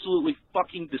absolutely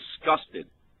fucking disgusted.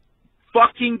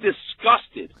 Fucking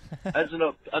disgusted as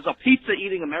a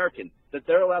pizza-eating American that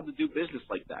they're allowed to do business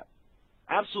like that.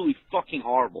 Absolutely fucking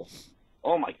horrible.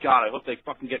 Oh my God, I hope they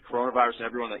fucking get coronavirus and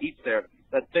everyone that eats there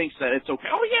that thinks that it's okay.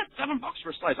 Oh yeah, $7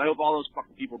 for a slice. I hope all those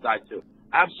fucking people die too.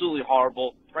 Absolutely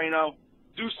horrible. Prano,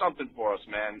 do something for us,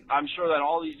 man. I'm sure that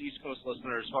all these East Coast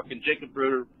listeners, fucking Jacob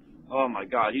Bruder, oh my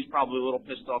God, he's probably a little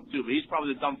pissed off too, but he's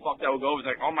probably the dumb fuck that would go over and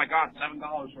like, oh my God,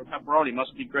 $7 for a pepperoni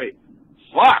must be great.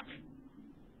 Fuck!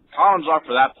 Columns are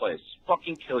for that place.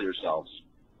 Fucking kill yourselves.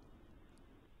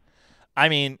 I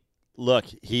mean, look,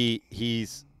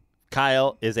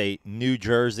 Kyle is a New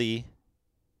Jersey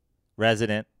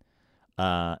resident.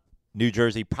 New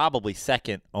Jersey probably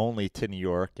second only to New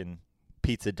York in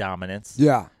pizza dominance.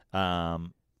 Yeah.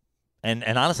 And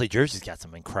honestly, Jersey's got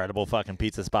some incredible fucking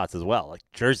pizza spots as well. Like,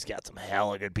 Jersey's got some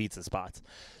hella good pizza spots.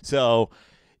 So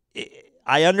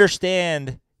I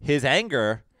understand his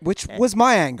anger. Which was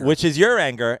my anger. Which is your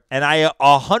anger. And I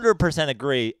 100%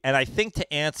 agree. And I think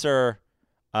to answer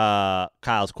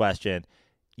Kyle's question,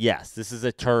 yes, this is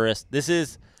a tourist. This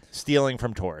is stealing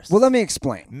from tourists. Well, let me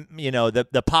explain. You know,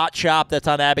 the pot shop that's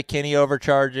on Abbot Kinney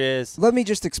overcharges. Let me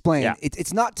just explain. Yeah.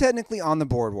 It's not technically on the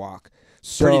boardwalk.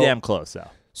 So, Pretty damn close, though.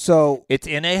 So It's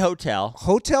in a hotel.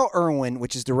 Hotel Irwin,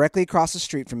 which is directly across the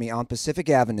street from me on Pacific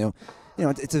Avenue, you know,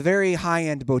 it's a very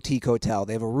high-end boutique hotel.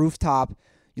 They have a rooftop.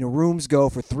 You know, rooms go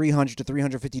for $300 to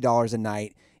 $350 a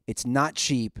night. It's not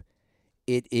cheap.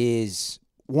 It is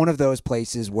one of those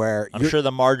places where I'm sure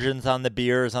the margins on the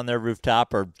beers on their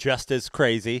rooftop are just as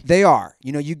crazy. They are.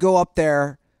 You know, you go up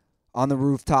there on the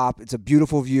rooftop. It's a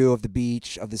beautiful view of the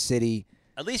beach, of the city.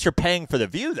 At least you're paying for the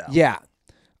view, though. Yeah.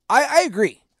 I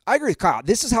agree. I agree with Kyle.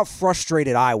 This is how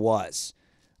frustrated I was.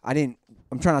 I'm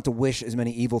trying not to wish as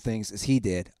many evil things as he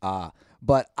did.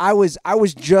 But I was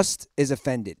just as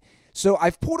offended. So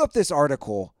I've pulled up this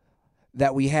article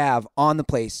that we have on the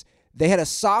place. They had a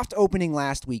soft opening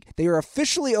last week. They are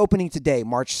officially opening today,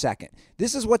 March 2nd.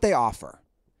 This is what they offer.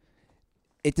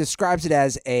 It describes it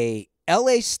as a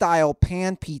LA-style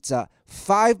pan pizza,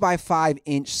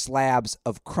 5x5-inch slabs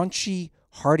of crunchy,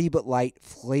 hearty but light,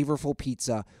 flavorful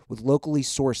pizza with locally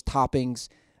sourced toppings,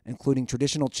 including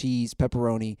traditional cheese,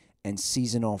 pepperoni, and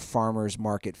seasonal farmers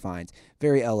market finds.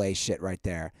 Very LA shit right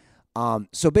there.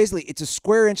 So basically, it's a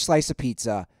square-inch slice of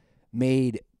pizza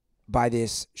made by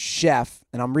this chef,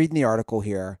 and I'm reading the article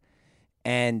here,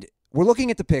 and we're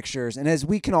looking at the pictures, and as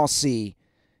we can all see,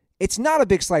 it's not a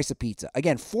big slice of pizza.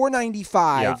 Again,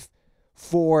 $4.95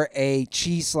 for a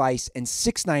cheese slice and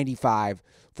 $6.95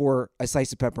 for a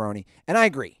slice of pepperoni. And I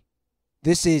agree.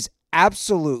 This is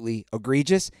absolutely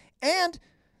egregious, and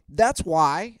that's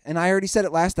why, and I already said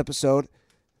it last episode,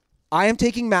 I am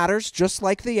taking matters, just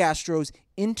like the Astros,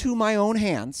 into my own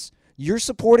hands. You're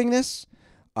supporting this.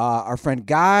 Our friend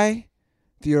Guy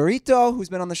Fiorito, who's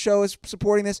been on the show, is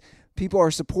supporting this. People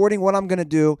are supporting what I'm going to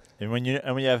do. And when you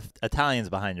have Italians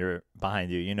behind you,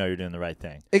 you know you're doing the right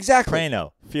thing. Exactly.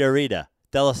 Prano, Fiorita,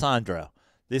 D'Alessandro.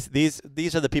 These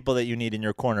are the people that you need in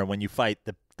your corner when you fight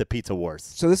the pizza wars.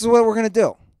 So this is what we're going to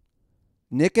do.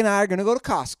 Nick and I are going to go to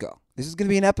Costco. This is going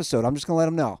to be an episode. I'm just going to let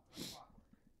them know.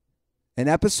 An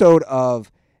episode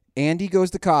of Andy Goes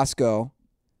to Costco.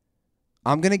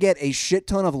 I'm going to get a shit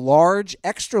ton of large,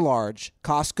 extra large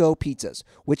Costco pizzas,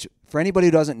 which for anybody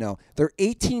who doesn't know, their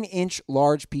 18-inch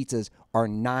large pizzas are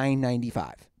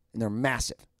 $9.95, and they're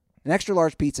massive. An extra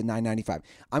large pizza, $9.95.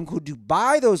 I'm going to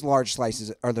buy those large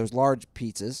slices or those large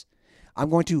pizzas. I'm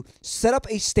going to set up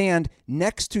a stand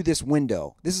next to this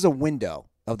window. This is a window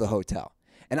of the hotel.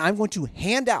 And I'm going to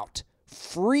hand out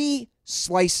free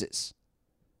slices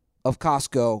of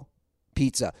Costco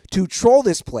pizza to troll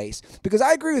this place, because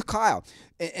I agree with Kyle.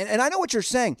 And I know what you're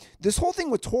saying. This whole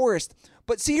thing with tourists,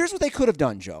 but see, here's what they could have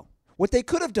done, Joe. What they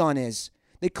could have done is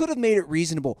they could have made it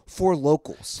reasonable for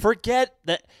locals. Forget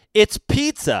that it's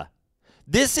pizza.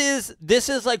 This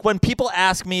is like when people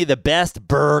ask me the best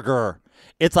burger.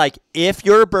 It's like, if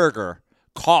your burger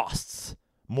costs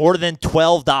more than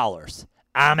 $12,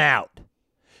 I'm out.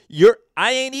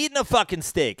 I ain't eating a fucking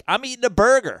steak. I'm eating a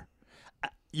burger.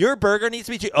 Your burger needs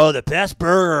to be cheap. Oh, the best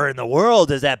burger in the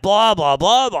world is that blah, blah,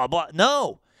 blah, blah, blah.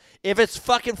 No. If it's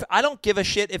fucking, I don't give a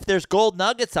shit if there's gold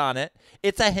nuggets on it.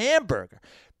 It's a hamburger.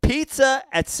 Pizza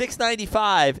at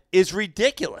 $6.95 is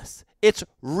ridiculous. It's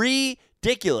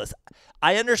ridiculous.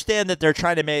 I understand that they're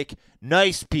trying to make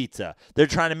nice pizza. They're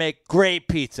trying to make great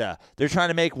pizza. They're trying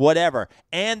to make whatever.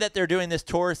 And that they're doing this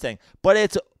tourist thing.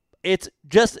 But it's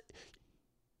just,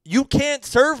 you can't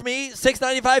serve me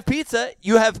 $6.95 pizza.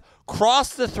 You have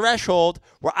crossed the threshold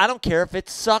where I don't care if it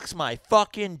sucks my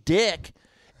fucking dick.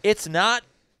 It's not,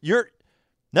 you're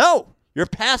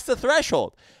past the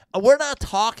threshold. We're not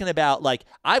talking about, like,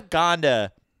 I've gone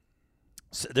to,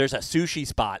 there's a sushi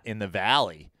spot in the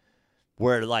Valley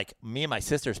where, like, me and my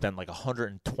sister spent like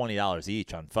 $120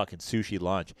 each on fucking sushi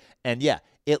lunch. And yeah,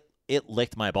 it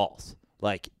licked my balls.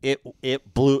 Like, it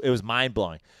was mind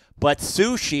blowing. But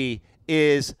sushi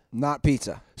is not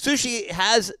pizza. Sushi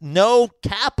has no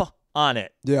cap on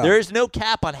it. Yeah. There is no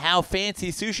cap on how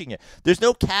fancy sushi is. There's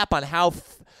no cap on how,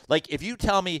 like, if you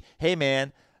tell me, hey,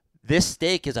 man, this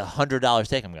steak is $100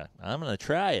 steak, I'm going to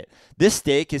try it. This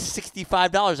steak is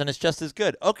 $65 and it's just as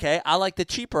good. Okay, I like the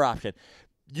cheaper option.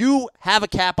 You have a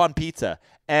cap on pizza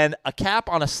and a cap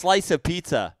on a slice of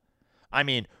pizza. I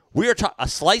mean, a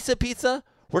slice of pizza,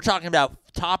 We're talking about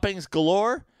toppings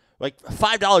galore. Like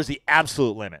 $5 is the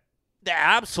absolute limit. The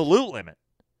absolute limit.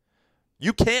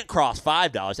 You can't cross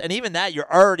 $5. And even that,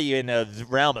 you're already in a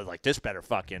realm of like, this better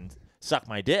fucking suck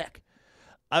my dick.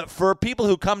 For people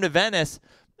who come to Venice,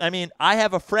 I mean, I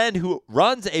have a friend who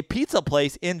runs a pizza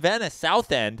place in Venice,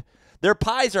 South End. Their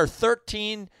pies are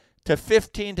 $13 to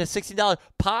 $15 to $16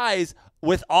 pies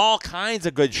with all kinds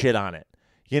of good shit on it.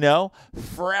 You know,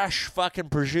 fresh fucking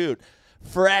prosciutto,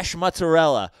 fresh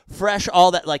mozzarella, fresh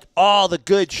all that, like all the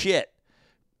good shit.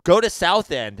 Go to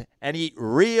South End and eat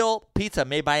real pizza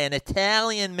made by an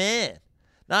Italian man,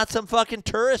 not some fucking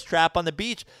tourist trap on the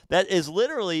beach. That is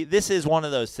literally, this is one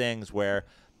of those things where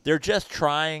they're just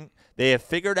trying, they have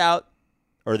figured out,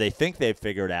 or they think they've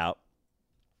figured out,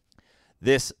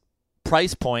 this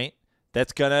price point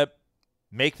that's going to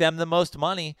make them the most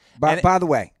money. By the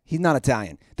way, he's not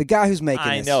Italian. The guy who's making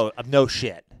this. I know, no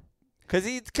shit. Because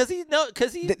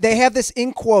They have this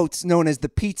in quotes known as the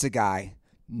pizza guy,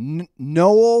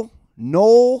 Noel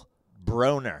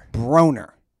Broner.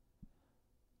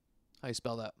 How you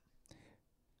spell that?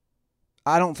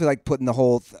 I don't feel like putting the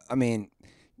whole. I mean,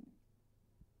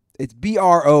 it's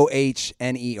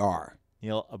Brohner.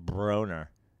 Neil Broner.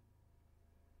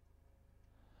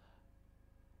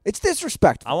 It's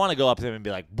disrespectful. I want to go up to him and be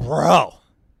like, bro,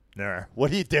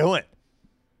 what are you doing?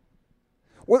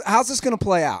 How's this going to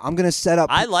play out? I'm going to set up.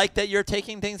 I like that you're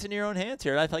taking things in your own hands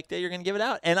here. I like that you're going to give it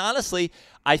out. And honestly,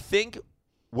 I think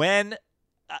when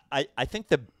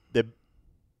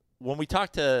when we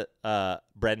talk to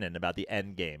Brendan about the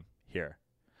end game here,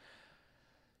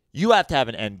 you have to have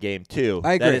an end game too.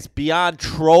 I agree. That is beyond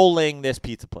trolling this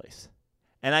pizza place.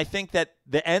 And I think that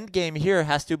the end game here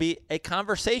has to be a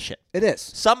conversation. It is.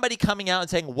 Somebody coming out and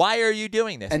saying, why are you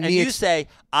doing this? And you say,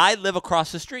 I live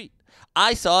across the street.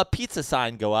 I saw a pizza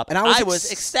sign go up, and I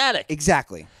was ecstatic.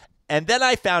 Exactly. And then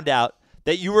I found out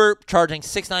that you were charging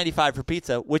 $6.95 for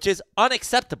pizza, which is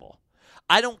unacceptable.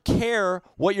 I don't care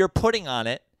what you're putting on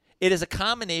it. It is a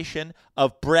combination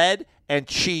of bread and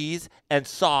cheese and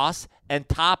sauce and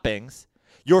toppings.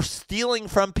 You're stealing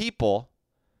from people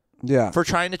for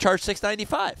trying to charge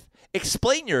 $6.95.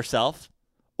 Explain yourself,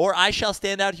 or I shall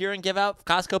stand out here and give out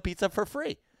Costco pizza for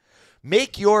free.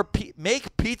 Make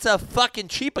pizza fucking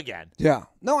cheap again. Yeah.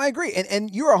 No, I agree.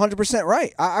 And you're 100%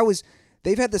 right.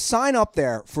 They've had the sign up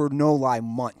there for no lie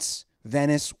months.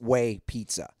 Venice Way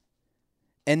Pizza.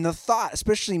 And the thought,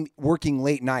 especially working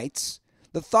late nights,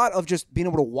 the thought of just being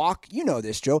able to walk, you know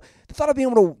this, Joe, the thought of being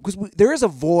able to, because there is a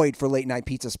void for late night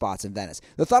pizza spots in Venice.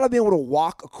 The thought of being able to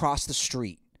walk across the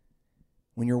street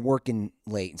when you're working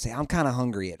late and say, I'm kind of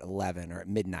hungry at 11 or at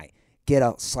midnight, get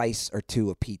a slice or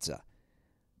two of pizza.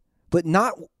 But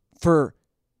not for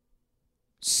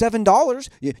 $7.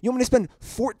 You want me to spend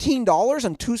 $14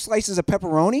 on 2 slices of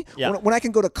pepperoni when I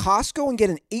can go to Costco and get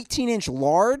an 18-inch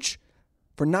large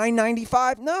for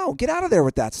 $9.95? No, get out of there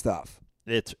with that stuff.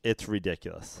 It's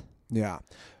ridiculous. Yeah.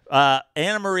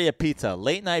 Anna Maria Pizza,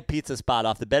 late night pizza spot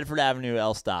off the Bedford Avenue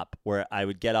L stop where I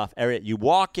would get off. You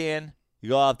walk in, you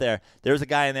go out there. There's a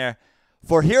guy in there.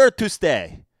 For here to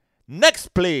stay.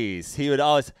 Next, please. He would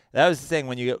always. That was the thing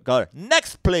when you go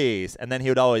next, please, and then he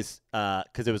would always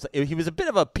because he was a bit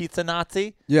of a pizza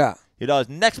Nazi. Yeah. He'd always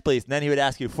next, please, and then he would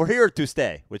ask you for here to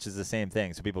stay, which is the same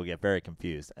thing. So people get very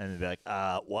confused and they'd be like,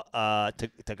 what?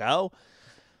 To go?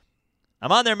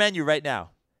 I'm on their menu right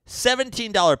now.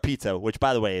 $17 pizza, which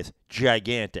by the way is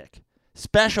gigantic.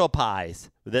 Special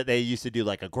pies that they used to do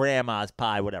like a grandma's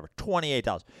pie, whatever,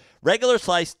 $28. Regular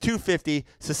slice, $2.50.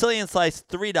 Sicilian slice,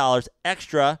 $3.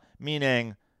 Extra,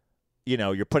 meaning,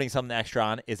 you're putting something extra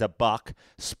on, is $1.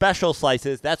 Special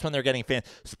slices, that's when they're getting fancy.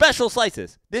 Special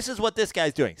slices, this is what this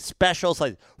guy's doing. Special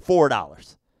slices,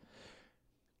 $4.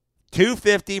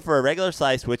 $2.50 for a regular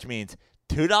slice, which means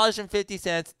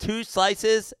 $2.50, 2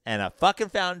 slices, and a fucking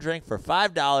fountain drink for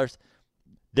 $5.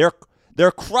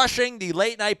 They're crushing the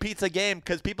late night pizza game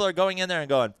because people are going in there and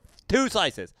going, 2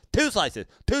 slices, 2 slices,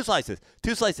 2 slices,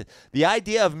 2 slices. The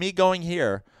idea of me going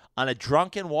here on a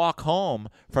drunken walk home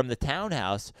from the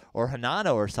townhouse or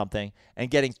Hanano or something and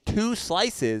getting 2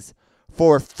 slices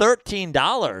for $13.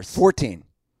 $14.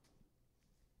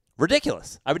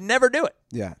 Ridiculous. I would never do it.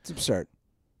 Yeah, it's absurd.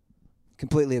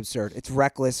 Completely absurd. It's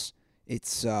reckless.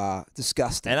 It's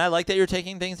disgusting. And I like that you're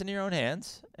taking things into your own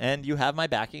hands, and you have my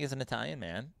backing as an Italian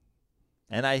man.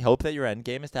 And I hope that your end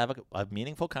game is to have a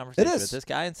meaningful conversation with this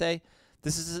guy and say,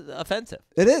 this is offensive.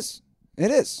 It is.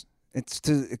 It is. It's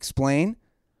to explain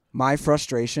my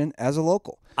frustration as a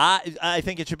local. I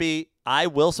think it should be, I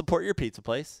will support your pizza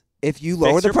place if you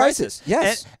lower the prices.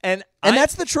 Yes. And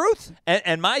that's the truth.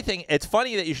 And my thing, it's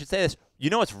funny that you should say this. You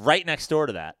know what's right next door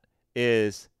to that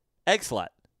is Eggslut.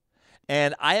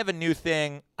 And I have a new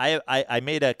thing. I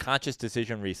made a conscious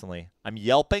decision recently. I'm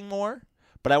Yelping more,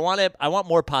 but I want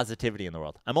more positivity in the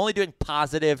world. I'm only doing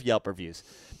positive Yelp reviews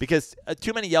because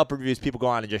too many Yelp reviews, people go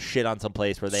on and just shit on some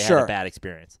place where they had a bad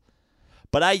experience.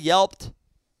 But I Yelped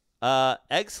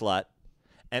Egg Slut,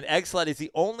 and Egg Slut is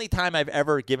the only time I've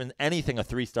ever given anything a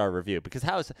 3-star review because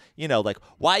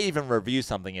why even review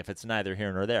something if it's neither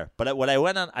here nor there? But what I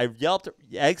went on, I Yelped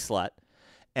Egg Slut,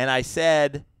 and I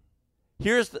said,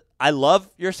 I love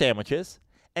your sandwiches,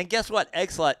 and guess what? Egg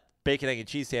Slut bacon, egg, and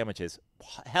cheese sandwiches,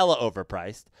 hella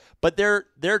overpriced, but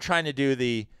they're trying to do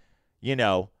the,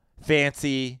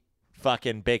 fancy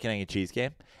fucking bacon, egg, and cheese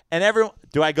game. And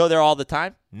do I go there all the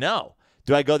time? No.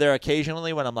 Do I go there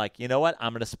occasionally when I'm like, you know what,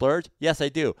 I'm going to splurge? Yes, I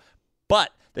do. But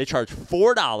they charge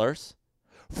 $4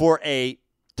 for a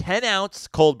 10-ounce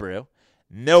cold brew,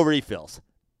 no refills.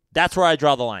 That's where I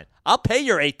draw the line. I'll pay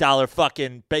your $8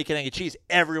 fucking bacon, egg, and cheese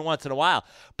every once in a while,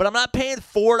 but I'm not paying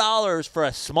 $4 for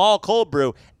a small cold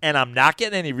brew and I'm not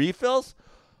getting any refills?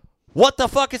 What the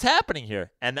fuck is happening here?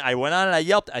 And I went on and I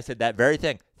yelped. I said that very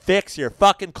thing. Fix your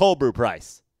fucking cold brew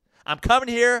price. I'm coming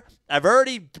here. I've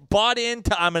already bought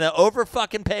into I'm going to over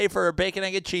fucking pay for a bacon,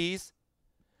 egg, and cheese.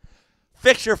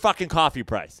 Fix your fucking coffee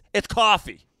price. It's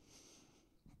coffee.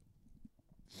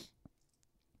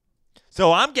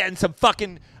 So I'm getting some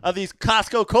fucking of these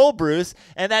Costco cold brews,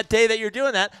 and that day that you're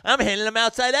doing that, I'm handing them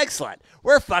outside Egg Slut.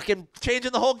 We're fucking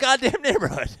changing the whole goddamn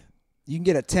neighborhood. You can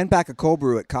get a 10-pack of cold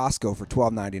brew at Costco for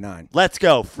 $12.99. Let's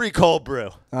go. Free cold brew.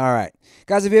 All right.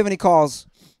 Guys, if you have any calls,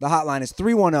 the hotline is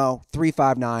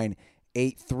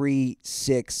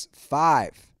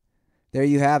 310-359-8365. There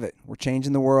you have it. We're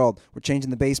changing the world. We're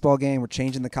changing the baseball game. We're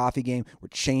changing the coffee game. We're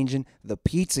changing the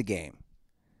pizza game.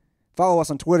 Follow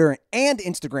us on Twitter and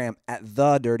Instagram at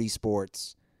The Dirty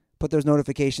Sports. Put those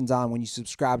notifications on when you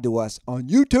subscribe to us on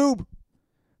YouTube.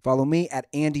 Follow me at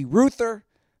Andy Ruther.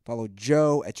 Follow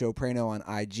Joe at Joe Prano on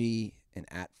IG and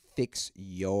at Fix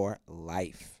Your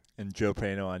Life. And Joe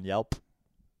Prano on Yelp.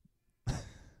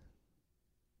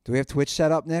 Do we have Twitch set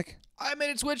up, Nick? I made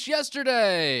a Twitch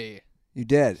yesterday. You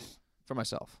did? For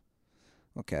myself.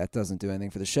 Okay, that doesn't do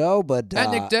anything for the show, but...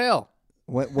 At Nick Dale.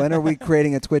 When are we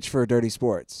creating a Twitch for Dirty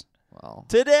Sports? Well,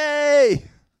 today!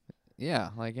 Yeah,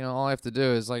 all I have to do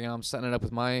is, I'm setting it up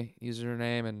with my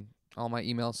username and all my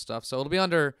email stuff. So it'll be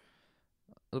under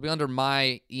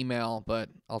my email, but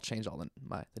I'll change all the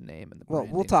name and the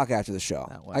branding. We'll talk after the show.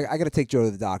 I got to take Joe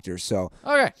to the doctor, so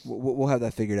okay, we'll have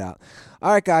that figured out.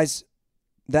 All right, guys,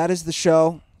 that is the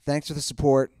show. Thanks for the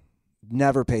support.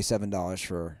 Never pay $7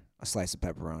 for a slice of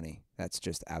pepperoni. That's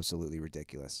just absolutely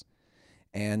ridiculous.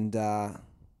 And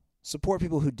support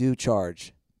people who do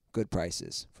charge good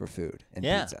prices for food and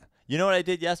pizza. You know what I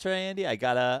did yesterday, Andy? I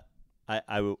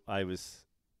was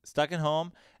stuck at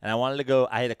home, and I wanted to go.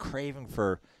 I had a craving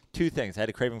for two things. I had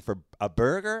a craving for a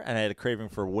burger, and I had a craving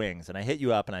for wings. And I hit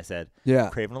you up, and I said,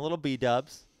 craving a little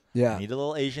B-dubs. Yeah. I need a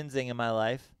little Asian zing in my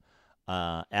life.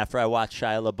 After I watched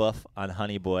Shia LaBeouf on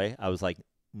Honey Boy, I was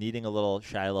needing a little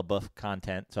Shia LaBeouf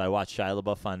content. So I watched Shia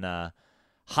LaBeouf on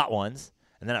Hot Ones,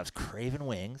 and then I was craving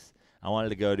wings. I wanted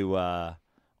to go to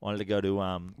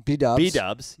B-dubs.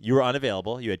 B-dubs. You were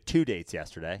unavailable. You had 2 dates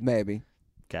yesterday. Maybe.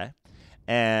 Okay.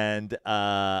 And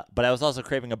but I was also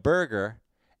craving a burger,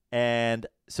 and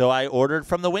so I ordered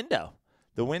from the window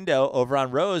over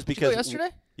on Rose because Did you go yesterday?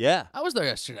 Yeah, I was there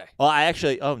yesterday. Well, I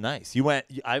actually. Oh, nice. You went.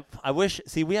 I wish.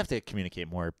 See, we have to communicate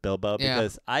more, Bilbo,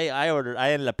 because I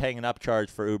ended up paying an upcharge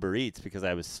for Uber Eats because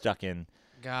I was stuck in.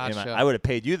 Gotcha. I would have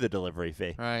paid you the delivery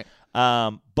fee. Right.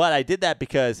 But I did that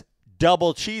because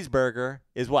double cheeseburger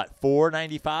is what,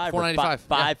 $4.95?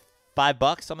 $4.95.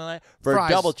 $5, something like that, for a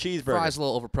double cheeseburger. Fries a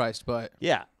little overpriced, but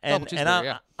yeah, and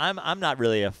I'm not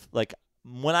really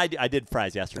when I did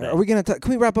fries yesterday. Are we gonna?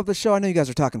 Can we wrap up the show? I know you guys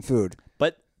are talking food,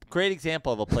 but great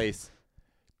example of a place,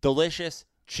 delicious,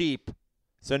 cheap.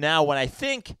 So now when I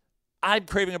think I'm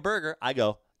craving a burger, I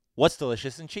go, what's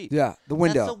delicious and cheap? Yeah, the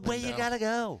window. That's the way you gotta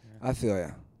go. I feel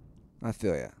ya.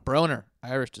 Broner,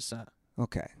 Irish descent.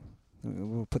 Okay,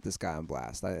 we'll put this guy on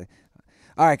blast. All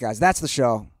right, guys, that's the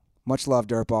show. Much love,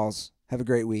 Dirtballs. Have a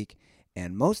great week.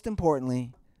 And most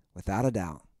importantly, without a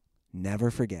doubt,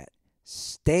 never forget,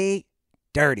 stay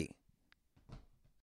dirty.